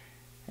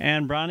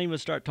 and Brownie would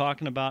start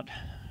talking about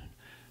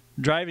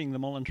driving the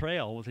Mullan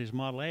Trail with his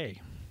Model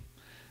A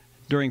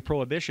during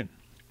Prohibition.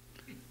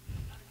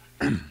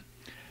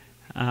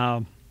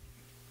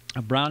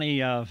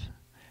 Brownie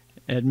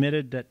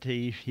admitted that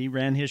he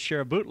ran his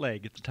share of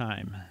bootleg at the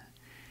time,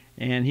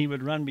 and he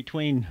would run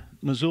between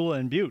Missoula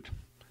and Butte.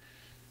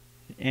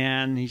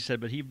 And he said,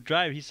 but he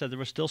said there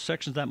were still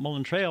sections of that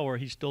Mullan Trail where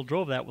he still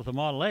drove that with a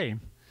Model A.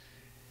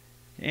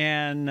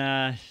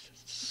 And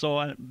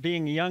so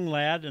being a young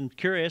lad and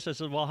curious, I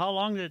said, well, how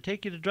long did it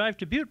take you to drive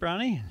to Butte,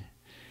 Brownie?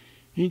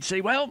 He'd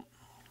say, well,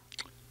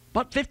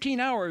 about 15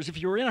 hours if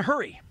you were in a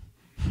hurry.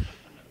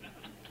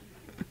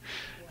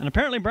 And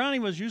apparently Brownie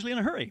was usually in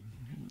a hurry.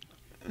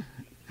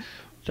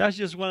 That's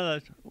just one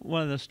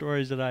of the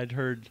stories that I'd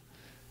heard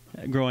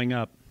growing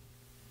up.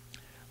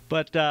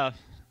 But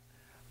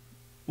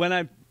when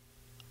I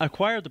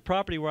acquired the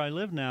property where I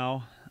live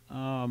now,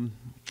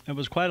 it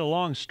was quite a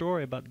long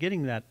story about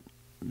getting that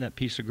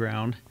piece of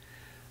ground.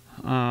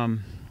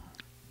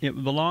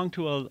 It belonged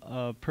to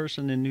a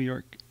person in New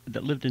York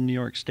that lived in New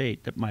York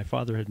State that my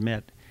father had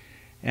met.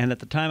 And at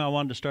the time I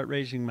wanted to start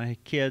raising my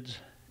kids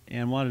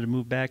and wanted to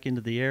move back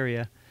into the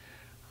area,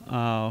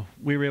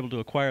 we were able to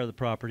acquire the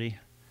property.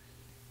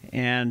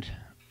 And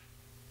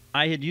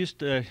I used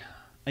to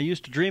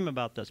dream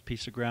about this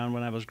piece of ground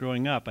when I was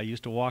growing up. I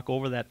used to walk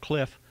over that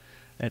cliff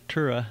at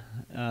Tura.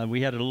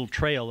 We had a little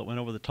trail that went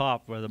over the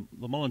top where the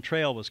Mullan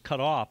Trail was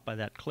cut off by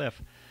that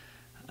cliff.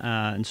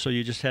 And so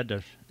you just had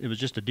to, it was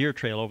just a deer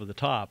trail over the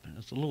top.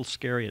 It's a little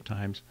scary at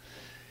times.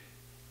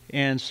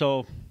 And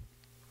so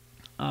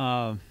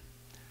I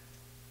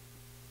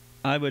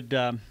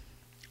would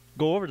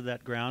go over to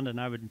that ground, and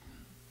I would,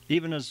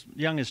 even as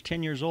young as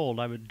 10 years old,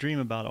 I would dream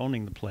about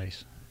owning the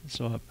place.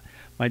 So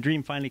my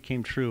dream finally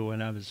came true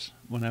when I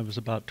was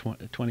about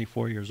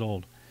 24 years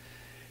old.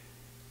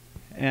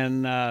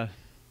 And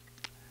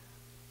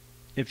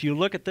if you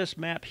look at this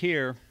map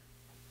here,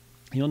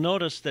 you'll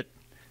notice that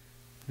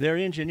their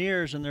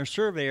engineers and their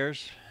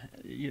surveyors,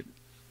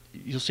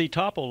 you'll see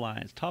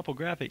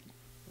topographic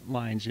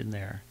lines in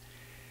there.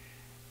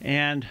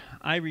 And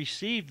I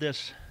received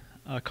this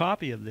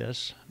copy of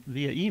this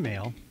via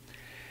email,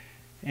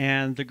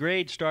 and the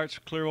grade starts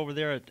clear over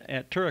there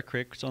at Tura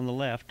Creek, it's on the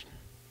left,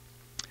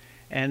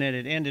 and then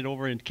it ended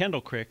over in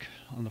Kendall Creek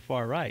on the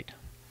far right.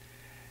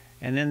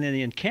 And then in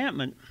the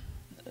encampment,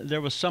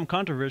 there was some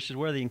controversy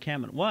where the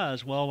encampment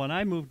was. Well, when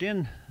I moved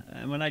in,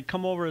 when I'd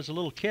come over as a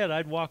little kid,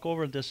 I'd walk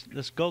over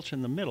this gulch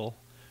in the middle,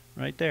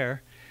 right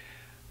there.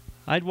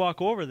 I'd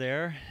walk over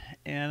there,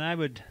 and I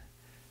would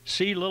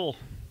see little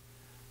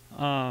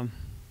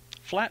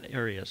flat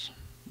areas,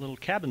 little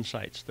cabin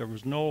sites. There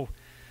was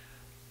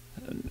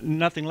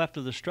nothing left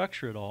of the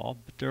structure at all,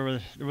 but there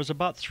was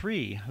about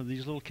 3 of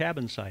these little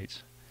cabin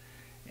sites,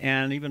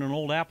 and even an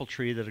old apple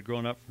tree that had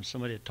grown up from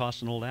somebody had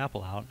tossed an old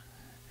apple out.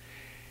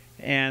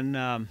 And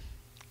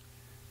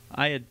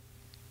I had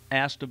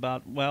asked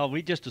about, well,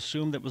 we just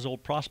assumed it was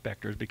old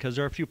prospectors because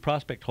there are a few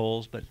prospect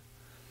holes, but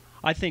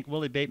I think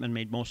Willie Bateman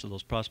made most of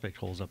those prospect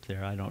holes up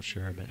there. I'm not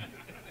sure, but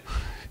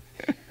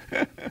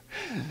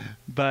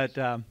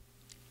but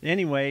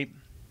anyway,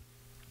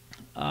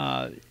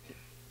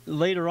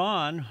 later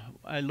on,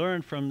 I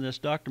learned from this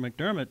Dr.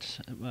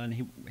 McDermott,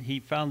 when he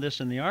found this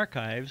in the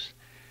archives,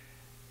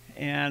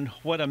 and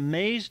what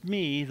amazed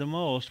me the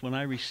most when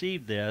I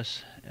received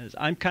this is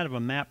I'm kind of a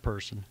map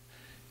person,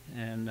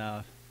 and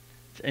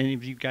any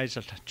of you guys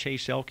that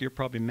chase elk, you're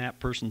probably map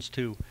persons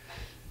too.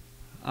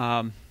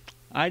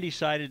 I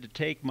decided to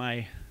take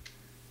my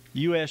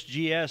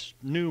USGS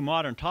new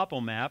modern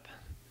topo map,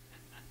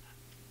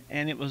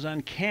 and it was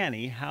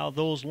uncanny how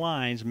those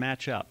lines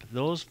match up.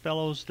 Those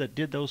fellows that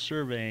did those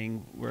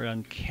surveying were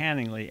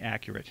uncannily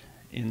accurate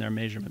in their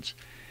measurements.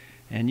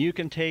 And you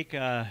can take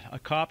a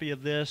copy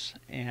of this,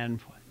 and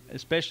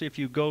especially if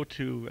you go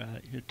to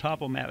your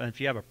topo map, and if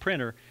you have a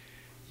printer,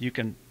 you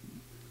can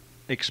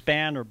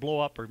expand or blow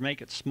up or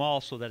make it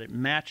small so that it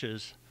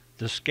matches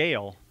the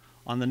scale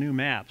on the new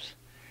maps.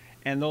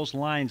 And those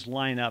lines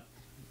line up.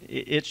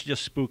 It's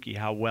just spooky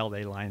how well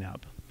they line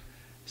up.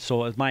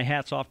 So my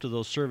hat's off to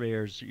those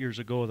surveyors years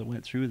ago that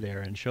went through there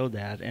and showed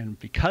that. And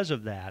because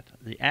of that,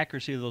 the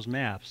accuracy of those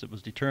maps, it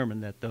was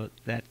determined that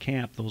that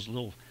camp, those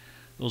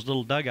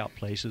little dugout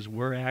places,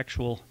 were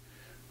actual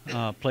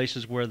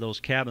places where those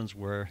cabins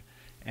were,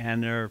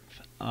 and they're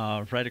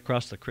right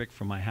across the creek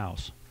from my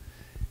house.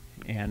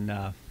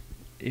 And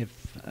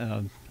if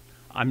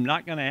I'm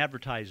not going to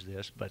advertise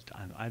this, but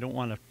I don't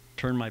want to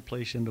turn my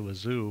place into a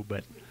zoo,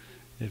 but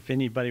if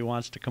anybody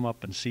wants to come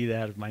up and see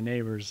that, of my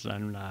neighbors,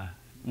 and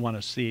want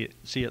to see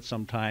it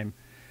sometime,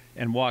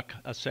 and walk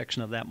a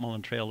section of that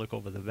Mullan Trail, look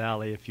over the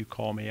valley, if you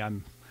call me,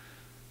 I'm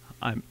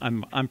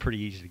pretty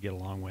easy to get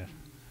along with.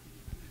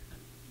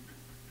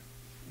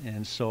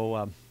 And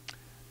so,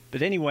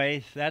 but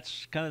anyway,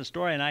 that's kind of the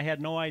story, and I had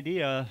no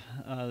idea.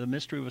 The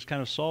mystery was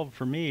kind of solved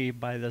for me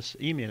by this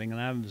emailing, and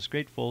I was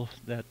grateful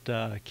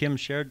that Kim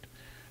shared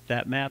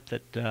that map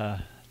that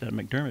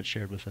McDermott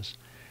shared with us.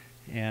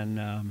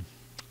 And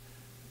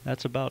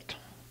that's about,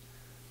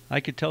 I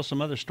could tell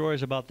some other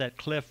stories about that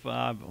cliff.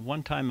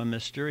 One time a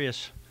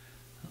mysterious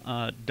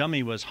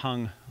dummy was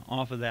hung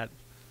off of that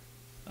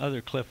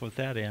other cliff with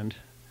that end,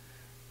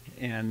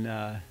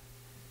 and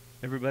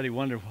everybody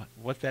wondered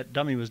what that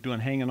dummy was doing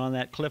hanging on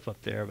that cliff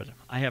up there, but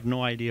I have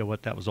no idea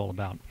what that was all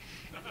about.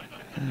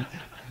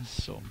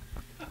 So,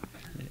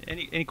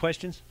 any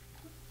questions?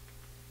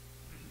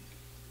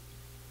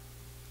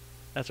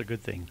 That's a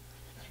good thing.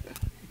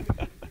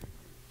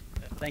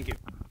 Thank you.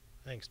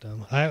 Thanks,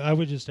 Tom. I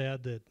would just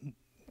add that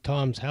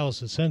Tom's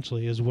house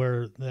essentially is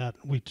where that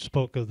we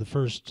spoke of the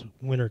first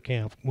winter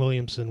camp,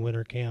 Williamson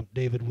winter camp,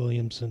 David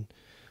Williamson,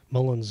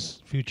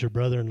 Mullan's future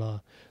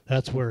brother-in-law.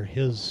 That's where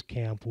his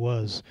camp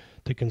was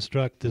to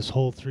construct this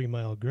whole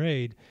 3-mile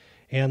grade.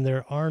 And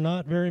there are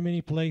not very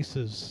many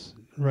places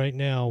right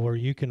now where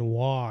you can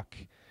walk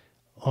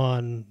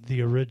on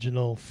the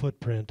original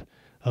footprint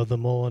of the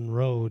Mullan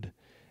Road.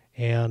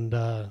 And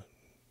I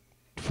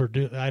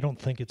don't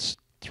think it's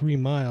 3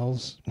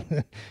 miles.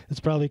 It's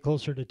probably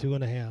closer to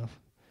 2.5.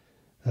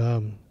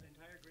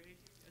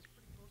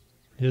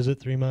 Is it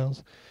 3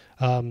 miles?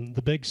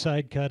 The big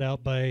side cut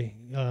out by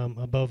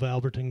above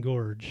Alberton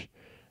Gorge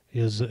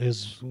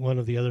is one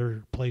of the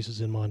other places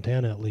in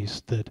Montana, at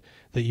least, that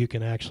you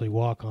can actually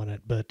walk on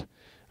it. But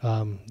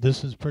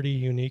this is pretty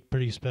unique,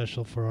 pretty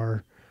special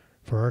for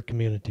our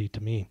community,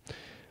 to me.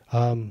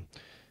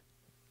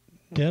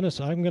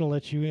 Dennis, I'm going to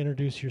let you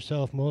introduce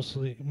yourself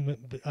mostly.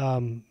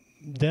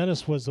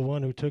 Dennis was the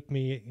one who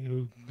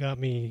got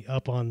me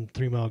up on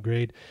 3-mile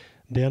grade.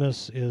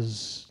 Dennis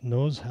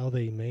knows how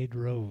they made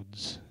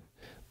roads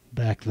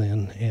back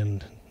then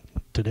and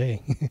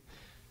today.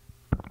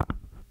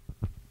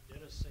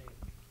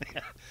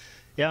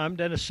 Yeah, I'm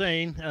Dennis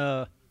Sane.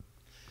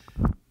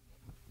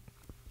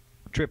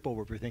 Trip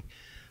over everything.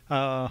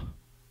 I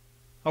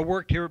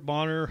worked here at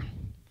Bonner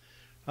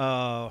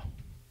 12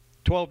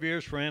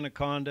 years for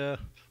Anaconda,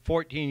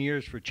 14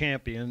 years for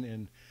Champion,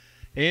 and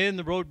in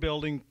the road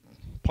building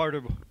part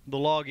of the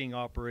logging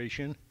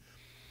operation.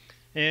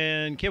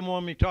 And Kim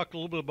wanted me to talk a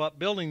little bit about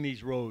building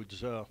these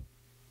roads. The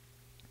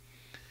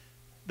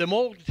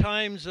old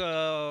times,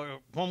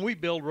 when we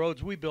built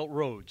roads, we built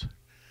roads.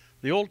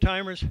 The old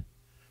timers,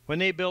 when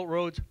they built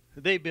roads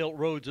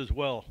as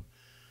well.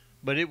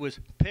 But it was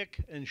pick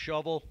and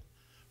shovel,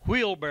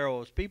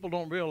 wheelbarrows. People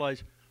don't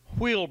realize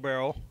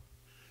wheelbarrow,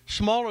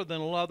 smaller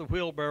than a lot of the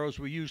wheelbarrows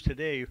we use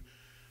today,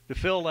 to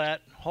fill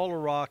that, haul a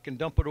rock and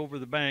dump it over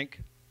the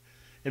bank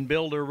and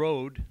build a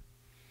road.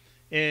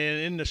 And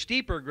in the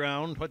steeper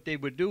ground, what they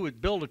would do is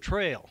build a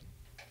trail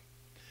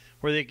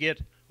where they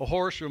get a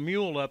horse or a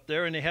mule up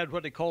there, and they had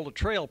what they called a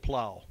trail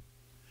plow.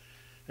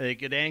 They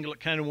could angle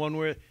it kind of one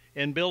way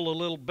and build a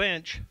little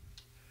bench.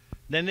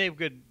 Then they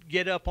could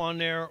get up on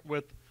there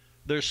with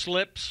their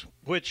slips,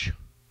 which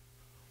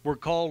were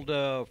called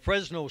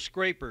Fresno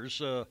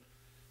scrapers.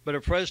 But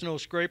a Fresno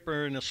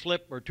scraper and a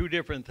slip are two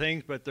different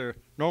things, but they're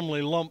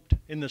normally lumped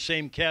in the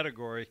same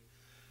category.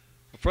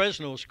 A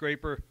Fresno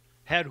scraper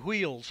had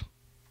wheels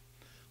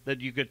that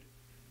you could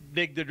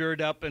dig the dirt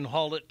up and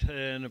haul it,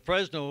 and a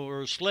Fresno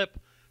or a slip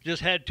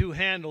just had two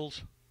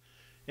handles,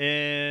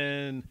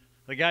 and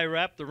the guy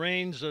wrapped the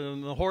reins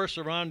and the horse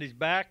around his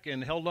back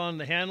and held on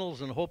the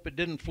handles and hoped it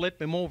didn't flip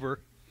him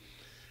over.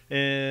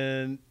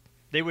 And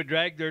they would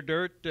drag their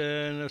dirt,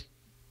 and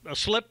a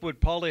slip would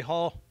probably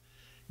haul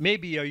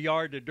maybe a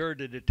yard of dirt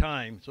at a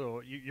time.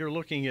 So you're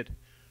looking at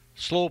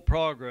slow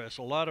progress,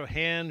 a lot of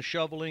hand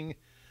shoveling,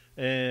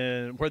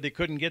 and where they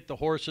couldn't get the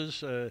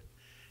horses.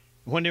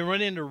 When they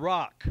run into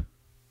rock,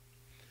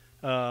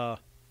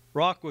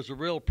 rock was a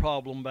real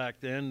problem back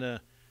then.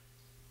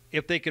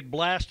 If they could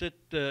blast it,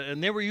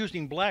 and they were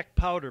using black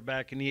powder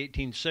back in the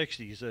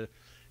 1860s.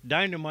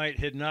 Dynamite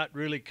had not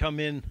really come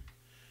in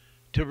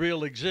to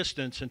real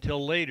existence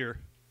until later.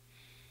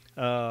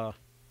 They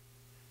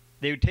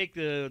would take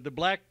the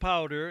black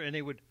powder and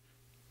they would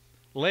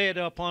lay it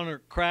up on a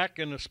crack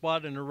in a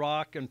spot in the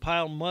rock and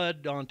pile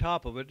mud on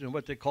top of it and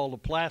what they called a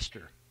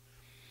plaster.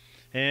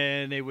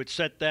 And they would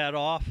set that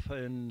off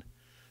and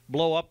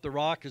blow up the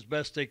rock as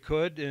best they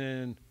could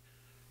and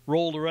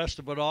roll the rest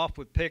of it off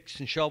with picks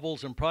and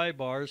shovels and pry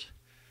bars.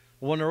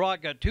 When the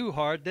rock got too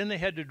hard, then they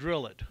had to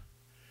drill it.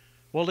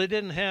 Well, they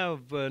didn't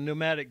have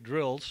pneumatic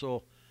drills,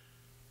 so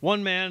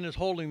one man is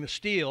holding the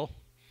steel,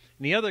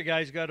 and the other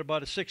guy's got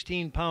about a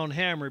 16-pound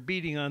hammer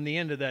beating on the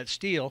end of that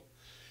steel,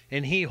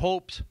 and he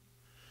hopes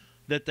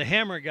that the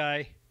hammer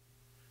guy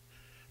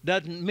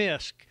doesn't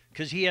miss,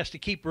 because he has to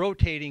keep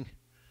rotating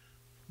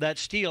that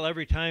steel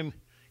every time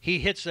he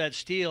hits that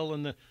steel,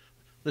 and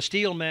the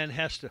steel man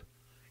has to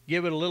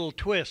give it a little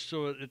twist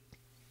so it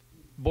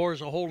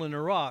bores a hole in the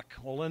rock.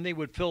 Well, then they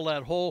would fill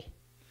that hole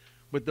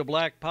with the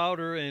black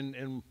powder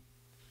and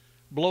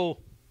blow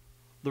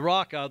the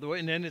rock out of the way,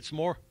 and then it's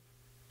more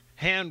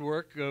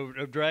handwork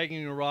of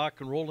dragging the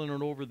rock and rolling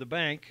it over the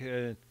bank.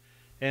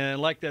 And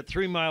like that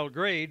 3-mile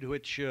grade,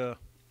 which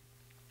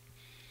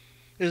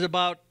is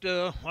about,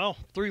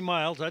 3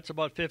 miles, that's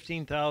about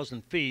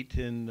 15,000 feet.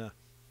 And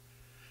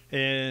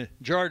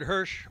Jard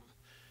Hirsch,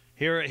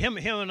 here, him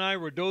and I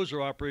were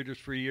dozer operators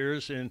for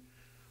years, and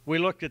we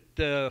looked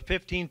at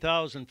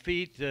 15,000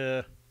 feet.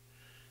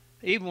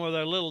 Even with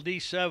our little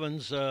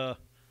D7s,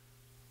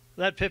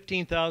 that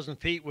 15,000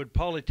 feet would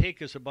probably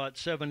take us about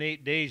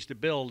 7-8 days to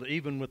build,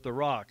 even with the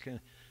rock,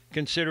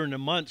 considering the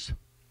months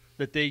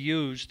that they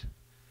used.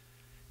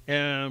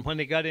 And when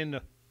they got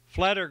into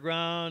flatter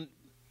ground,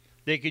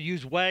 they could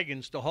use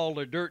wagons to haul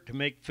their dirt to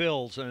make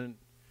fills, and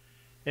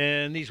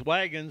these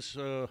wagons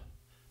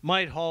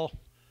might haul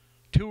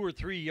 2 or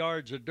 3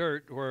 yards of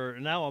dirt, where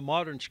now a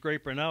modern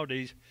scraper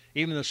nowadays,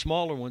 even the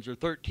smaller ones, are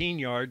 13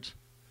 yards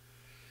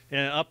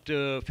and up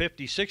to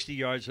 50, 60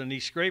 yards on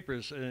these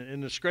scrapers.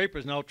 And the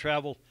scrapers now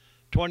travel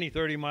 20,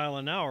 30 mile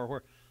an hour,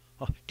 where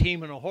a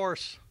team and a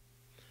horse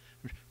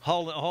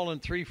hauling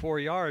 3, 4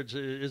 yards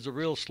is a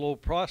real slow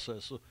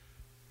process. So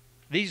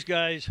these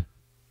guys,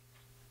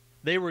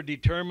 they were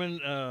determined.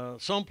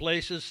 Some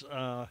places,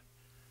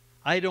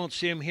 I don't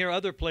see them here.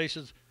 Other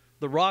places,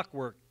 the rock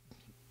work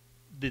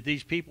that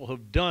these people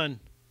have done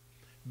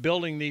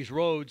building these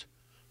roads,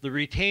 the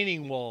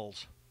retaining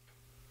walls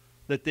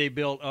that they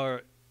built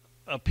are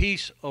a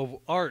piece of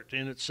art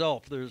in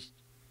itself. There's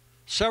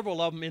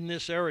several of them in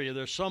this area.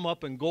 There's some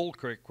up in Gold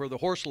Creek where the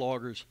horse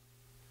loggers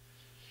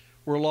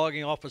were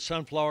logging off of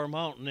Sunflower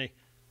Mountain.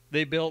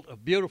 They built a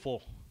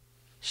beautiful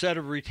set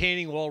of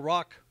retaining wall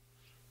rock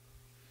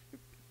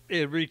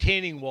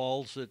retaining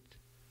walls that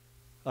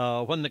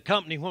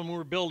when we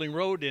were building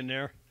road in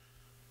there,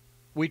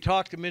 we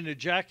talked them into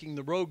jacking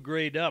the road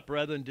grade up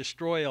rather than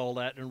destroy all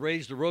that, and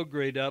raise the road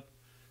grade up,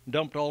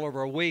 dumped all of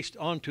our waste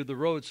onto the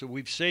road. So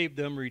we've saved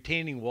them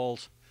retaining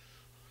walls.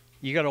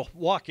 You got to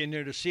walk in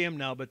there to see them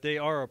now, but they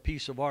are a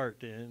piece of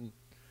art. And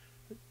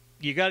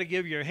you got to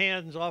give your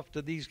hands off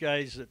to these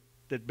guys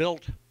that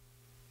built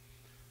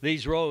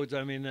these roads.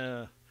 I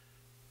mean,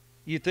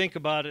 you think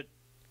about it,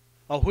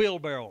 a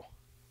wheelbarrow.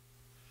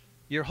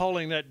 You're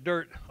hauling that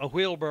dirt, a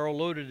wheelbarrow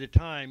load at a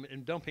time,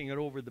 and dumping it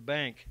over the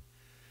bank.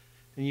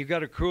 And you've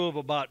got a crew of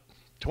about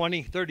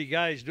 20, 30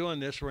 guys doing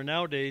this, where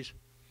nowadays,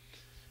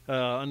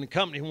 on the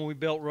company, when we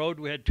built road,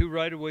 we had 2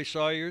 right-of-way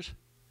sawyers,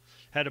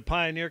 had a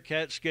pioneer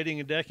cat skidding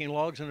and decking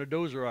logs, and a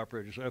dozer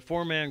operator, so a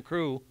 4-man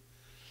crew.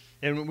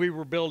 And we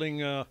were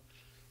building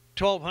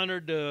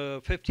 1,200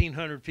 to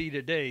 1,500 feet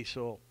a day,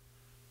 so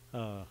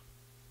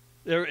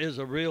there is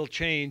a real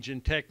change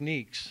in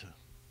techniques.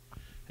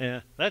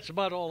 That's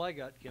about all I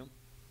got, Kim.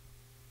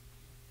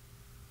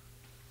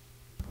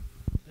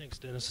 Thanks,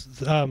 Dennis.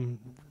 Are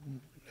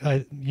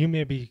you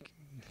going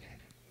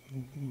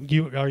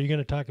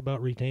to talk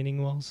about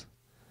retaining walls,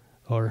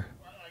 or?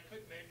 Well, I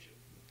could mention.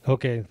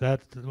 Okay,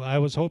 I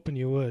was hoping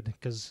you would,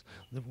 because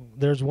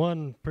there's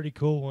one pretty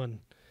cool one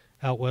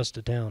out west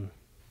of town.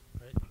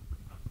 Right?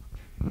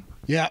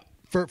 Yeah,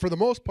 for the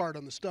most part,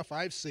 on the stuff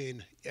I've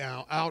seen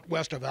out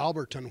west of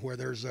Alberton, where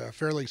there's a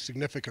fairly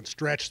significant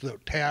stretch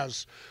that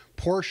has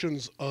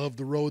portions of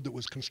the road that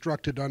was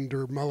constructed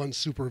under Mullan's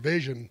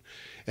supervision,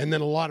 and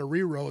then a lot of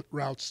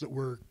reroutes that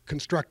were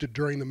constructed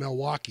during the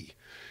Milwaukee.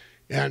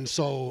 And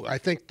so I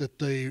think that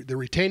the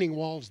retaining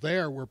walls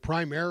there were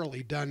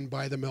primarily done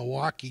by the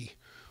Milwaukee,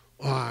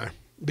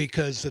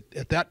 because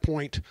at that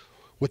point,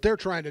 what they're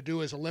trying to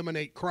do is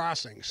eliminate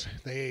crossings.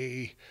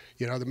 The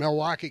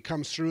Milwaukee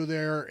comes through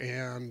there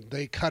and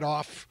they cut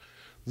off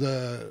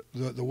the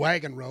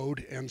wagon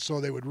road, and so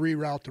they would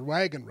reroute the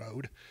wagon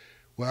road.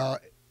 Well,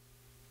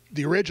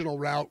 the original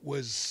route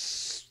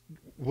was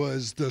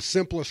the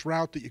simplest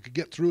route that you could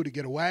get through to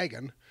get a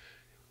wagon,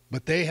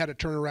 but they had to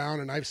turn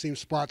around, and I've seen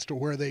spots to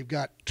where they've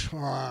got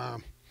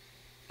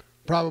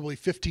probably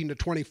 15 to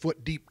 20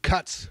 foot deep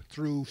cuts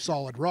through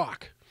solid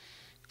rock.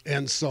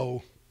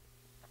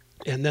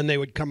 And then they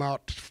would come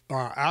out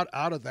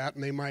of that,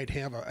 and they might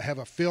have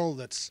a fill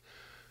that's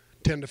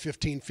 10 to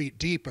 15 feet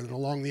deep, and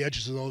along the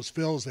edges of those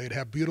fills, they'd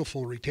have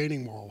beautiful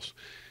retaining walls.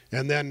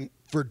 And then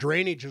for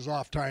drainages,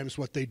 oftentimes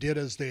what they did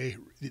is they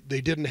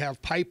didn't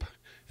have pipe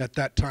at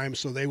that time,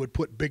 so they would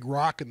put big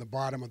rock in the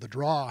bottom of the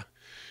draw,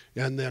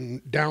 and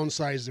then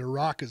downsize their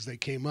rock as they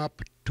came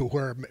up to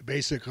where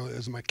basically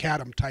is a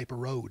macadam type of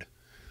road.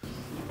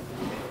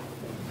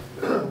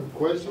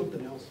 Question.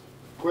 Something else.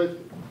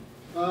 Question.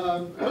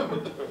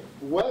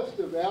 West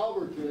of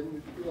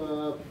Alberton,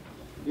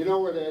 you know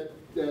where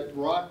that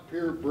rock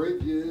pier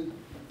bridge is?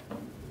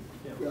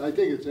 Yeah. I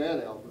think it's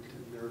at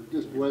Alberton, or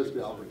just west of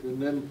Alberton.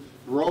 And then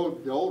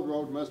the old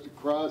road must have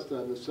crossed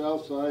on the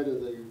south side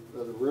of the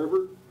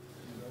river.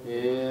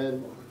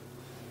 And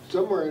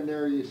somewhere in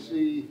there you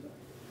see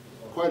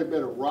quite a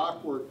bit of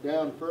rock work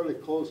down fairly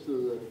close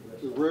to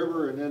the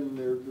river, and then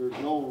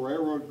there's no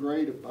railroad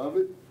grade above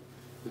it.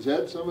 Is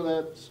that some of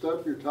that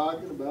stuff you're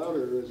talking about,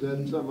 or is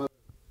that some other?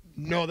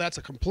 No, that's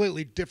a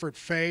completely different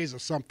phase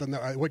of something.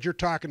 What you're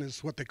talking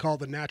is what they call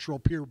the natural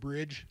pier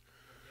bridge,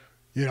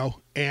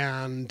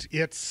 and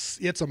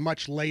it's a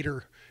much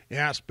later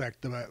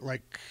aspect of it.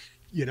 Like,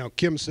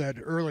 Kim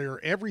said earlier,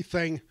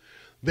 everything,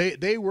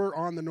 they were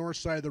on the north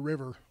side of the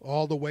river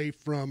all the way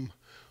from,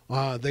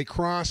 they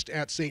crossed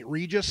at St.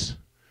 Regis,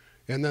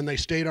 and then they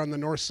stayed on the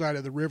north side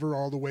of the river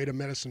all the way to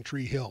Medicine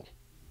Tree Hill.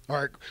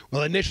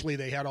 Well, initially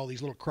they had all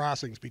these little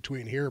crossings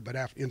between here, but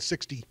in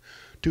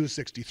 62,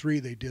 63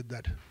 they did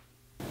that.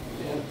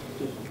 Yeah,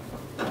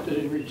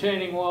 the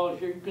retaining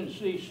walls you can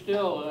see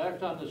still,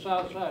 that's on the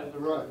south side of the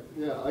road.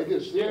 Right, yeah, I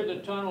just... Near the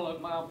tunnel at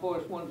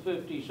milepost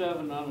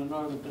 157 on the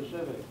Northern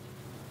Pacific.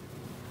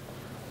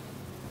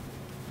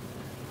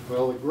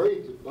 Well, the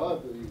grade's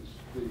above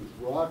these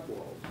rock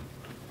walls.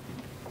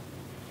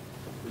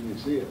 When you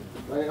see them.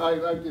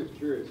 I'm just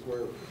curious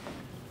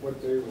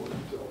what they were,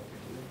 so...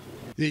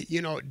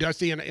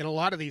 Dusty, in a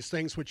lot of these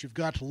things, what you've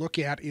got to look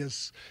at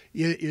is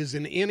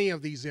in any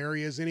of these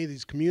areas, any of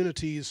these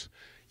communities,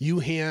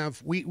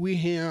 we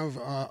have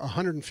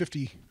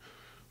 150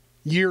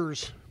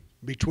 years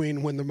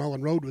between when the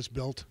Mullan Road was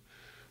built,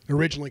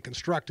 originally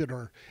constructed,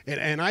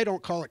 and I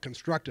don't call it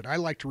constructed. I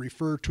like to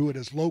refer to it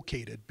as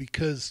located,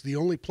 because the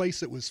only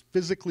place it was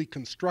physically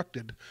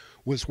constructed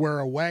was where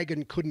a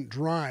wagon couldn't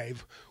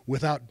drive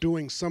without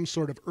doing some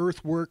sort of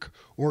earthwork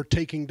or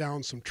taking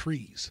down some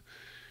trees.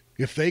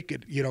 If they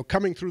could,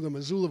 coming through the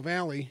Missoula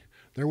Valley,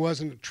 there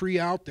wasn't a tree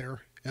out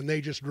there, and they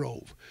just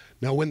drove.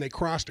 Now, when they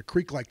crossed a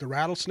creek like the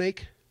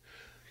Rattlesnake,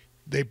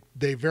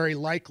 they very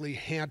likely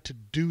had to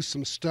do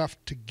some stuff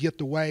to get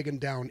the wagon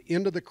down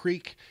into the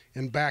creek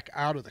and back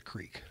out of the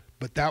creek.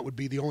 But that would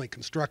be the only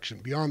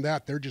construction. Beyond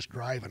that, they're just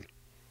driving.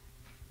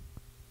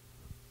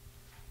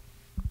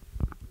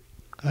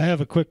 I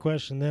have a quick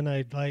question. Then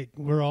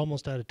we're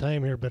almost out of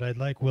time here, but I'd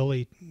like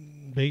Willie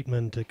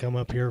Bateman to come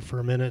up here for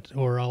a minute,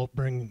 or I'll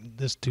bring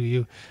this to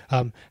you.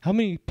 How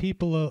many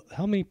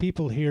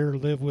people here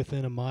live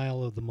within a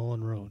mile of the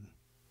Mullan Road?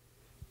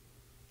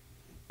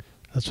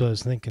 That's what I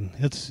was thinking.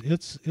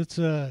 It's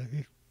a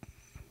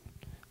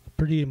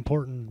pretty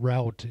important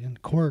route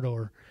and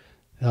corridor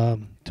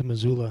to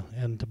Missoula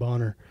and to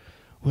Bonner.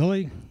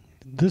 Willie,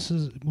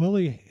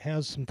 Willie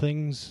has some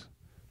things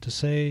to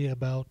say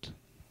about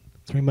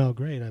 3 Mile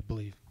Grade, I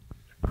believe.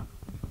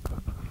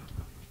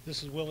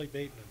 This is Willie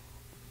Bateman.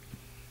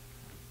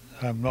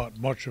 I'm not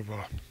much of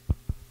a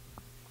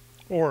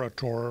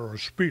orator or a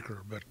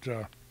speaker, but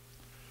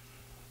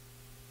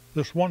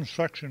this one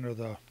section of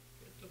the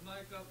Get the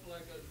mic up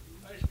like an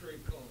ice cream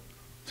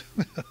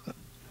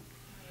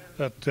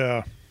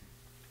cone.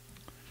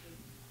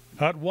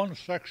 that one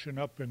section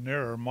up in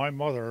there, my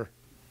mother,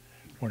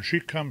 when she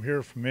come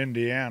here from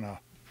Indiana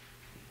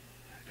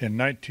in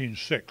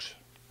 1906,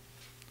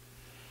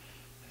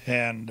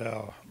 and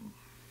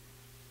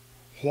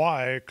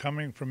why,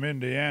 coming from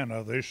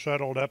Indiana, they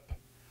settled up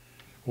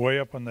way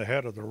up on the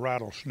head of the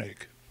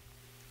Rattlesnake,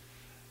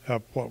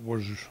 up what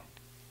was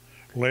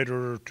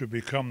later to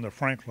become the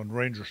Franklin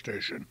Ranger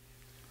Station.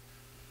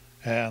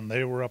 And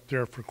they were up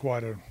there for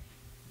quite a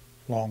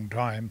long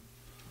time,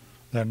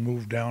 then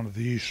moved down to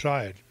the east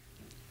side.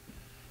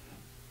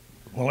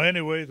 Well,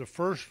 anyway, the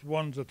first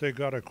ones that they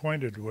got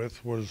acquainted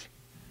with was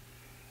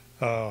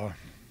a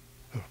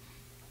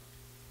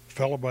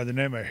fellow by the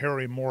name of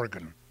Harry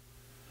Morgan.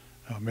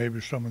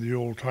 Maybe some of the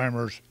old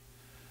timers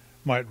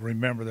might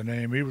remember the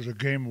name. He was a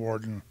game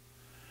warden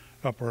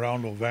up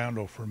around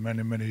Ovando for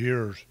many, many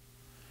years.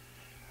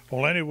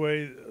 Well,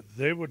 anyway,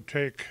 they would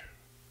take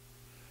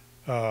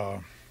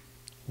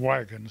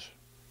wagons,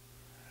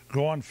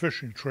 go on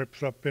fishing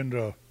trips up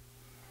into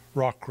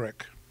Rock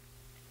Creek.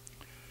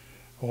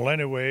 Well,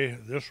 anyway,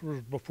 this was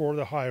before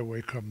the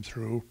highway come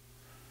through,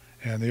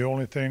 and the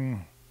only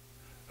thing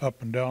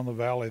up and down the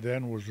valley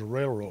then was the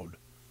railroad.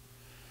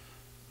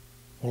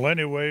 Well,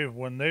 anyway,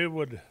 when they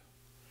would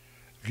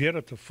get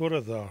at the foot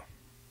of the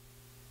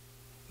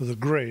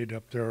grade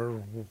up there,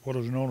 what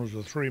is known as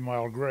the 3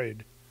 Mile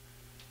Grade,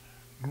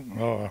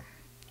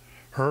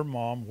 her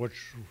mom,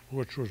 which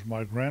was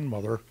my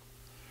grandmother,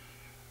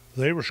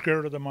 they were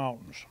scared of the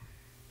mountains.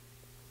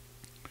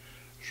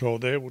 So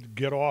they would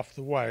get off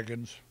the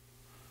wagons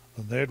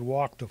and they'd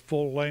walk the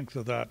full length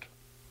of that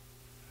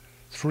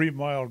 3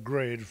 Mile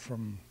Grade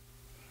from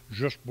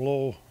just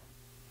below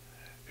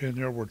in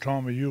there where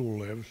Tommy Yule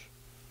lives,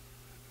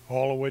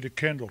 all the way to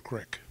Kendall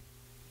Creek,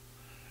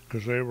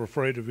 because they were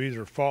afraid of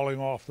either falling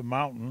off the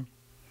mountain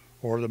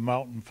or the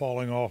mountain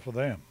falling off of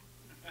them,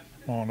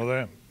 onto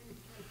them.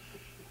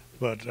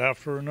 But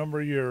after a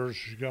number of years,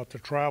 she got to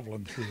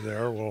traveling through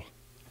there. Well,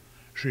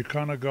 she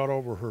kind of got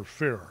over her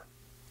fear.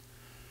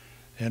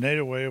 And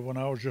anyway, when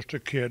I was just a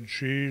kid,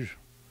 she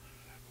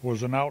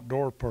was an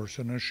outdoor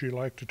person and she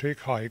liked to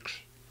take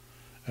hikes.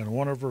 And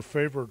one of her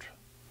favorite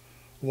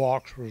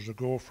walks was to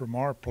go from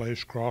our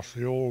place across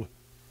the old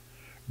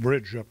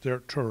bridge up there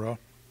at Tura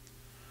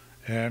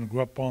and go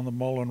up on the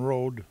Mullan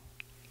Road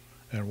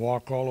and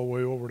walk all the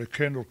way over to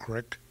Kendall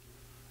Creek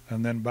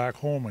and then back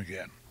home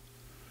again.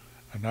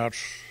 And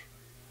that's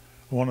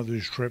one of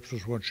these trips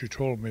is when she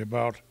told me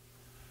about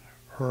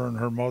her and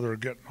her mother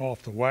getting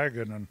off the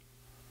wagon and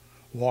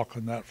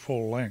walking that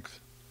full length,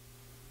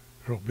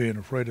 so being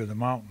afraid of the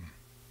mountain.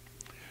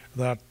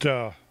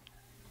 That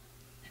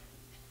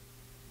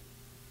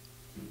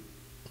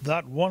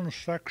one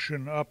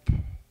section up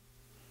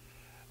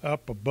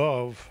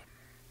above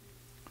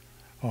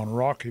on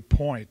Rocky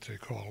Point, they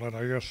call it,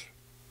 I guess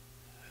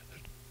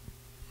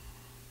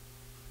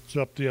it's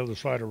up the other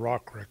side of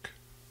Rock Creek,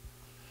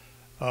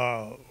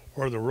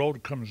 where the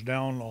road comes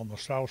down on the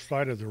south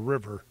side of the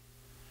river.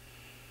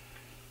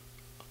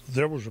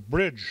 There was a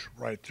bridge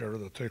right there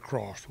that they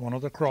crossed, one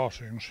of the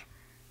crossings,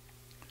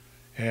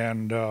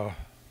 and at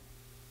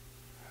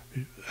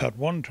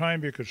one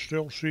time you could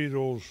still see the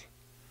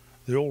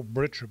old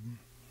bridge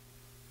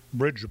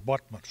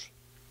abutments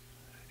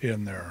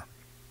in there.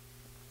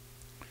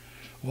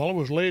 Well, it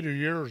was later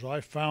years I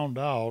found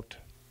out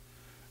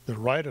that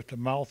right at the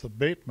mouth of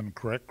Bateman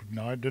Creek,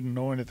 now I didn't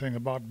know anything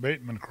about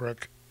Bateman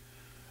Creek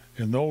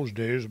in those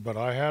days, but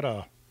I had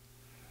a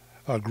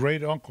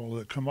great uncle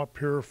that come up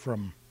here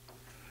from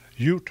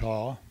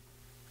Utah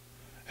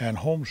and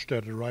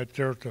homesteaded right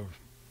there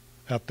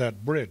at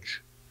that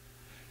bridge.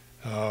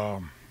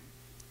 I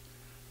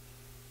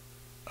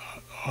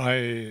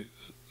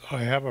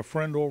have a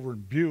friend over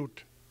in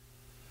Butte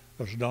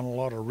that's done a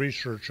lot of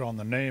research on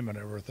the name and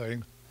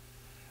everything,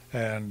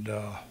 and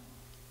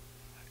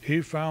he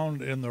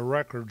found in the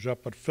records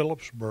up at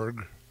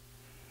Phillipsburg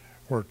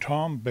where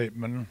Tom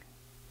Bateman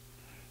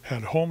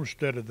had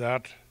homesteaded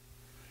that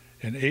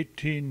in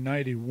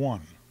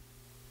 1891,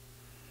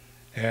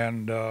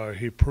 and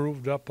he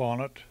proved up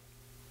on it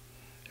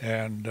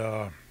and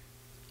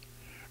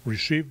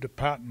received a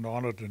patent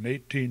on it in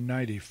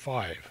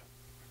 1895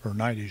 or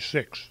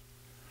 96,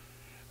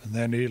 and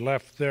then he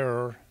left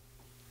there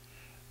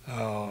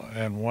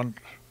and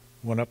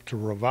went up to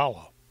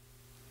Ravala,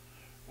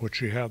 which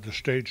he had the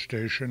stage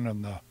station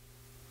and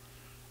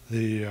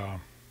the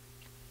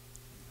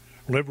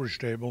livery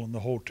stable and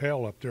the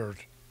hotel up there at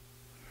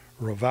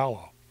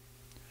Ravala.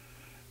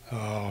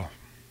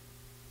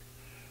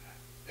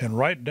 And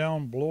right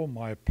down below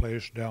my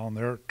place down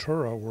there at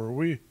Tura, where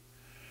we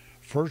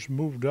first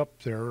moved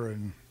up there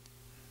in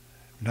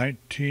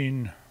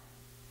 19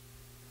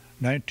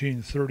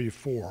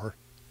 1934.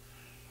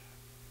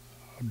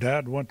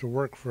 Dad went to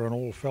work for an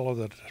old fellow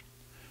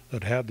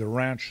that had the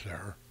ranch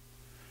there.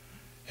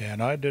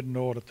 And I didn't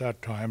know it at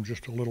that time,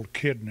 just a little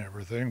kid and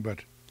everything,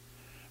 but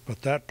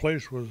that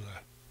place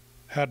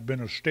had been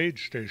a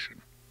stage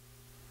station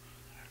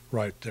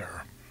right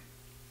there.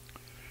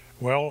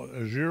 Well,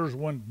 as years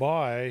went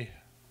by,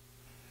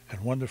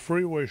 and when the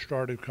freeway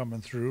started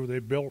coming through, they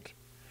built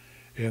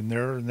in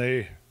there and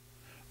they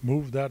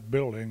moved that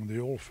building. The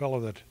old fellow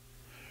that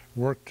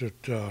worked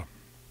at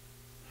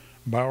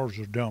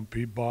Bowers' dump,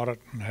 he bought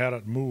it and had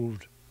it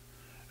moved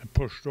and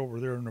pushed over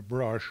there in the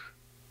brush.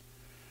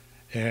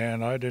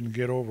 And I didn't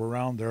get over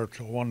around there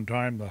till one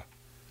time the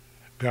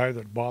guy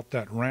that bought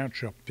that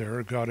ranch up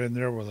there got in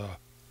there with a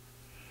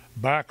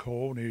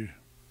backhoe and he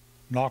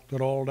knocked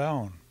it all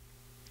down.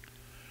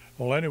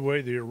 Well,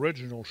 anyway, the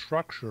original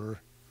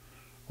structure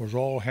was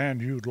all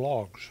hand-hewed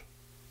logs,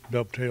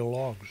 dovetail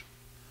logs.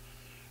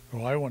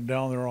 Well, I went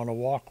down there on a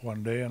walk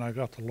one day and I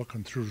got to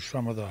looking through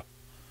some of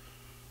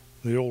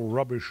the old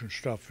rubbish and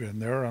stuff in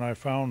there, and I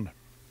found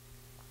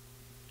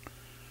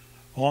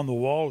on the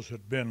walls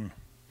had been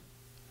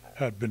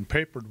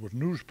papered with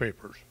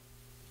newspapers.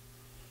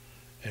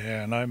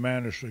 And I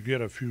managed to get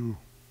a few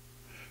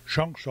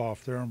chunks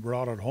off there and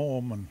brought it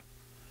home and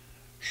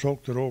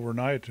soaked it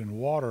overnight in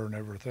water and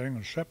everything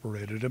and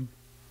separated them.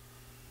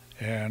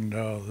 And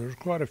there's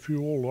quite a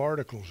few old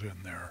articles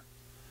in there.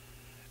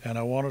 And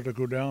I wanted to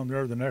go down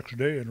there the next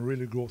day and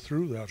really go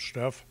through that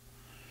stuff.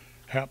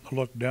 Happened to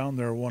look down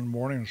there one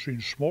morning and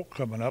seen smoke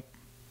coming up.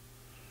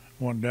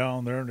 Went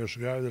down there, and this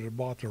guy that had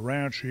bought the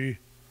ranch, he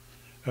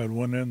had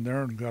went in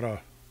there and got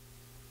a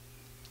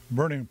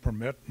burning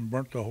permit and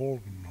burnt the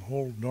whole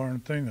darn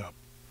thing up.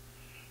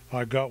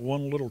 I got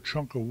one little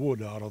chunk of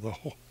wood out of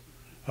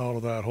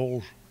that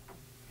whole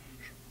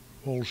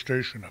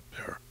station up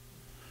there.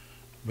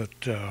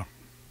 But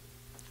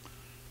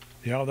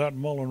yeah, that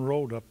Mullan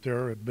Road up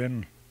there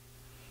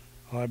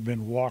I've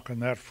been walking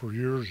that for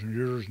years and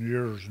years and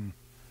years. And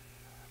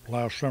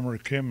last summer,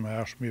 Kim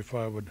asked me if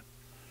I would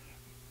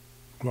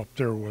go up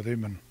there with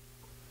him and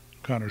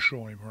kind of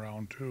show him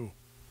around too.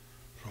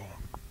 So.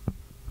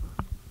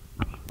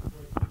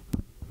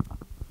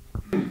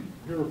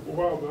 Here a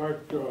while back,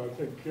 I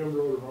think Kim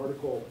wrote an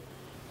article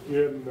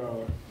in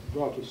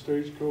about the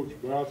stagecoach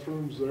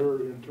bathrooms there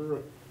in Tura.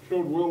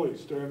 Showed Willie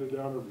standing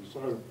down there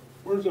beside him.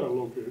 Where's that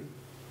located?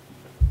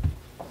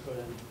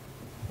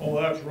 Oh,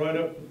 that's right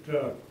up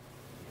at,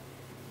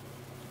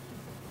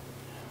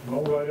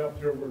 right up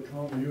there where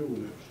Tommy U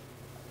lives.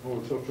 Oh,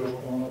 it's up there.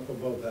 On up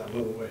above that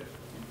little way.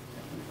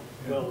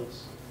 Yeah. Well,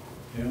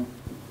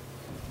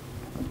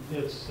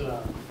 it's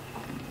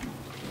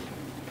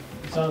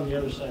on the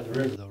other side of the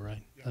river, though,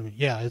 right? I mean,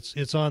 yeah,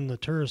 it's on the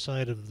Tura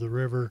side of the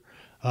river,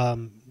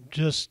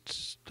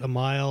 just a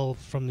mile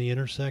from the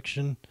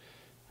intersection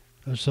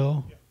or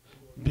so.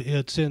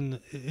 Yeah. Do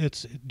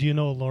you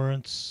know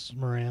Lawrence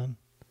Moran?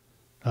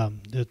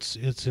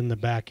 It's in the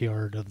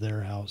backyard of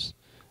their house,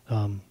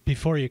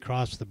 before you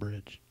cross the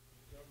bridge.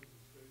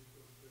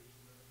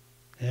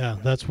 Yeah,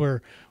 that's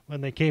where, when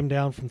they came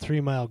down from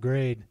 3 Mile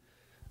Grade,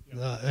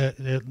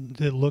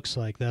 it looks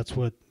like that's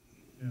what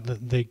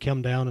they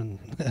come down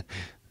and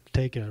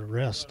take a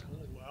rest. That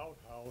old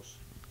outhouse,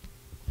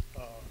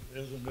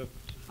 isn't it?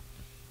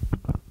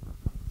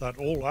 That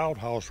old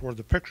outhouse where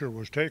the picture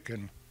was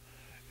taken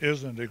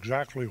isn't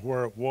exactly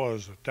where it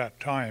was at that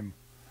time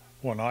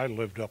when I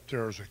lived up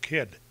there as a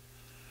kid.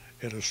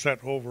 It is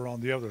set over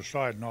on the other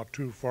side, not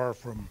too far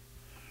from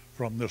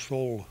this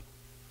old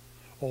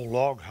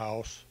log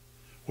house,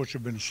 which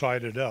had been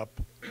sided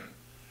up.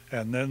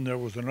 And then there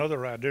was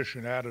another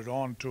addition added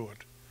on to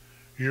it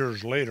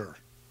years later,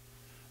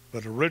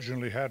 but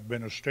originally had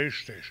been a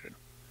stage station.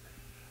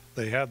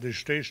 They had these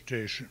stage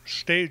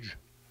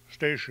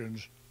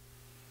stations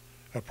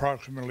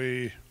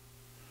approximately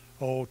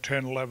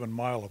 10, 11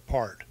 mile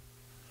apart.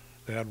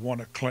 They had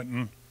one at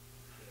Clinton,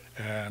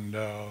 and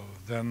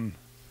then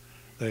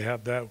they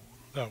had that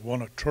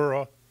one at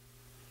Tura,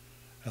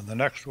 and the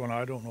next one,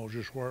 I don't know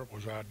just where it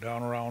was at,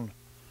 down around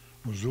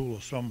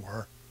Missoula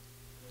somewhere.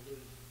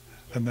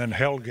 And then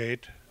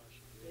Hellgate.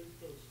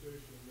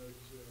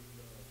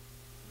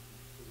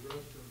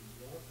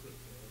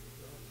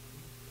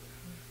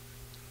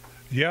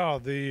 Yeah,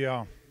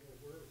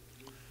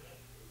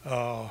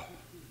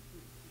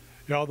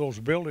 those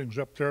buildings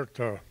up there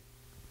at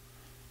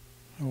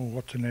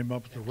what's the name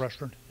of the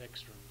restaurant?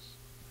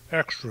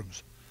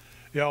 Ekstrom's.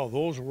 Yeah,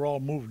 those were all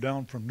moved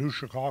down from New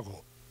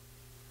Chicago.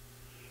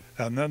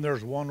 And then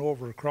there's one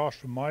over across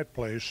from my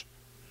place,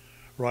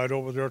 right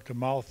over there at the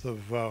mouth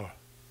of, right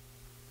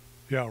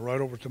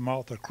over at the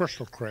mouth of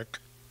Crystal Creek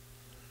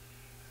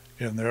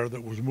in there,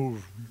 that was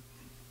moved,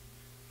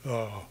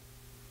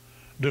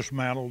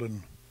 dismantled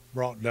and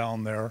brought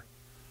down there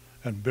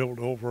and built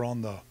over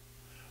on the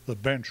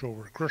bench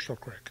over at Crystal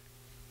Creek.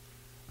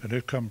 And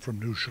it come from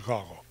New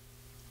Chicago.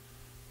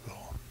 So.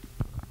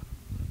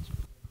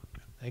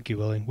 Thank you,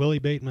 Willie. Willie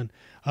Bateman.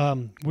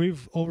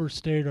 We've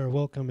overstayed our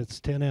welcome.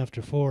 It's 10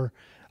 after 4.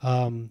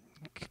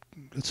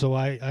 so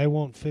I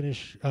won't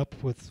finish up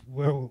with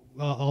where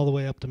all the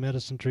way up to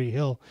Medicine Tree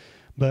Hill,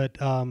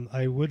 but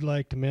I would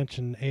like to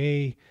mention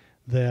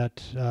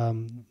that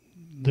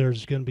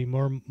there's going to be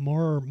more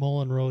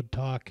Mullan Road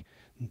talk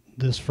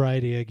this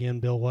Friday again.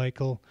 Bill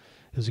Weichel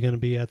is going to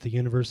be at the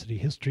University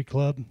History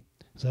Club.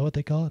 Is that what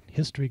they call it?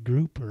 History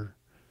group, or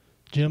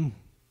Jim?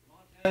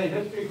 The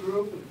history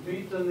group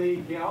meets in the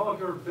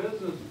Gallagher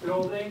Business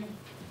Building,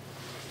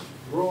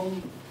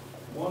 room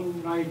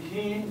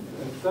 119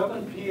 at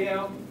 7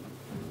 p.m.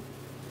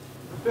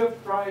 the 5th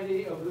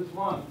Friday of this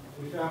month,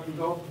 which happens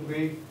also to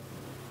be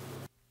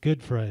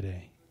Good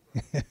Friday.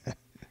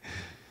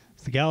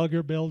 It's the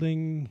Gallagher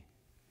Building,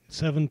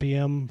 7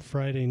 p.m.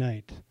 Friday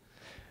night.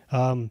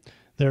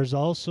 There's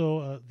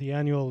also the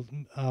annual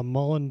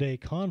Mullan Day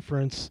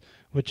Conference,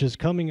 which is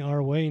coming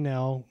our way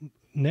now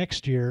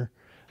next year.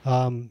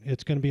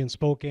 It's going to be in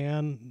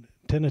Spokane,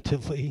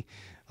 tentatively,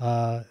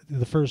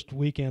 the first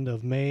weekend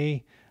of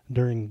May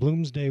during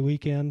Bloomsday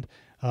weekend.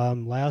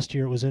 Last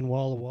year it was in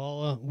Walla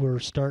Walla. We're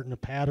starting a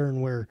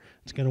pattern where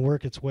it's going to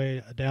work its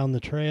way down the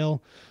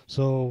trail.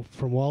 So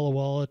from Walla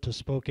Walla to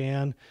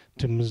Spokane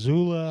to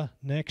Missoula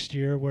next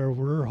year, where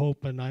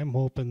I'm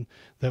hoping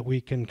that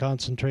we can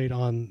concentrate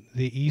on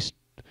the east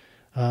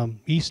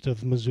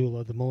of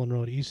Missoula, the Mullan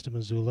Road east of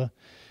Missoula.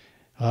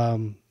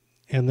 And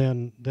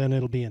then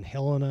it'll be in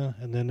Helena,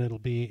 and then it'll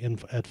be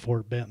at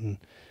Fort Benton.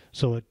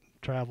 So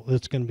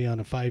it's going to be on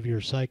a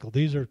 5-year cycle.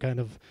 These are kind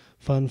of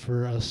fun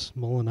for us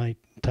Mullanite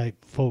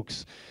type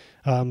folks.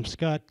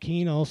 Scott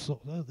Keene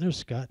also. There's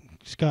Scott.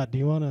 Scott, do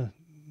you want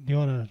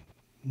to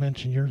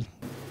mention yours?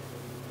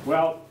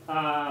 Well,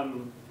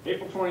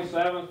 April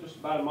 27th, just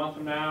about a month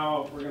from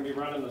now, we're going to be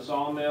running the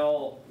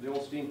sawmill, the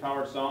old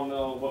steam-powered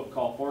sawmill, what we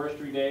call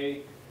Forestry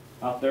Day,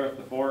 out there at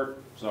the fort.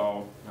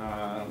 So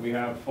we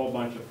have a whole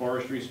bunch of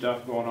forestry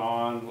stuff going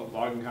on,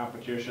 logging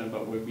competition,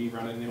 but we'll be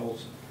running the old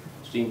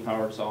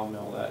steam-powered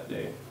sawmill that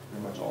day,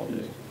 pretty much all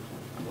day.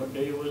 What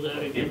day was that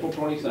again? April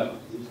 27th.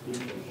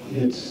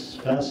 It's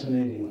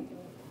fascinating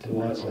to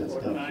watch that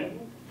stuff.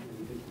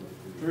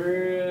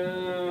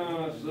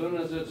 As soon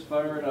as it's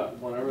fired up,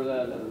 whenever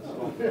that is,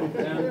 from 10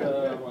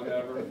 to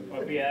whatever.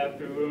 Would it be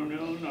after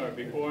noon or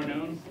before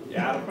noon?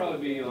 Yeah, it'll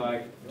probably be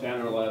like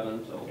 10 or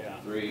 11 till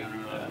 3. 10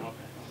 or 11,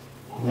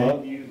 okay.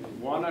 If you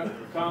want to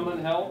come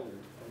and help,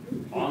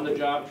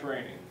 on-the-job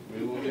training,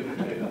 we will give it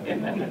to you.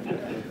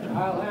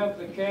 I'll have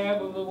the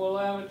cab of the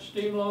Willamette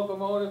steam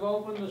locomotive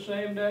open the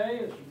same day.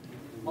 It's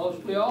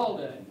mostly all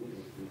day.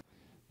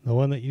 The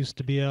one that used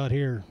to be out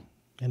here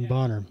in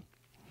Bonner.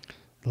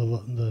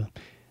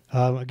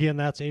 Again,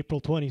 that's April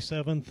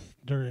 27th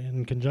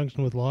in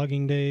conjunction with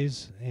logging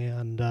days,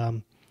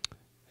 and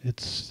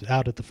it's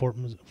out at the Fort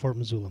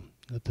Missoula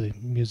at the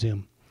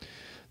museum.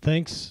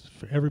 Thanks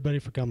for everybody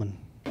for coming.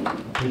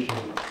 Appreciate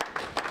it.